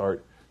to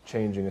start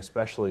changing,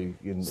 especially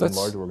in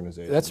large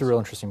organizations. That's a real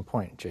interesting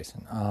point,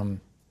 Jason.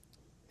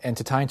 And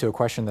to tie into a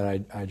question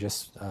that I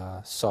just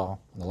saw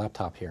on the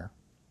laptop here,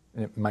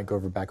 and it might go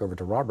back over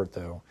to Robert,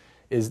 though,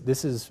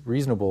 this is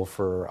reasonable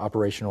for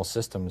operational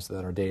systems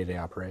that are day-to-day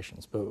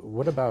operations. But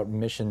what about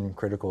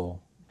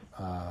mission-critical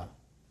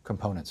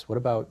components? What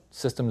about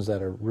systems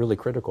that are really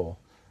critical?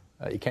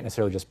 You can't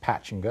necessarily just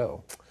patch and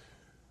go.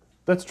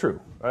 That's true.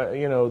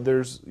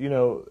 There's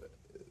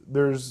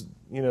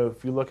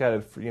if you look at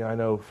it, I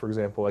know, for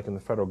example, like in the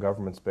federal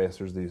government space,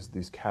 there's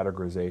these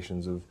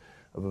categorizations of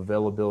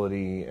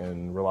availability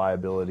and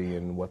reliability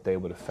and what they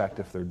would affect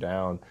if they're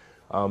down.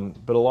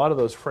 But a lot of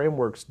those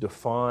frameworks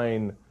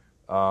define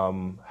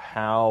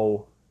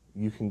how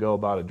you can go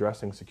about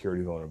addressing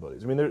security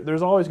vulnerabilities. I mean,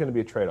 there's always going to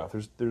be a trade-off.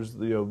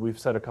 We've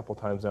said a couple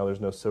times now, there's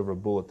no silver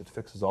bullet that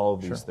fixes all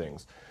of these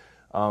things.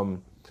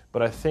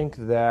 But I think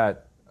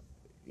that,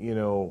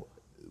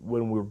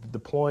 when we're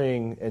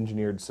deploying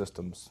engineered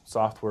systems,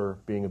 software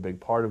being a big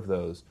part of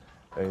those,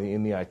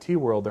 in the IT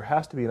world, there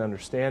has to be an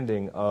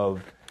understanding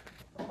of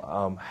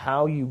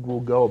how you will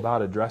go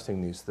about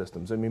addressing these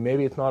systems. I mean,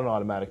 maybe it's not an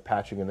automatic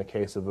patching in the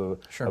case of a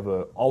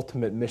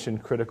ultimate mission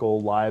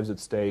critical, lives at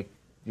stake,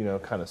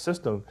 kind of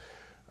system.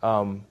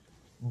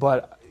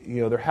 But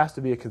there has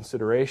to be a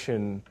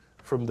consideration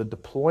from the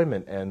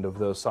deployment end of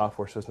those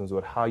software systems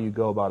about how you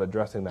go about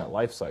addressing that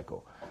life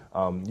cycle.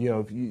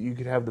 If you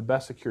could have the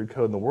best secured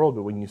code in the world,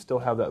 but when you still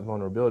have that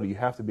vulnerability, you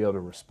have to be able to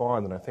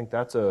respond. And I think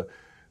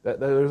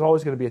there's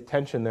always going to be a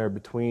tension there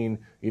between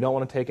you don't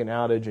want to take an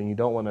outage and you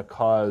don't want to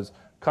cause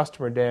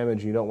customer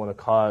damage, you don't want to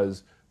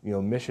cause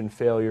mission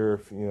failure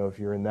if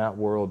you're in that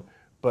world.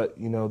 But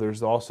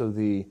there's also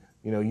you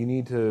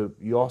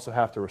also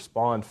have to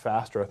respond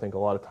faster, I think, a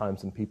lot of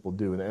times than people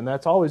do, and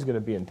that's always going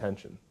to be in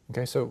tension.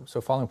 Okay, so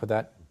following up with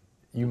that,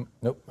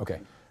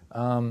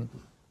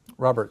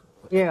 Robert.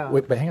 Yeah.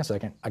 Wait, but hang on a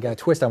second. I got a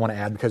twist I want to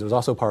add because it was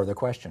also part of the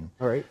question.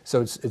 All right.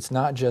 So it's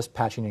not just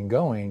patching and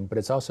going, but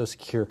it's also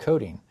secure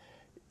coding.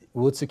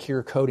 Will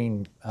secure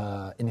coding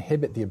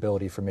inhibit the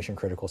ability for mission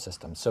critical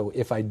systems? So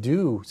if I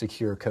do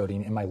secure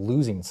coding, am I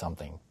losing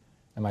something?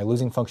 Am I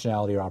losing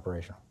functionality or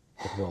operational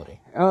capability?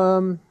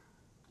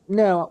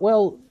 No.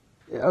 Well,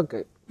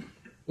 okay.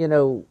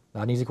 Not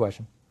an easy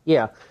question.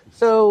 Yeah.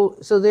 So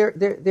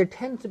there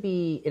tends to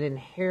be an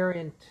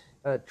inherent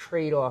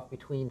trade-off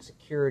between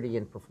security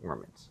and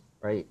performance,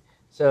 right?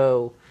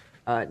 So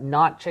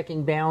not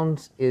checking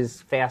bounds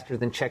is faster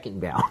than checking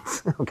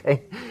bounds.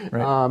 Okay.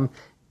 Right.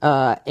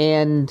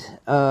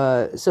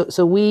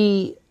 So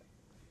we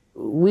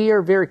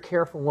are very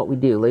careful in what we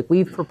do. Like,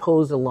 we've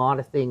proposed a lot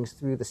of things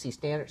through the C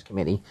Standards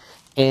Committee,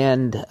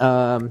 and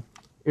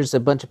there's a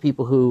bunch of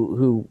people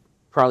who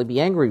probably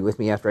be angry with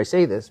me after I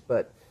say this,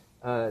 but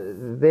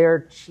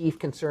their chief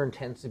concern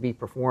tends to be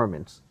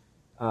performance.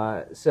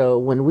 So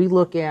when we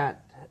look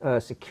at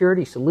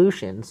security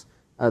solutions,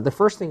 the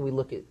first thing we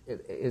look at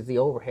is the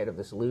overhead of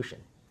the solution.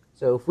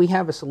 So if we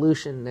have a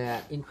solution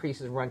that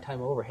increases runtime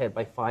overhead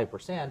by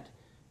 5%,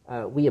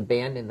 we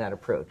abandon that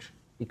approach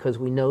because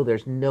we know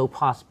there's no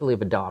possibility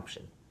of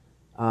adoption.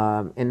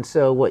 And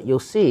so what you'll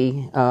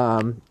see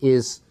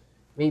is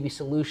maybe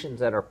solutions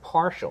that are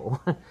partial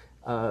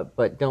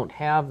but don't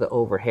have the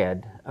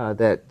overhead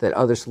that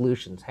other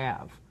solutions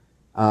have.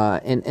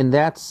 And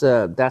that's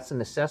a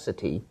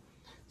necessity.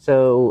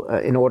 So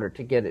in order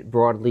to get it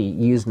broadly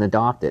used and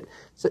adopted.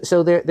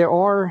 So there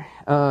are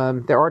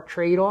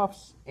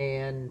trade-offs,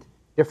 and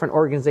different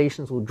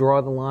organizations will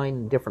draw the line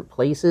in different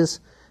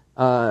places.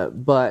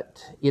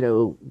 But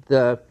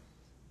the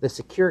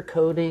secure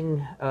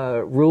coding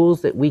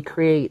rules that we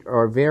create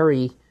are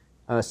very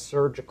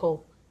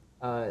surgical.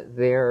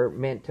 They're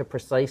meant to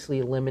precisely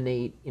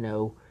eliminate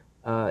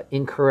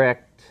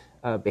incorrect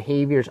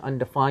behaviors,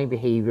 undefined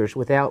behaviors,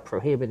 without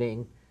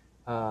prohibiting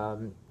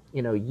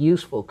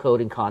useful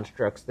coding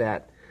constructs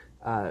that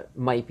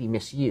might be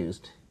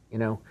misused.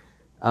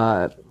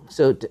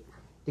 So to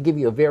give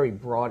you a very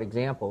broad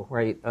example,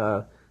 right?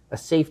 A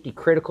safety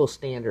critical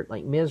standard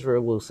like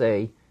MISRA will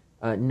say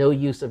no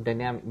use of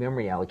dynamic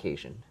memory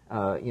allocation.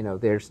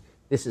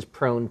 This is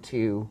prone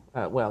to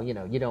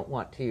you don't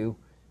want to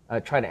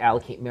try to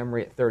allocate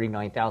memory at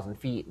 39,000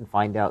 feet and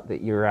find out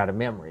that you're out of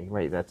memory,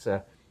 right? That's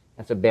a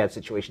bad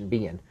situation to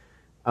be in.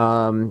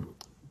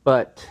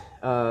 But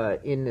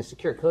in the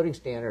secure coding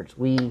standards,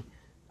 we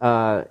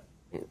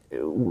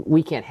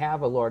can't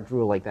have a large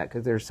rule like that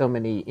because there's so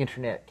many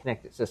internet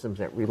connected systems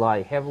that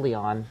rely heavily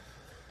on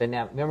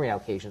dynamic memory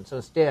allocation. So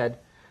instead,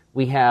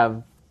 we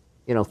have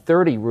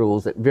 30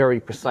 rules that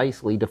very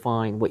precisely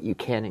define what you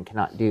can and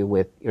cannot do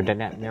with your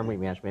dynamic memory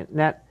management. And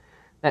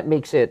that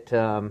makes it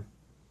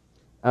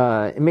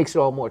makes it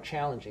all more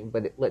challenging,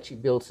 but it lets you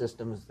build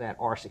systems that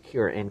are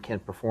secure and can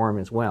perform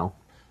as well.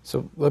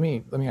 So let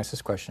me ask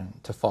this question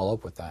to follow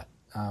up with that.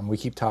 We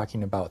keep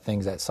talking about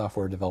things that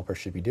software developers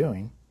should be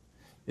doing.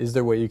 Is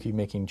there a way you keep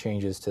making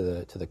changes to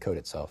the code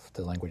itself,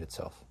 to the language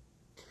itself?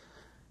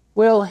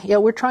 Well, yeah,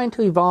 we're trying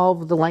to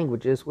evolve the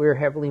languages. We're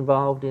heavily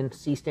involved in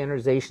C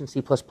standardization,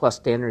 C++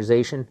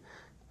 standardization.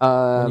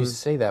 When you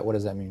say that, what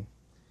does that mean?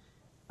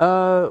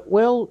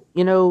 Well,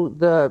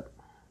 the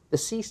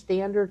C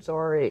standards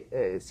are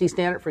C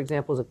standard, for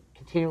example, is a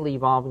continually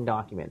evolving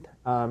document.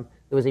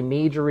 There was a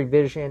major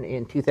revision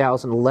in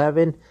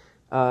 2011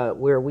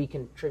 where we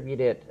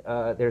contributed,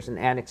 there's an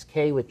Annex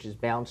K, which is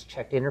bounds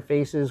checked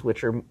interfaces,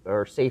 which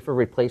are safer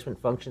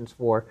replacement functions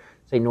for,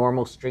 say,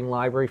 normal string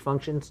library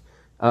functions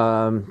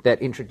that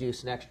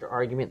introduce an extra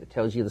argument that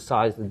tells you the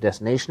size of the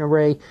destination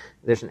array.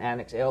 There's an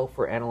Annex L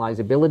for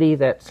analyzability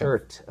that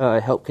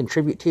CERT helped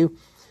contribute to.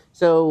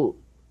 So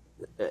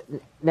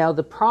now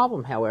the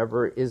problem,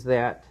 however, is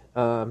that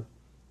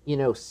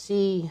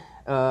C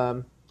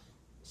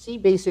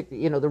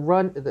basically,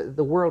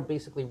 the world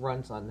basically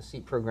runs on the C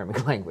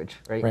programming language,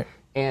 right?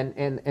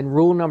 And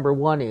rule number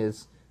one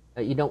is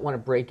you don't want to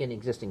break any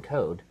existing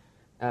code.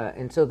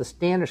 And so the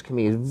standards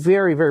committee is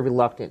very, very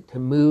reluctant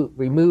to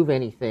remove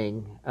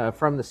anything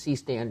from the C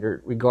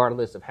standard,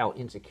 regardless of how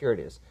insecure it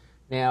is.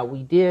 Now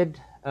we did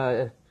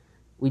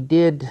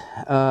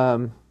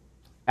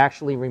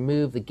actually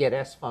remove the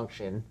getS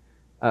function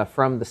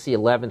from the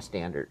C11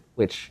 standard,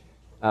 which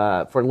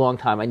for a long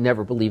time I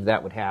never believed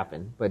that would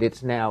happen, but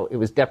it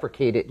was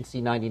deprecated in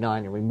C99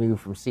 and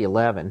removed from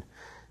C11.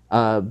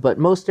 But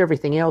most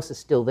everything else is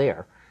still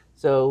there.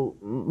 So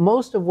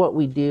most of what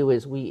we do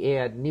is we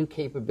add new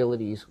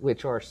capabilities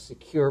which are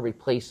secure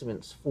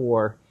replacements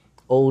for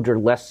older,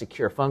 less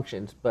secure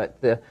functions, but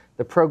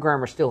the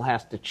programmer still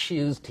has to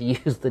choose to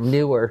use the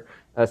newer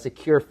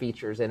secure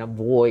features and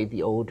avoid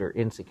the older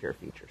insecure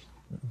features.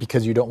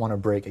 Because you don't want to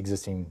break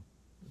existing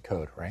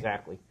code, right?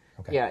 Exactly.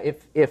 Okay. Yeah,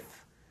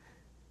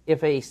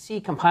 if a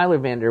C compiler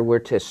vendor were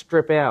to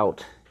strip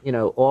out,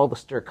 all the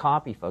stir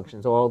copy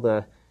functions, all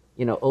the,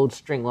 old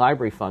string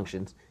library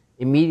functions,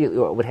 immediately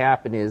what would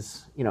happen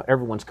is,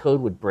 everyone's code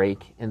would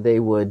break and they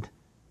would,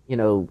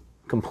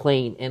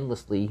 complain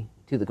endlessly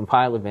to the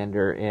compiler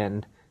vendor,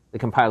 and the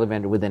compiler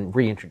vendor would then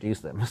reintroduce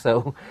them.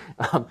 So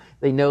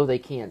they know they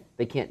can't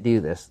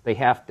do this. They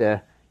have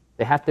to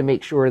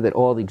make sure that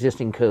all the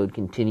existing code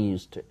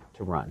continues to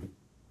run.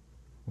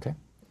 Okay.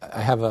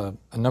 I have a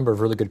number of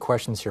really good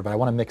questions here, but I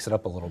want to mix it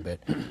up a little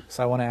bit.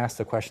 So I want to ask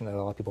the question that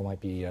a lot of people might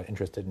be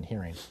interested in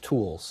hearing: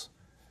 tools.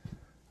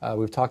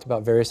 We've talked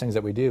about various things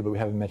that we do, but we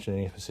haven't mentioned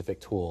any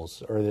specific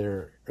tools. Are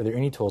there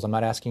any tools? I'm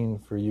not asking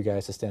for you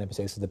guys to stand up and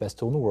say this is the best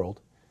tool in the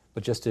world,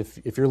 but just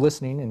if you're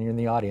listening and you're in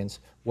the audience,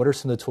 what are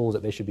some of the tools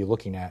that they should be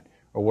looking at?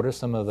 Or what are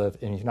some of the,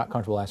 and if you're not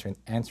comfortable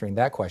answering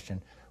that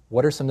question,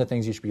 what are some of the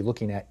things you should be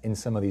looking at in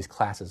some of these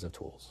classes of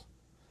tools?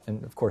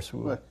 And of course,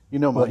 my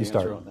we'll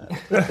answer on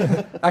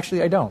that.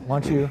 Actually, I don't. Why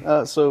don't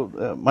you?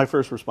 So my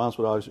first response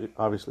would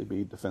obviously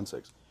be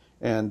Defensics.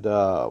 And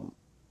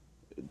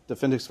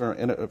Defensics,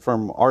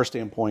 from our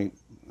standpoint,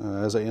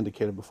 as I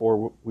indicated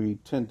before, we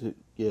tend to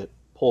get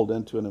pulled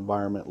into an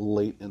environment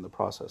late in the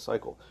process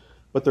cycle.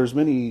 But there's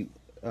many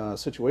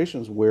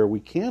situations where we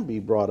can be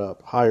brought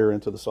up higher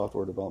into the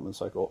software development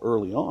cycle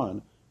early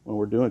on when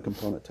we're doing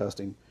component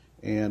testing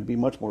and be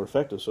much more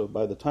effective. So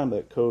by the time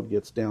that code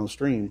gets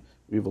downstream,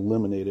 we've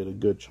eliminated a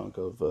good chunk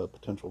of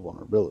potential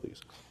vulnerabilities.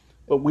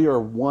 But we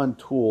are one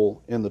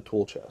tool in the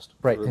tool chest.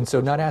 Right, and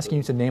so not asking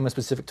you to name a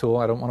specific tool,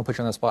 I don't want to put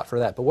you on the spot for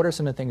that, but what are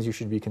some of the things you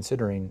should be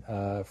considering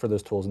for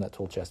those tools in that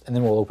tool chest? And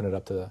then we'll open it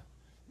up to the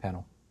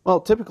panel. Well,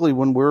 typically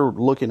when we're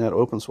looking at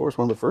open source,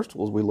 one of the first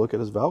tools we look at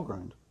is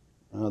Valgrind.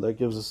 That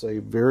gives us a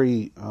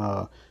very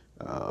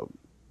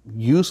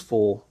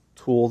useful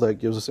tool that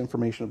gives us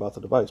information about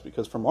the device,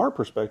 because from our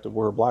perspective,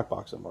 we're a black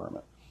box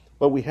environment.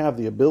 But we have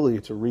the ability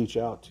to reach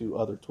out to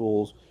other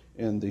tools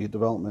in the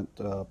development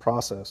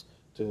process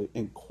to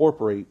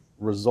incorporate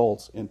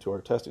results into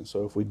our testing.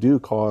 So if we do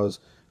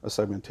cause a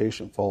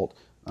segmentation fault,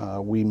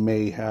 we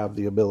may have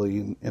the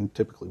ability, and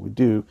typically we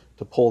do,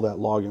 to pull that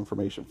log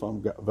information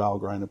from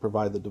Valgrind and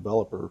provide the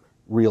developer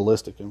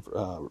realistic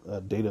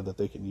data that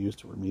they can use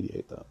to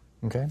remediate that.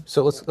 Okay,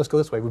 so let's go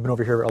this way. We've been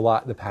over here a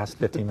lot the past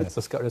 15 minutes.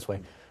 Let's go this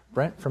way.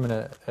 Brent, from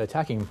an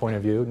attacking point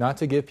of view, not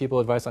to give people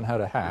advice on how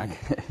to hack.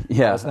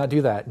 Yeah. Let's not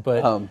do that.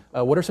 But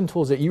what are some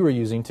tools that you were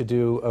using to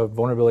do a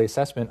vulnerability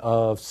assessment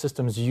of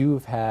systems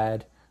you've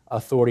had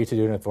authority to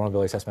do a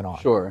vulnerability assessment on?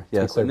 Sure,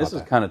 yes. And this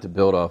is kind of to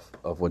build off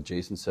of what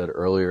Jason said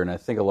earlier. And I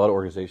think a lot of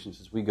organizations,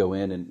 as we go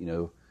in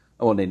and,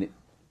 I won't name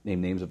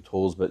names of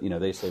tools, but,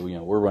 they say,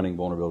 we're running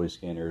vulnerability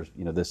scanners,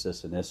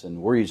 this, and this,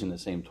 and we're using the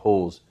same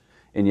tools.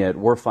 And yet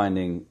we're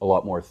finding a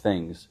lot more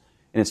things.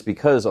 And it's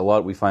because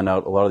we find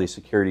out a lot of these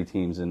security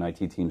teams and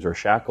IT teams are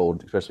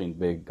shackled, especially in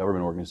big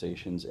government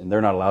organizations, and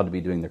they're not allowed to be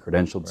doing the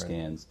credentialed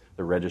scans,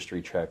 the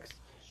registry checks,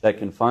 that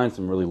can find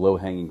some really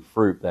low-hanging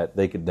fruit that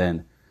they could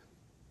then,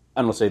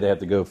 I don't want to say they have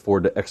to go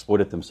forward to exploit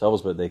it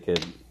themselves, but they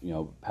could,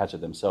 patch it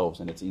themselves,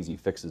 and it's easy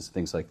fixes,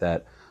 things like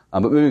that.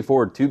 But moving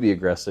forward to be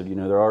aggressive,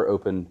 there are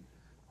open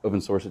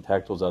source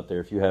attack tools out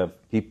there. If you have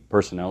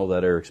personnel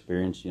that are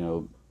experienced,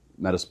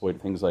 Metasploit,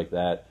 things like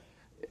that,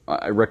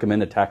 I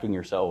recommend attacking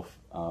yourself,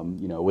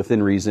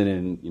 within reason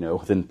and,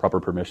 within proper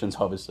permissions,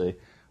 obviously.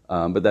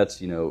 But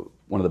that's,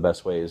 one of the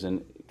best ways.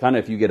 And kind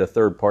of if you get a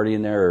third party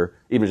in there, or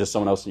even just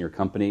someone else in your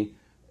company,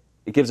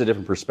 it gives a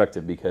different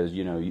perspective, because,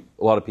 a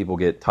lot of people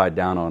get tied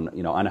down on,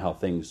 I know how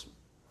things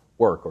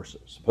work or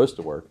supposed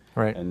to work.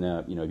 Right. And,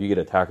 if you get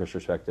attacker's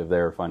perspective,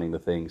 they're finding the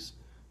things,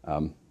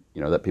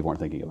 that people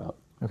aren't thinking about.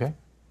 Okay.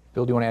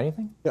 Bill, do you want to add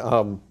anything?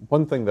 Yeah,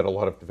 one thing that a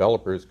lot of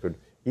developers could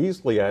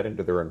easily add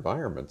into their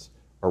environments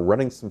are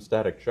running some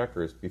static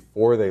checkers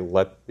before they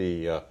let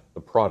the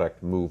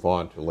product move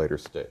on to later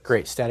states.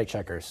 Great, static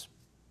checkers.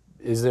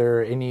 Is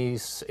there any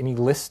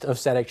list of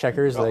static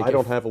checkers? Well, I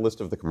don't have a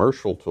list of the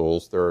commercial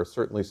tools. There are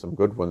certainly some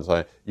good ones.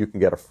 You can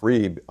get a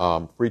free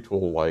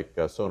tool like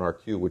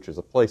SonarQ, which is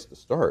a place to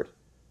start.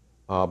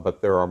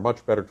 But there are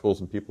much better tools,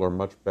 and people are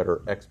much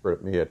better expert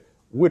at me at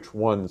which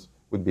ones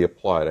would be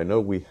applied. I know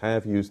we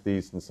have used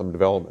these in some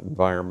development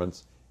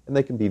environments, and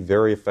they can be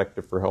very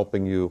effective for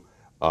helping you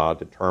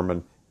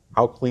determine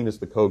how clean is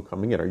the code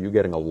coming in. Are you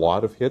getting a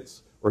lot of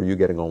hits, or are you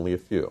getting only a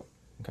few?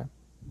 Okay.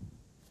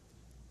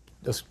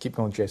 Let's keep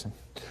going, Jason.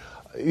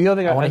 The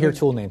other thing I want to hear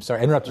tool names.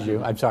 Sorry, I interrupted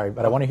you. I'm sorry,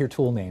 but I want to hear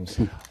tool names.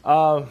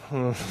 I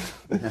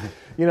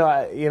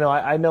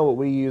know what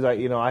we use.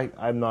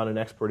 I'm not an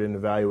expert in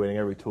evaluating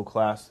every tool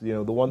class.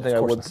 The one thing I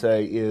would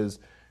say is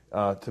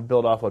to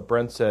build off what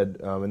Brent said,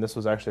 and this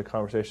was actually a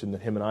conversation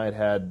that him and I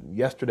had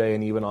yesterday,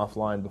 and even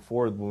offline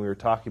before when we were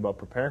talking about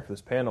preparing for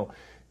this panel,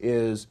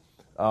 is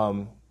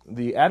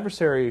the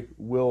adversary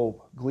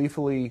will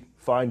gleefully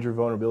find your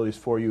vulnerabilities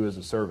for you as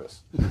a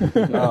service.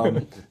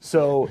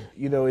 So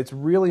it's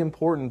really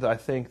important, I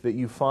think, that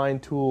you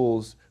find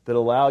tools that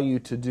allow you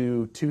to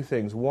do two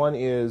things. One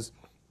is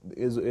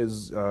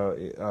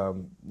for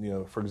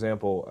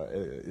example,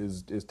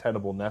 is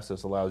Tenable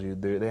Nessus allows you.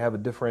 They have a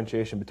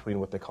differentiation between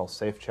what they call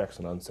safe checks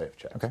and unsafe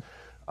checks. Okay.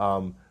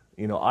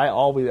 I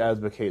always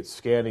advocate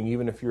scanning,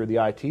 even if you're the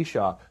IT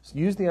shop. So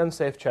use the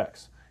unsafe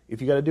checks. If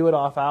you got to do it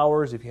off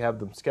hours, if you have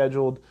them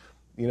scheduled,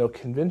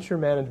 convince your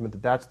management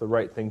that that's the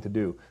right thing to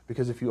do.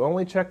 Because if you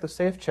only check the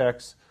safe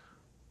checks,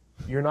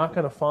 you're not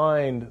going to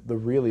find the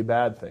really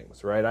bad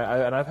things, right?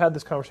 And I've had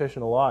this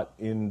conversation a lot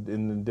in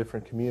the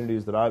different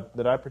communities that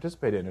I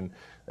participate in, and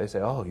they say,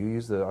 "Oh, you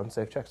use the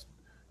unsafe checks."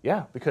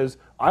 Yeah, because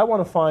I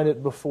want to find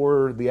it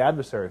before the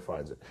adversary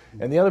finds it.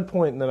 And the other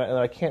point that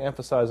I can't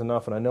emphasize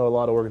enough, and I know a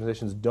lot of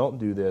organizations don't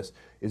do this,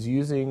 is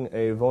using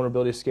a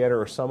vulnerability scanner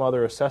or some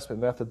other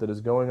assessment method that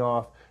is going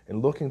off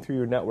and looking through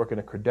your network in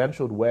a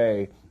credentialed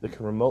way that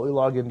can remotely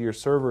log into your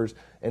servers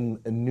and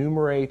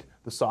enumerate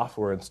the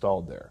software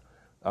installed there.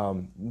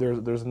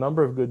 There's a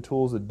number of good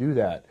tools that do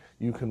that.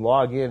 You can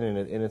log in and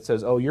it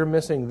says, "Oh, you're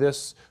missing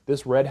this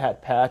Red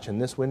Hat patch and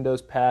this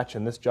Windows patch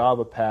and this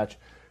Java patch."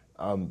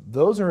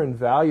 Those are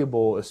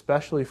invaluable,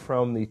 especially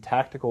from the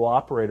tactical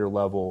operator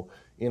level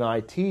in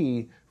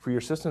IT, for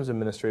your systems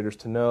administrators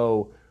to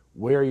know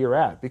where you're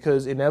at,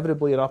 because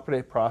inevitably an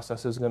update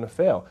process is going to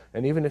fail.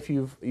 And even if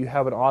you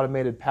have an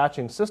automated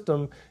patching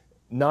system,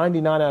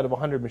 99 out of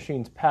 100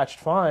 machines patched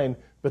fine,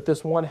 but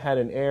this one had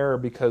an error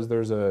because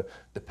there's a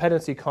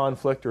dependency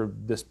conflict, or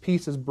this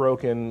piece is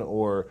broken,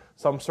 or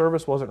some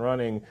service wasn't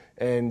running,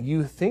 and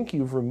you think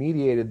you've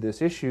remediated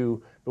this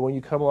issue, but when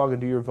you come along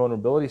and do your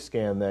vulnerability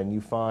scan, then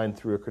you find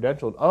through a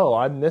credential, "Oh,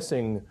 I'm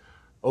missing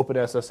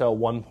OpenSSL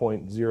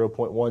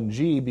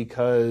 1.0.1G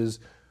because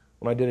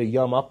when I did a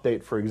Yum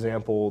update, for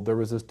example, there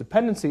was this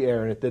dependency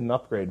error and it didn't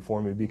upgrade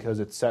for me because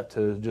it's set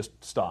to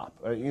just stop."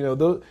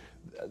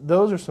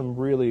 Those are some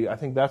really, I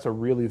think that's a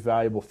really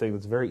valuable thing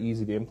that's very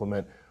easy to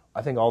implement.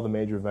 I think all the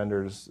major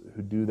vendors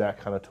who do that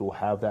kind of tool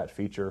have that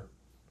feature.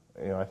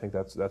 I think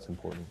that's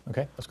important.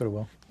 Okay, let's go to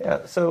Will.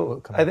 Yeah,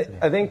 so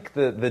I think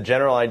the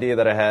general idea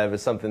that I have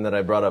is something that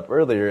I brought up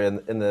earlier,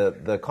 and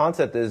the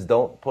concept is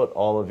don't put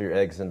all of your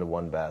eggs into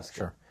one basket.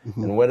 Sure.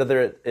 Mm-hmm. And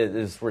whether it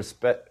is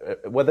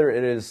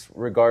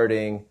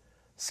regarding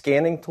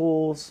scanning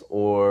tools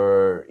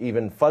or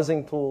even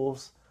fuzzing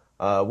tools,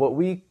 what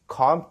we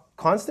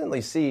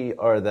constantly see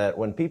are that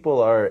when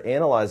people are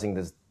analyzing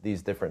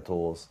these different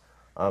tools,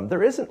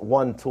 there isn't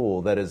one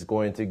tool that is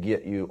going to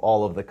get you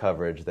all of the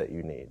coverage that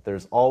you need.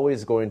 There's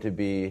always going to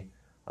be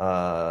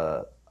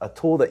a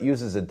tool that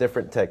uses a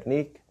different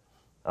technique.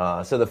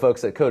 So the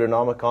folks at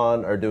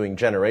Codenomicon are doing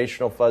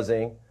generational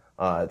fuzzing.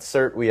 At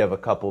CERT, we have a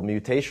couple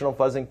mutational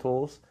fuzzing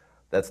tools.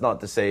 That's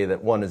not to say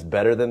that one is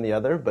better than the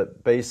other,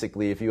 but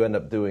basically if you end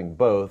up doing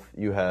both,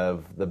 you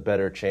have the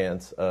better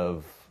chance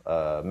of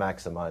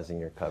maximizing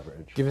your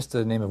coverage. Give us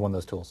the name of one of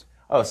those tools.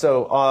 Oh,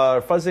 so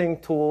our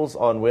fuzzing tools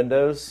on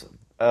Windows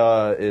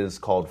is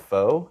called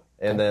FOE,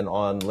 and then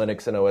on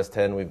Linux and OS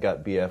X we've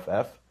got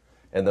BFF,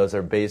 and those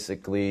are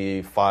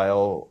basically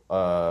file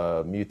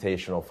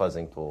mutational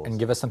fuzzing tools. And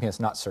give us something that's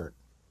not CERT.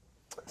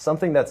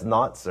 Something that's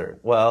not CERT.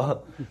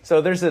 Well,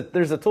 so there's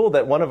a tool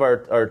that one of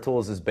our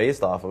tools is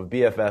based off of.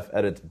 BFF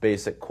at its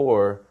basic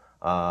core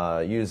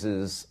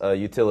uses a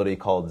utility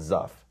called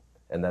Zuff.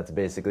 And that's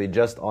basically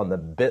just on the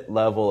bit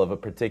level of a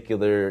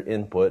particular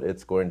input,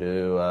 it's going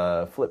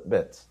to flip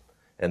bits.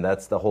 And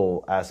that's the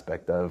whole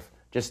aspect of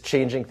just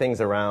changing things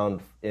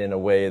around in a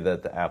way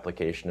that the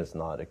application is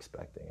not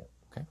expecting it.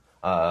 Okay.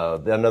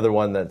 Another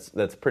one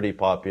that's pretty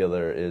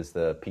popular is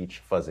the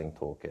Peach fuzzing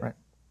toolkit. Right.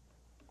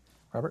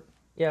 Robert?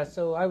 Yeah,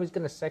 so I was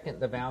going to second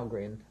the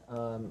Valgrind.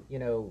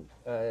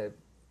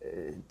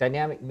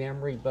 Dynamic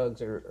memory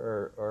bugs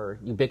are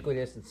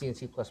ubiquitous in C and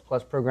C++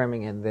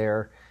 programming, and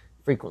they're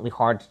frequently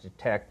hard to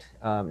detect.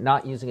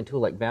 Not using a tool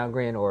like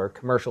Valgrind or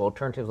commercial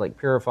alternatives like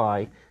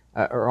Purify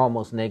or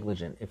almost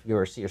negligent if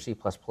you're a C or C++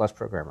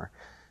 programmer.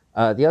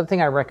 The other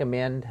thing I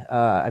recommend,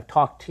 I've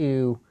talked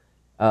to,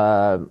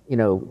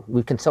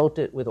 we've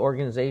consulted with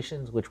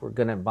organizations which were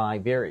going to buy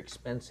very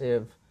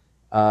expensive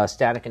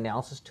static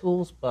analysis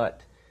tools,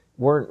 but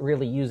weren't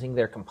really using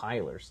their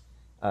compilers.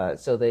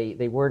 So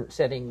they weren't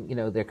setting,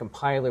 their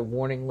compiler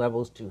warning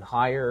levels to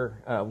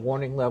higher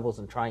warning levels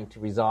and trying to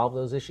resolve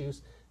those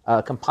issues.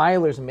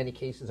 Compilers, in many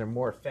cases, are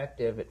more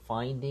effective at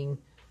finding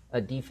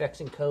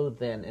defects in code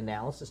than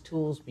analysis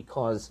tools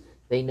because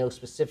they know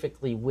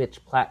specifically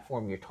which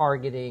platform you're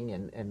targeting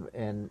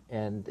and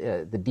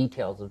the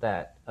details of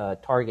that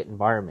target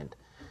environment.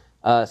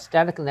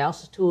 Static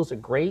analysis tools are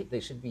great. They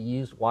should be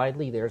used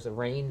widely. There's a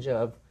range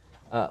of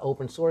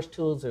open source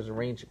tools. There's a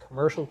range of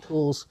commercial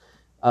tools.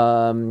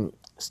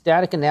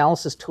 Static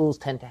analysis tools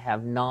tend to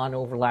have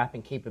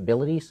non-overlapping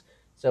capabilities.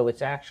 So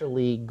it's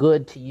actually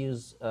good to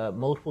use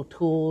multiple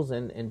tools,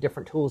 and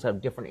different tools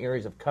have different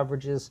areas of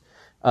coverages.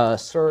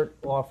 CERT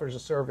offers a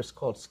service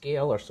called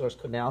Scale, our Source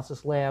Code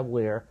Analysis Lab,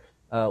 where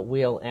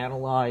we'll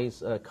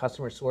analyze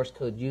customer source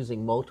code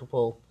using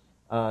multiple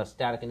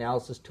static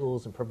analysis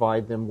tools and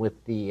provide them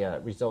with the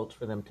results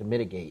for them to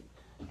mitigate.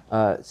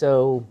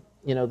 So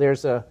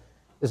there's a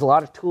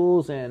lot of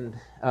tools, and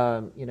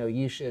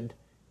you should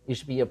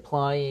be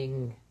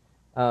applying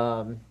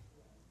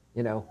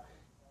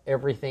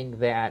everything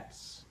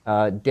that's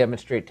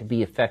demonstrate to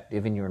be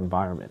effective in your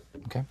environment.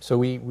 Okay, so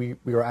we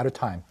are out of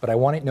time, but I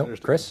want to know,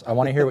 Chris, I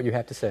want to hear what you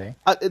have to say.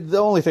 The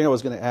only thing I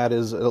was going to add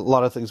is a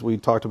lot of things we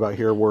talked about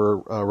here were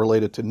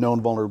related to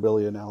known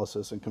vulnerability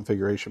analysis and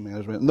configuration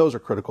management, and those are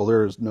critical.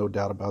 There is no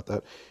doubt about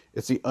that.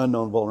 It's the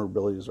unknown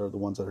vulnerabilities are the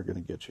ones that are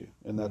going to get you,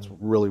 and that's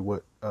really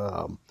what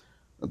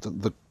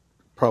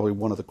probably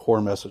one of the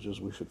core messages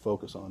we should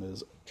focus on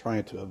is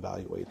trying to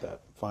evaluate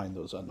that, find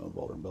those unknown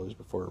vulnerabilities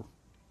before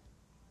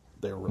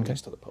they're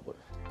released to the public.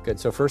 Good.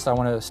 So first I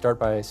want to start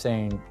by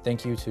saying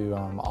thank you to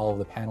all of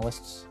the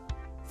panelists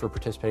for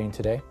participating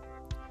today.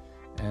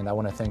 And I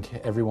want to thank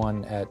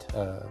everyone at,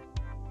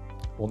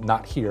 well,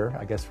 not here,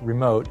 I guess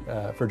remote,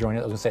 for joining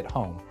us. I was going to say at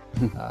home,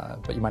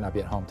 but you might not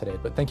be at home today.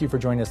 But thank you for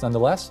joining us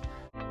nonetheless.